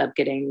do end up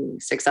getting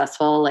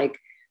successful. Like,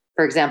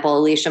 for example,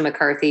 Alicia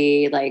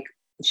McCarthy, like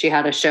she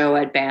had a show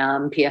at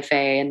BAM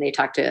PFA and they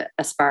talked to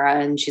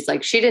Aspara and she's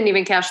like, she didn't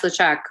even cash the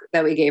check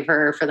that we gave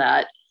her for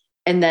that.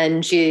 And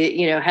then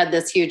she, had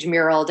this huge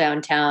mural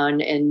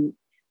downtown and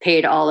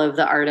paid all of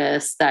the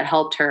artists that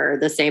helped her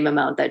the same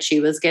amount that she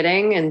was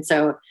getting. And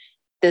so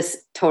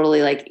this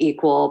totally like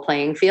equal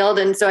playing field.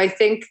 And so I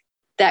think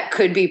that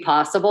could be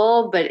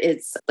possible, but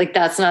it's like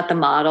that's not the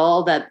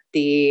model that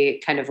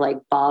the kind of like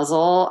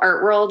Basel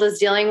art world is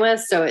dealing with.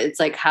 So it's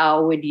like,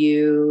 how would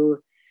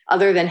you,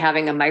 other than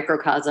having a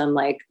microcosm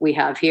like we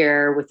have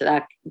here with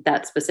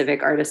that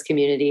specific artist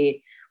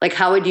community, like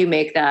how would you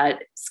make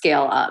that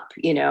scale up?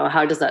 You know,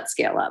 how does that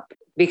scale up?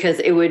 Because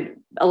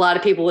a lot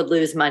of people would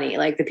lose money.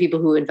 Like the people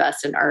who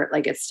invest in art,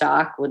 like its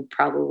stock, would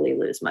probably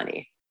lose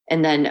money.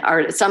 And then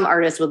some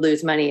artists would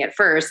lose money at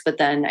first, but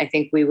then I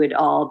think we would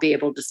all be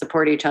able to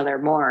support each other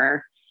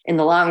more in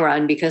the long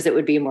run because it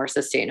would be more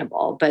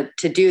sustainable. But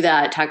to do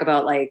that, talk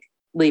about like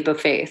leap of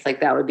faith,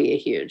 like that would be a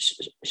huge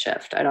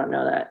shift. I don't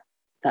know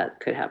that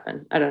could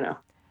happen. I don't know.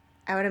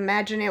 I would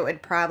imagine it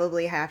would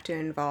probably have to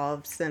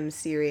involve some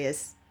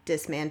serious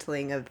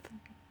dismantling of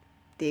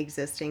the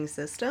existing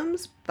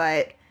systems,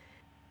 but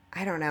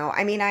I don't know.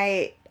 I mean,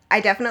 I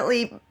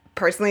definitely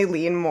personally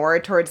lean more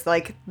towards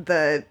like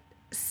the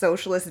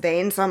socialist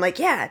vein. So I'm like,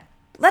 yeah,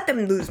 let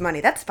them lose money.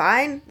 That's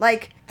fine.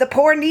 Like the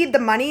poor need the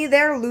money.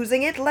 They're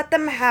losing it. Let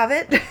them have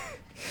it.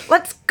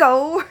 Let's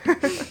go.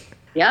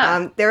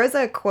 Yeah. There was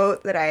a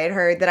quote that I had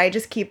heard that I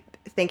just keep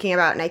thinking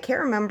about, and I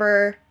can't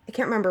remember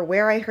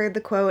where I heard the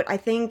quote. I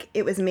think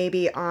it was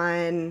maybe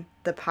on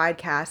the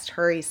podcast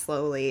Hurry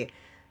Slowly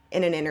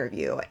in an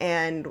interview.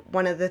 And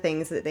one of the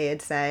things that they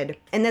had said,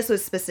 and this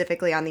was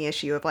specifically on the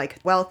issue of like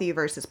wealthy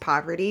versus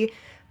poverty,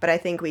 but I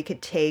think we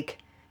could take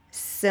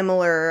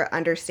similar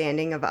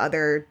understanding of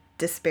other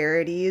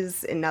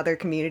disparities in other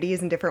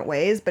communities in different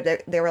ways.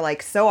 But they were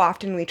like, so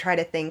often we try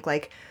to think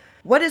like,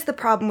 what is the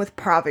problem with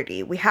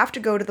poverty? We have to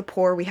go to the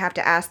poor. We have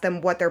to ask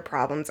them what their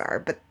problems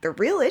are. But the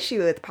real issue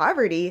with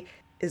poverty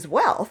is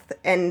wealth,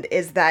 and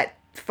is that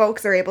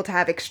folks are able to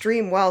have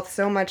extreme wealth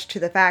so much to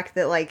the fact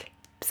that like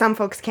some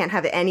folks can't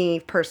have any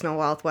personal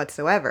wealth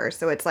whatsoever.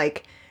 So it's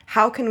like,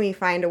 how can we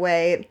find a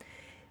way?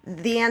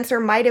 The answer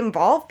might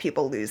involve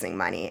people losing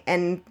money,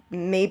 and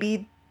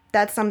maybe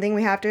that's something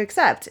we have to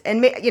accept.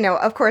 And, you know,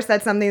 of course,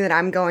 that's something that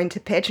I'm going to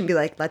pitch and be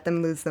like, let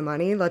them lose the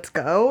money. Let's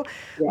go.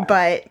 Yeah.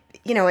 But,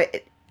 you know,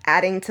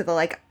 adding to the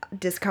like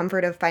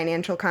discomfort of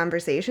financial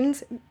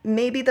conversations,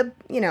 maybe the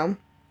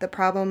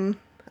problem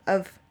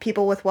of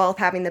people with wealth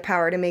having the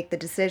power to make the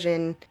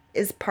decision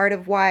is part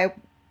of why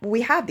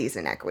we have these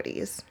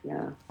inequities.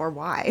 Yeah. Or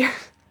why.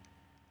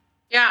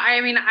 Yeah. I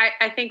mean,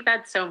 I think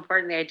that's so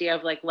important. The idea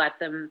of like,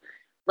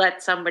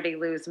 let somebody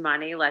lose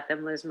money, let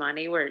them lose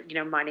money, where, you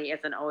know, money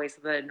isn't always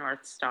the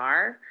North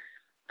Star.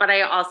 But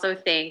I also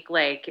think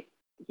like,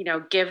 you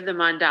know, give the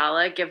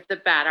mandala, give the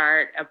bad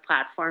art a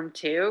platform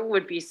too,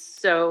 would be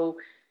so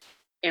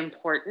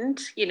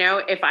important. You know,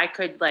 if I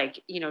could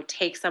like, you know,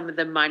 take some of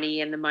the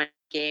money and the money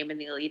game and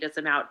the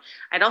elitism out,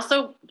 I'd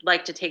also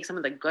like to take some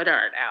of the good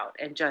art out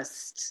and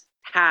just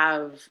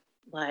have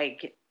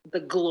like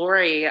the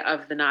glory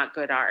of the not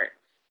good art,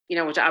 you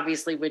know, which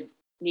obviously would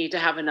need to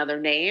have another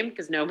name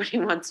because nobody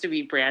wants to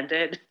be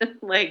branded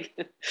like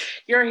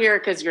you're here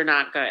because you're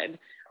not good.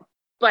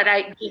 But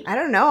I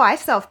don't know. I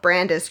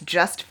self-brand as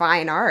just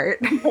fine art.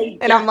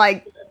 And I'm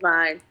like,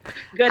 fine.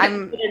 Good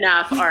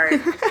enough art.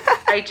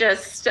 I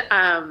just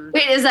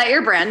Wait, is that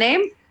your brand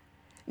name?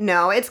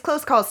 No, it's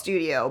Close Call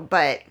Studio,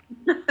 but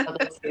oh,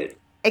 that's cute.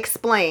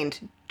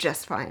 Explained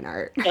just fine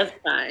art. Just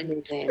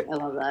fine. I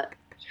love that.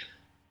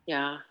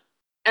 Yeah.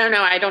 I don't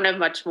know. I don't have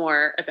much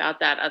more about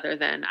that other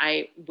than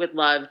I would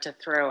love to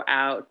throw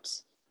out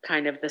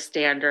kind of the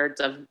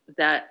standards of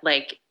that,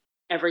 like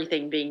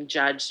everything being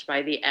judged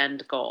by the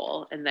end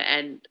goal and the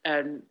end,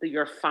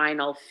 your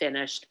final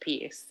finished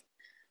piece.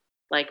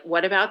 Like,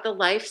 what about the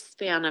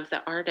lifespan of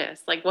the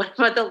artist? Like, what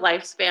about the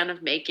lifespan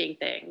of making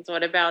things?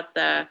 What about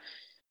the,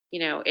 you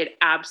know, it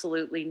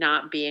absolutely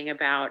not being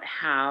about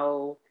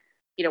how,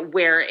 you know,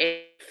 where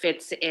it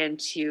fits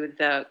into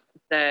the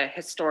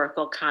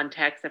historical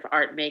context of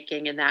art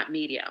making in that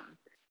medium,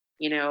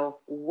 you know,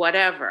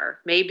 whatever.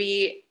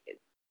 Maybe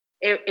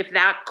if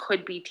that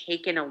could be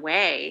taken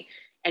away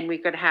and we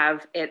could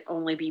have it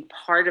only be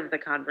part of the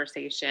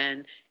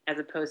conversation as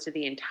opposed to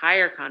the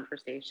entire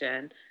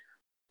conversation,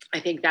 I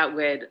think that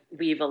would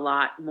leave a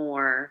lot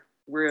more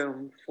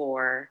room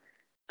for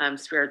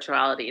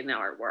spirituality in the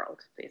art world,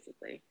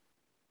 basically.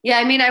 Yeah,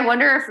 I mean, I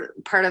wonder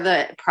if part of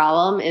the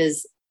problem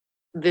is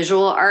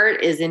visual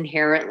art is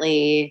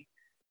inherently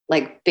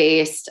like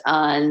based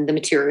on the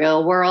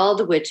material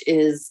world, which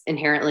is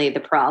inherently the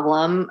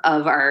problem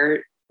of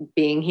art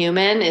being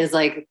human, is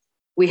like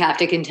we have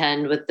to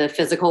contend with the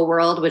physical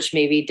world, which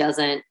maybe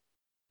doesn't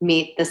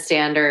meet the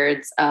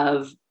standards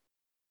of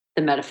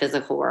the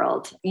metaphysical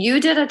world. You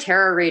did a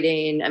tarot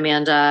reading,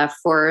 Amanda,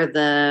 for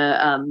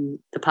the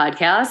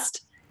podcast.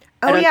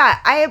 Oh yeah,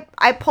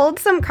 I pulled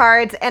some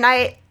cards and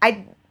I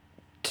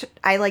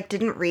like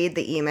didn't read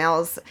the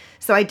emails,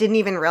 so I didn't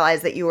even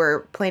realize that you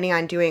were planning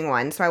on doing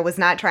one. So I was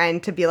not trying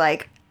to be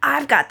like,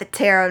 I've got the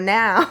tarot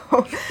now.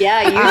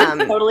 Yeah,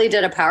 you totally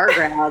did a power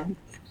grab.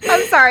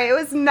 I'm sorry, it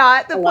was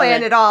not the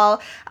plan at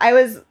all. I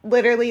was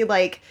literally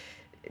like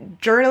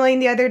journaling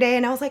the other day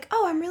and I was like,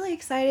 oh, I'm really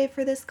excited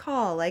for this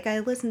call. Like I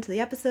listened to the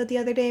episode the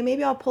other day.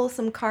 Maybe I'll pull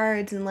some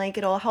cards and like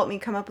it'll help me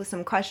come up with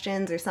some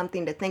questions or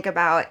something to think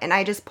about. And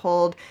I just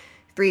pulled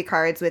 3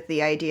 cards with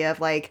the idea of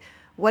like,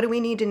 what do we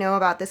need to know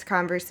about this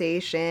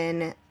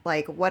conversation?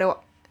 Like,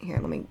 here,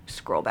 let me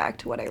scroll back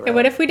to what I wrote. So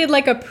what if we did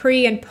like a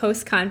pre and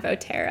post convo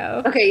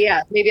tarot? Okay,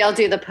 yeah. Maybe I'll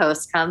do the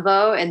post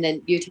convo and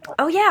then you tell.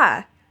 Oh,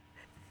 yeah.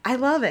 I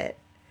love it.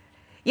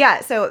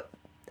 Yeah, so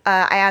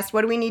I asked,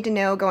 what do we need to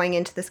know going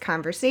into this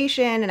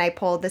conversation? And I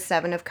pulled the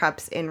 7 of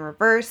Cups in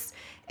reverse.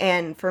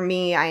 And for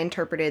me, I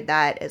interpreted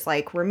that as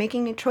like, we're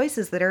making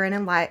choices that are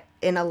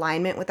in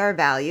alignment with our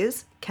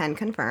values. Can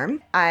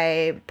confirm.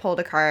 I pulled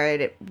a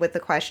card with the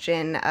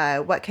question,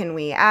 what can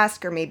we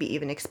ask or maybe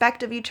even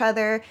expect of each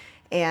other?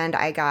 And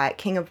I got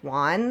King of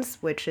Wands,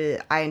 which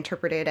I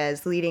interpreted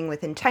as leading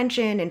with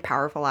intention and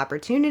powerful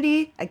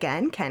opportunity.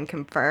 Again, can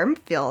confirm.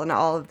 Feeling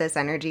all of this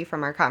energy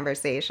from our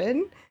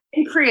conversation.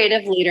 And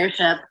creative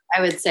leadership,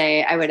 I would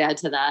say, I would add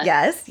to that.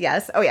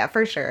 Yes. Oh, yeah,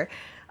 for sure.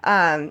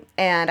 And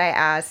I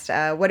asked,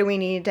 what do we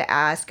need to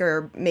ask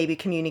or maybe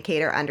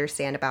communicate or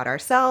understand about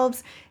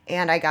ourselves?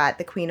 And I got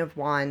the Queen of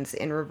Wands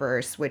in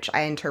reverse, which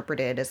I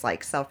interpreted as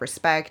like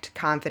self-respect,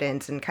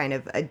 confidence, and kind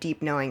of a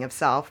deep knowing of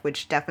self,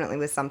 which definitely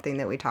was something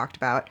that we talked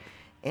about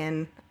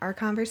in our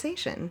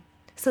conversation.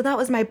 So that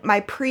was my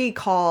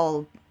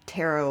pre-call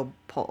tarot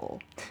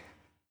pull.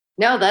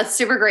 No, that's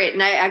super great.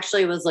 And I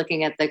actually was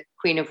looking at the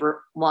Queen of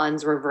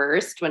Wands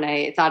reversed when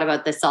I thought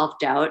about the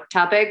self-doubt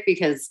topic,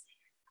 because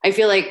I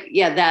feel like,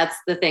 yeah, that's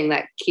the thing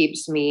that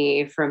keeps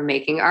me from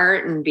making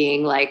art and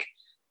being like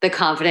the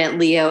confident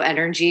Leo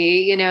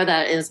energy, you know,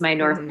 that is my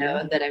North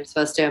Node that I'm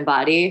supposed to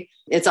embody.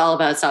 It's all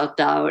about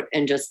self-doubt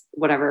and just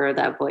whatever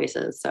that voice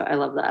is. So I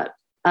love that.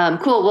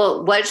 Cool.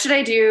 Well, what should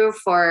I do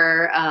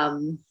for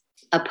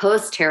a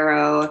post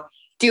tarot?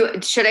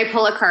 Should I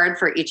pull a card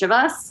for each of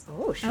us?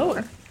 Oh,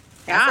 sure.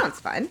 That sounds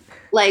fun.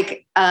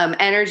 Like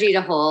energy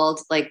to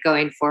hold, like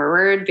going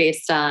forward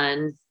based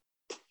on,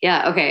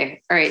 yeah.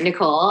 Okay. All right,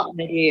 Nicole, I'm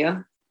gonna do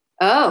you.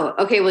 Oh,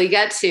 okay. Well, you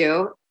got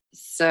 2.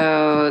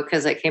 So,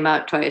 cause it came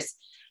out twice.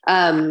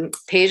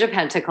 Page of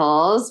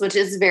Pentacles, which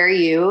is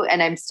very you.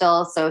 And I'm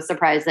still so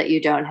surprised that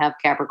you don't have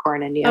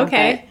Capricorn in you.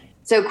 Okay.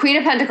 So Queen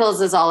of Pentacles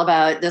is all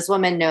about this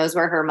woman knows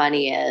where her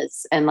money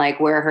is and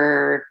like where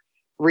her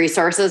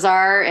resources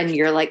are. And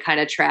you're like kind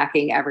of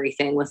tracking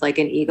everything with like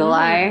an eagle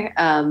eye.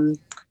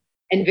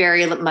 And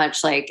very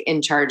much like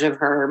in charge of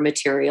her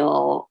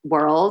material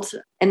world.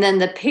 And then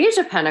the Page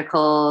of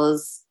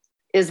Pentacles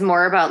is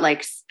more about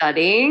like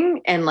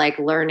studying and like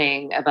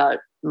learning about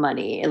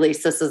money. At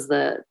least this is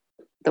the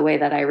way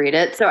that I read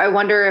it. So I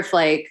wonder if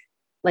like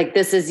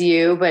this is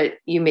you, but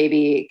you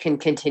maybe can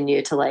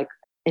continue to like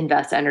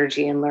invest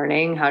energy in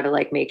learning how to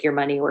like make your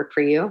money work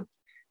for you.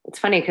 It's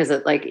funny because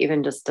it like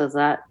even just does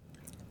that.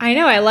 I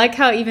know. I like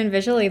how even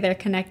visually they're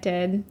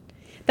connected.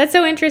 That's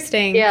so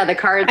interesting. Yeah, the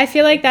cards. I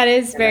feel like that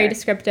is very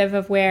descriptive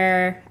of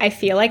where I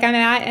feel like I'm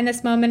at in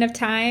this moment of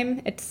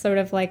time. It's sort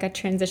of like a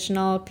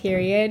transitional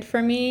period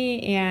for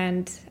me,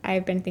 and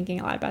I've been thinking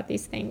a lot about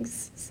these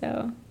things.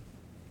 So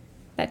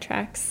that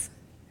tracks.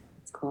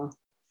 That's cool.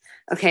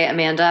 Okay,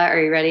 Amanda,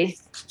 are you ready?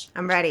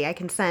 I'm ready. I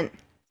consent.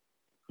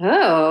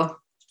 Oh,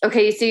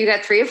 okay. So you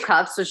got 3 of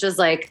Cups, which is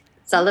like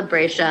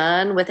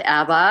celebration with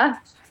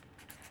ABBA.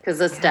 Because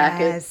this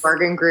deck is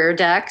Morgan Greer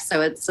deck,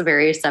 so it's a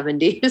very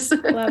 70s.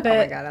 Love it. Oh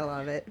my God, I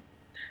love it.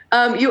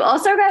 You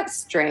also got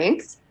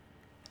Strength.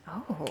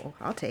 Oh,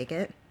 I'll take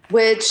it.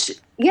 Which,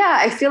 yeah,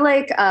 I feel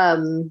like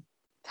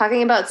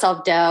talking about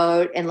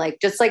self-doubt and like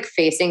just like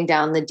facing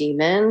down the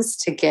demons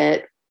to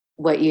get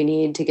what you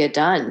need to get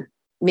done.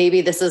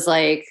 Maybe this is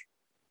like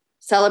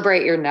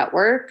celebrate your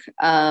network.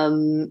 I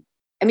mean,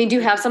 do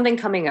you have something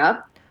coming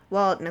up?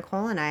 Well,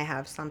 Nicole and I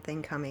have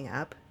something coming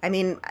up. I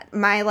mean,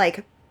 my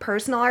like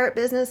personal art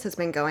business has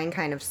been going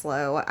kind of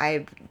slow.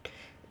 I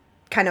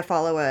kind of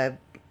follow a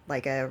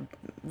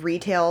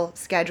retail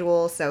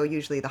schedule, so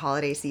usually the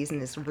holiday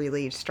season is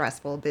really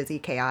stressful, busy,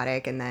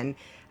 chaotic, and then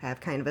I have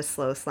kind of a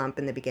slow slump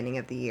in the beginning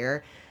of the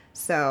year.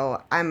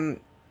 So I'm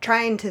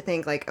trying to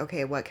think like,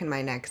 okay, what can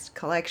my next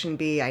collection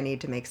be? I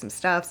need to make some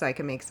stuff so I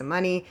can make some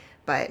money.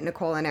 But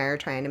Nicole and I are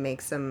trying to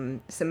make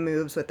some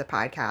moves with the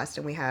podcast,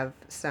 and we have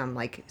some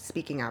like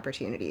speaking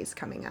opportunities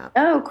coming up.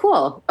 Oh,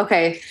 cool.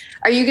 Okay.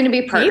 Are you going to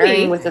be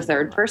partnering with a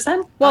third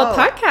person? Well,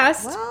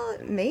 podcast. Well,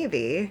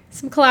 maybe.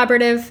 Some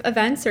collaborative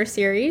events or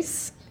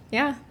series.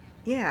 Yeah.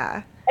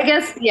 Yeah. I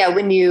guess, yeah,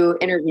 when you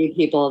interview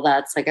people,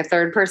 that's like a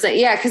third person.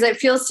 Yeah, because it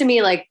feels to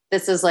me like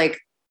this is like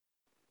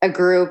a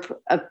group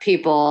of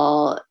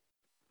people.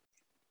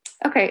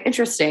 Okay,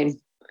 interesting.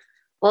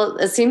 Well,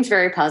 it seems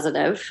very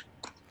positive.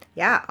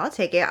 Yeah, I'll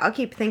take it. I'll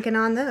keep thinking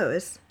on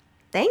those.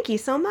 Thank you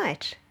so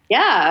much.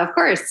 Yeah, of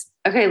course.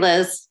 Okay,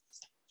 Liz.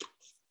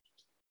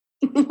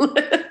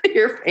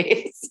 Your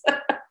face.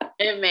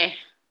 Hit me.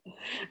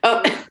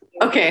 Oh,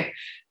 okay.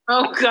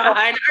 Oh, God.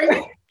 Are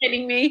you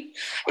kidding me?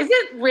 Is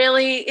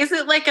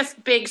it like a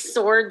big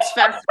swords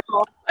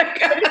festival?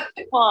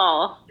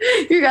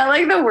 You got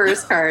like the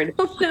worst card.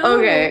 Oh, no.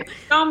 Okay.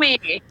 Show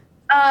me.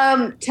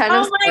 Ten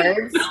of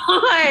Swords.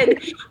 God.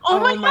 Oh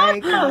my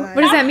God.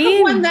 What does that mean?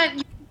 The one that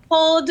you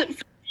pulled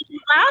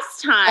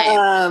last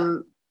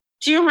time.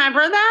 Do you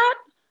remember that?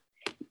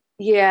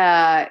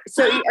 Yeah.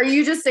 So are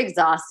you just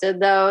exhausted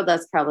though?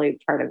 That's probably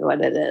part of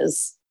what it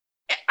is.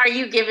 Are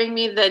you giving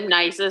me the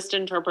nicest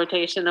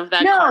interpretation of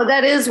that? No, card?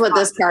 that is what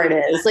this card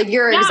is. Like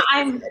you're exhausted.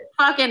 I'm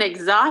fucking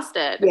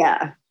exhausted.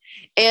 Yeah.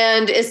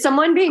 And is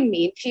someone being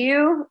mean to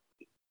you?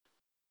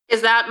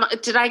 Did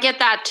I get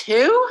that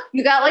too?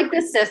 You got like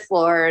the Sith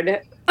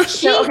Lord.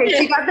 So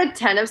you got the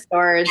 10 of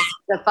Swords,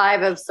 the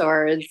 5 of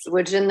Swords,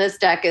 which in this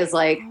deck is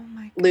like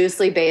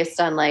loosely based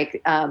on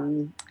like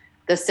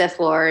the Sith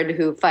Lord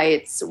who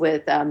fights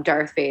with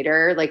Darth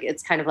Vader. Like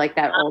it's kind of like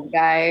that old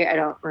guy. I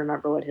don't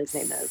remember what his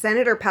name is.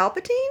 Senator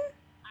Palpatine?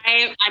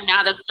 I'm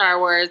not a Star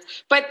Wars,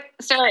 but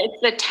Sarah,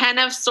 it's the 10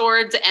 of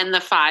Swords and the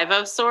 5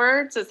 of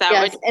Swords. Is that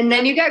yes? And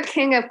then you got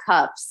King of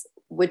Cups,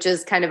 which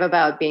is kind of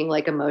about being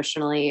like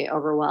emotionally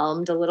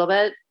overwhelmed a little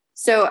bit.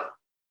 So,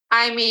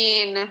 I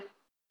mean,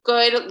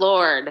 good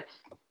Lord.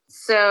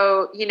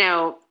 So,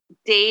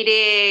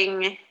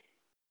 dating,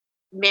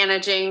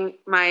 managing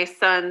my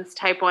son's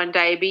type 1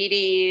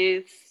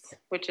 diabetes,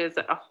 which is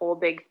a whole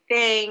big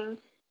thing,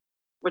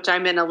 which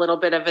I'm in a little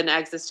bit of an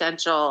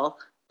existential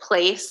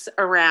place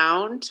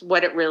around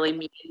what it really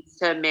means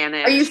to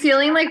manage. Are you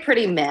feeling like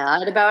pretty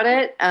mad about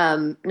it?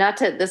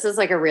 This is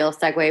like a real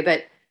segue,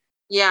 but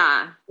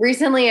yeah.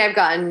 Recently I've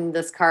gotten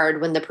this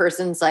card when the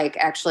person's like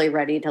actually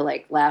ready to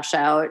like lash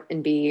out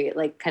and be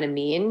like kind of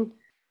mean.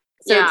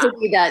 So it could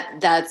be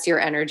that's your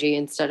energy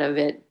instead of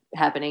it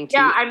happening to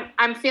you. Yeah,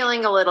 I'm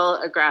feeling a little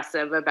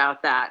aggressive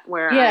about that.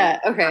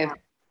 Okay.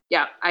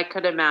 I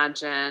could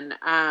imagine.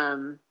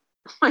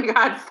 Oh my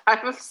God,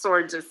 5 of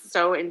Swords is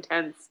so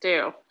intense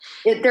too.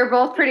 They're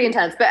both pretty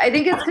intense, but I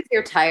think it's because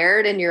you're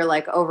tired and you're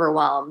like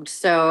overwhelmed.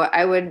 So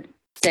I would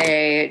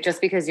say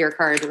just because your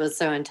card was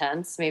so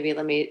intense, maybe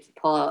let me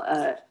pull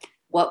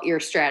what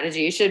your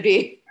strategy should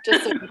be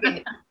just so you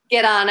can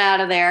get on out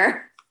of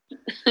there.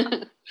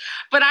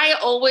 But I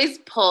always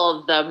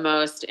pull the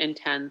most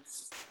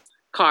intense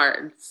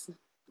cards,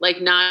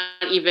 like not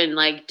even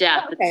like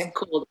death. Okay. It's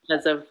cool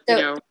because of,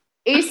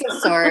 Ace of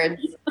Swords,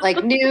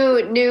 like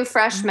new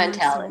fresh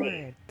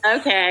mentality.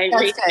 Okay.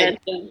 That's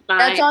good.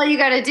 That's all you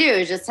got to do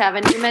is just have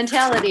a new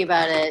mentality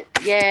about it.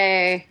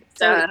 Yay.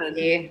 So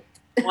easy.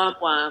 Womp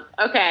womp.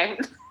 Okay.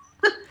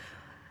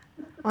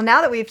 Well,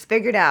 now that we've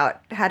figured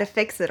out how to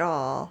fix it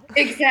all.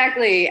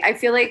 Exactly. I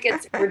feel like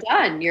we're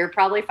done. You're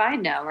probably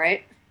fine now,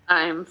 right?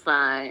 I'm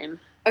fine.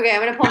 Okay,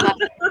 I'm going to pull them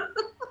up.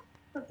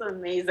 That's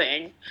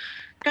amazing.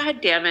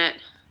 God damn it.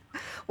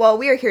 Well,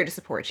 we are here to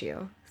support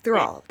you through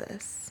all of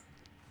this.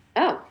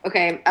 Oh,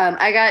 okay.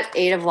 I got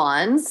 8 of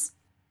Wands,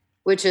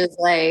 which is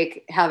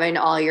like having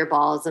all your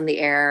balls in the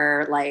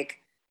air, like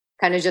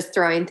kind of just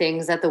throwing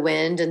things at the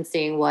wind and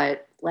seeing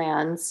what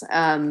lands,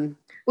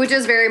 which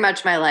is very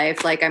much my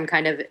life. Like I'm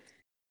kind of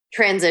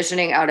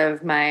transitioning out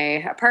of my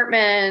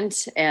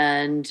apartment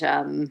and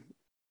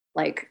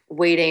like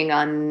waiting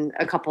on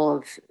a couple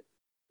of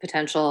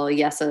potential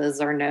yeses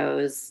or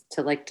nos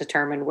to like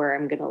determine where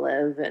I'm going to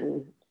live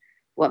and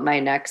what my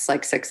next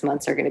like 6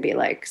 months are going to be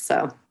like.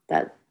 So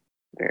that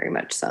very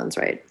much sounds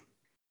right.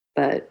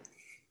 But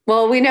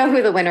well, we know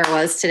who the winner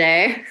was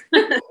today.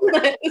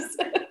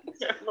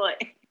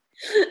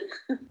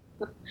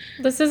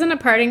 This isn't a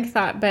parting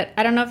thought, but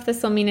I don't know if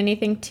this will mean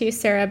anything to you,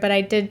 Sarah, but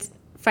I did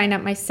find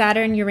out my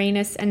Saturn,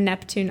 Uranus, and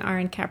Neptune are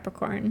in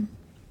Capricorn.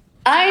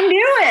 I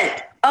knew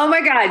it. Oh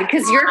my God.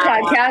 Because your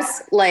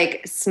podcast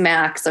like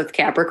smacks of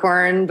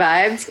Capricorn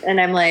vibes. And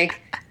I'm like,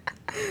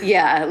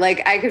 yeah,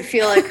 like I could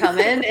feel it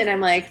coming. And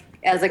I'm like,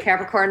 as a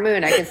Capricorn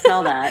moon, I can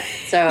smell that.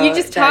 So you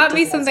just taught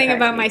me something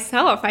about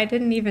myself. I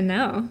didn't even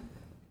know.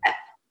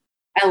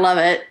 I love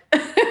it.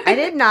 I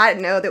did not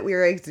know that we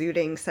were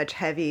exuding such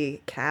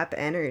heavy Cap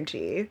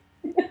energy.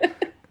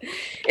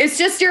 It's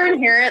just your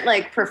inherent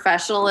like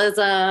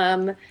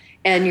professionalism,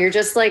 and you're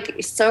just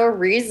like so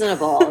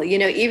reasonable.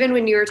 Even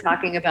when you were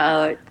talking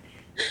about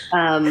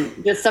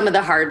just some of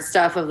the hard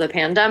stuff of the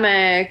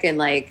pandemic, and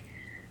like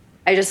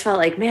I just felt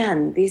like,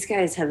 man, these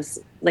guys have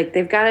like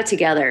they've got it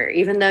together.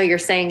 Even though you're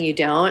saying you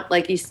don't,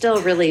 like you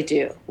still really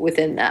do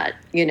within that.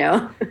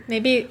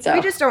 Maybe so.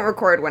 We just don't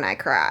record when I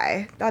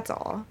cry. That's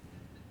all.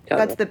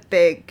 Totally. That's the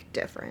big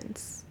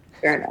difference.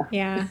 Fair enough.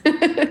 Yeah.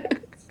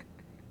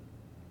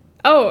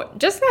 Oh,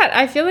 just that.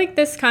 I feel like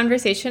this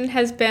conversation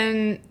has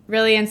been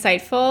really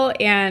insightful,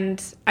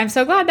 and I'm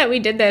so glad that we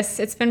did this.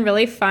 It's been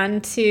really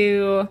fun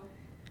to,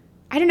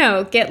 I don't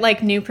know, get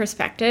like new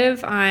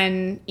perspective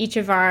on each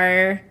of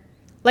our,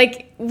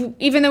 like,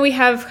 even though we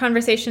have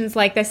conversations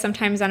like this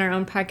sometimes on our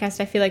own podcast,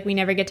 I feel like we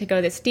never get to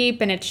go this deep,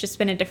 and it's just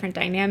been a different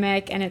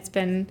dynamic, and it's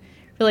been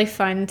really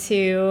fun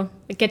to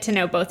get to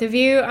know both of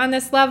you on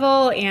this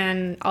level,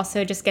 and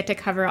also just get to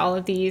cover all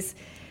of these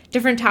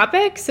different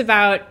topics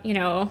about,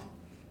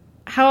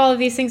 how all of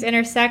these things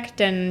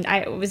intersect. And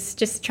I was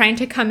just trying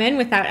to come in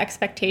without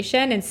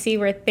expectation and see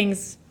where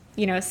things,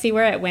 see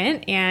where it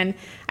went. And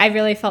I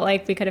really felt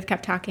like we could have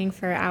kept talking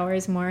for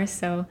hours more.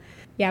 So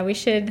yeah, we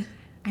should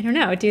I don't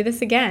know, do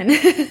this again.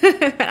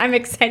 I'm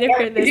excited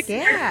for this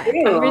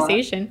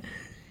conversation.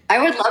 I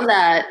would love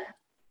that.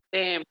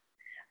 Same.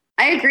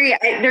 I agree.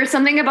 There's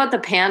something about the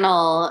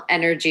panel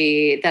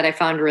energy that I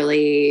found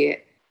really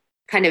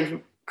kind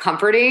of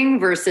comforting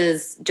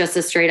versus just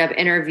a straight up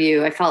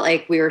interview. I felt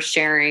like we were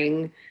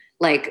sharing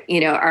like, you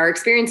know, our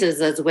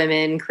experiences as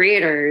women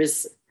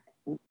creators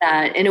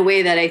that in a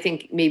way that I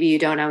think maybe you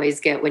don't always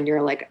get when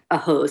you're like a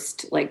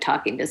host, like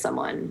talking to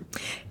someone.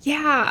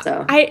 Yeah.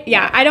 So,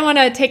 I don't want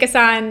to take us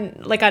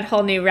on like a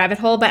whole new rabbit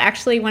hole, but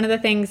actually one of the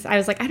things I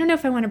was like, I don't know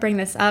if I want to bring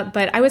this up,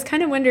 but I was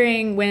kind of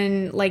wondering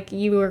when like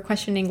you were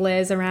questioning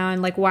Liz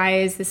around like, why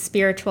is the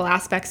spiritual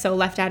aspect so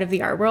left out of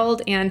the art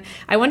world? And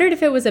I wondered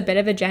if it was a bit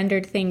of a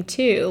gendered thing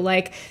too,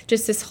 like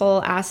just this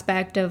whole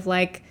aspect of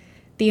like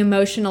the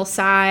emotional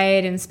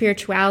side and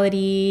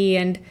spirituality.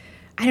 And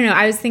I don't know,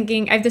 I was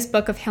thinking, I have this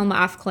book of Hilma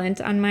af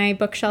Klint on my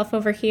bookshelf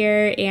over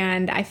here,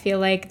 and I feel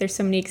like there's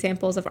so many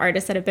examples of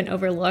artists that have been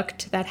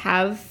overlooked that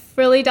have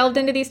really delved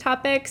into these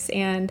topics,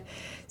 and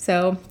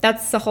so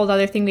that's a whole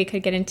other thing we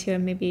could get into,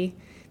 and maybe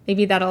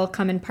that'll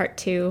come in part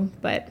 2.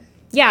 But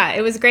yeah,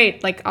 it was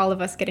great, like all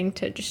of us getting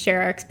to just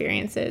share our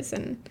experiences.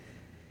 And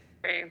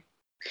great.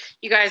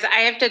 You guys,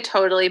 I have to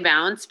totally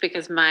bounce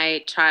because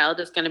my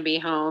child is going to be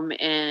home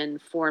in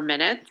 4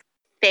 minutes.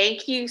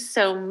 Thank you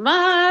so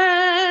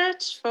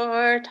much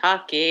for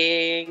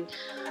talking.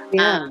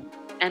 Yeah.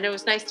 And it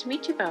was nice to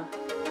meet you both.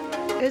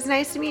 It was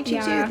nice to meet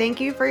you too.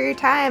 Thank you for your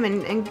time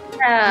and go.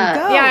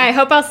 Yeah, I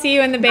hope I'll see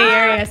you in the Bay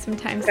Area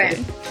sometime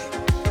soon.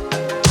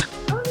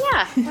 Oh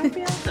yeah, that'd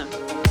be awesome.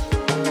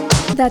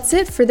 That's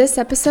it for this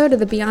episode of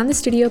the Beyond the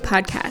Studio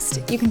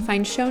podcast. You can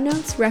find show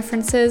notes,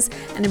 references,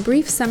 and a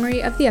brief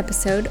summary of the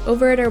episode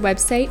over at our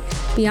website,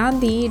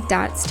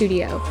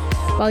 beyondthe.studio.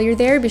 While you're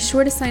there, be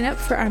sure to sign up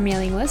for our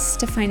mailing list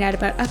to find out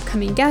about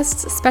upcoming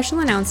guests, special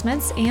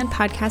announcements, and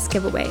podcast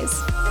giveaways.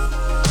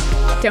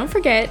 Don't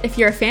forget, if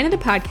you're a fan of the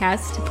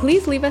podcast,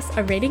 please leave us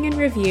a rating and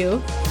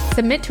review,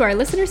 submit to our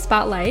listener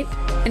spotlight,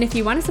 and if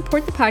you want to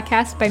support the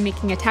podcast by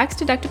making a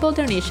tax-deductible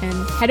donation,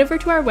 head over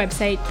to our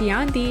website,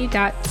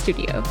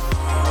 beyondthe.studio.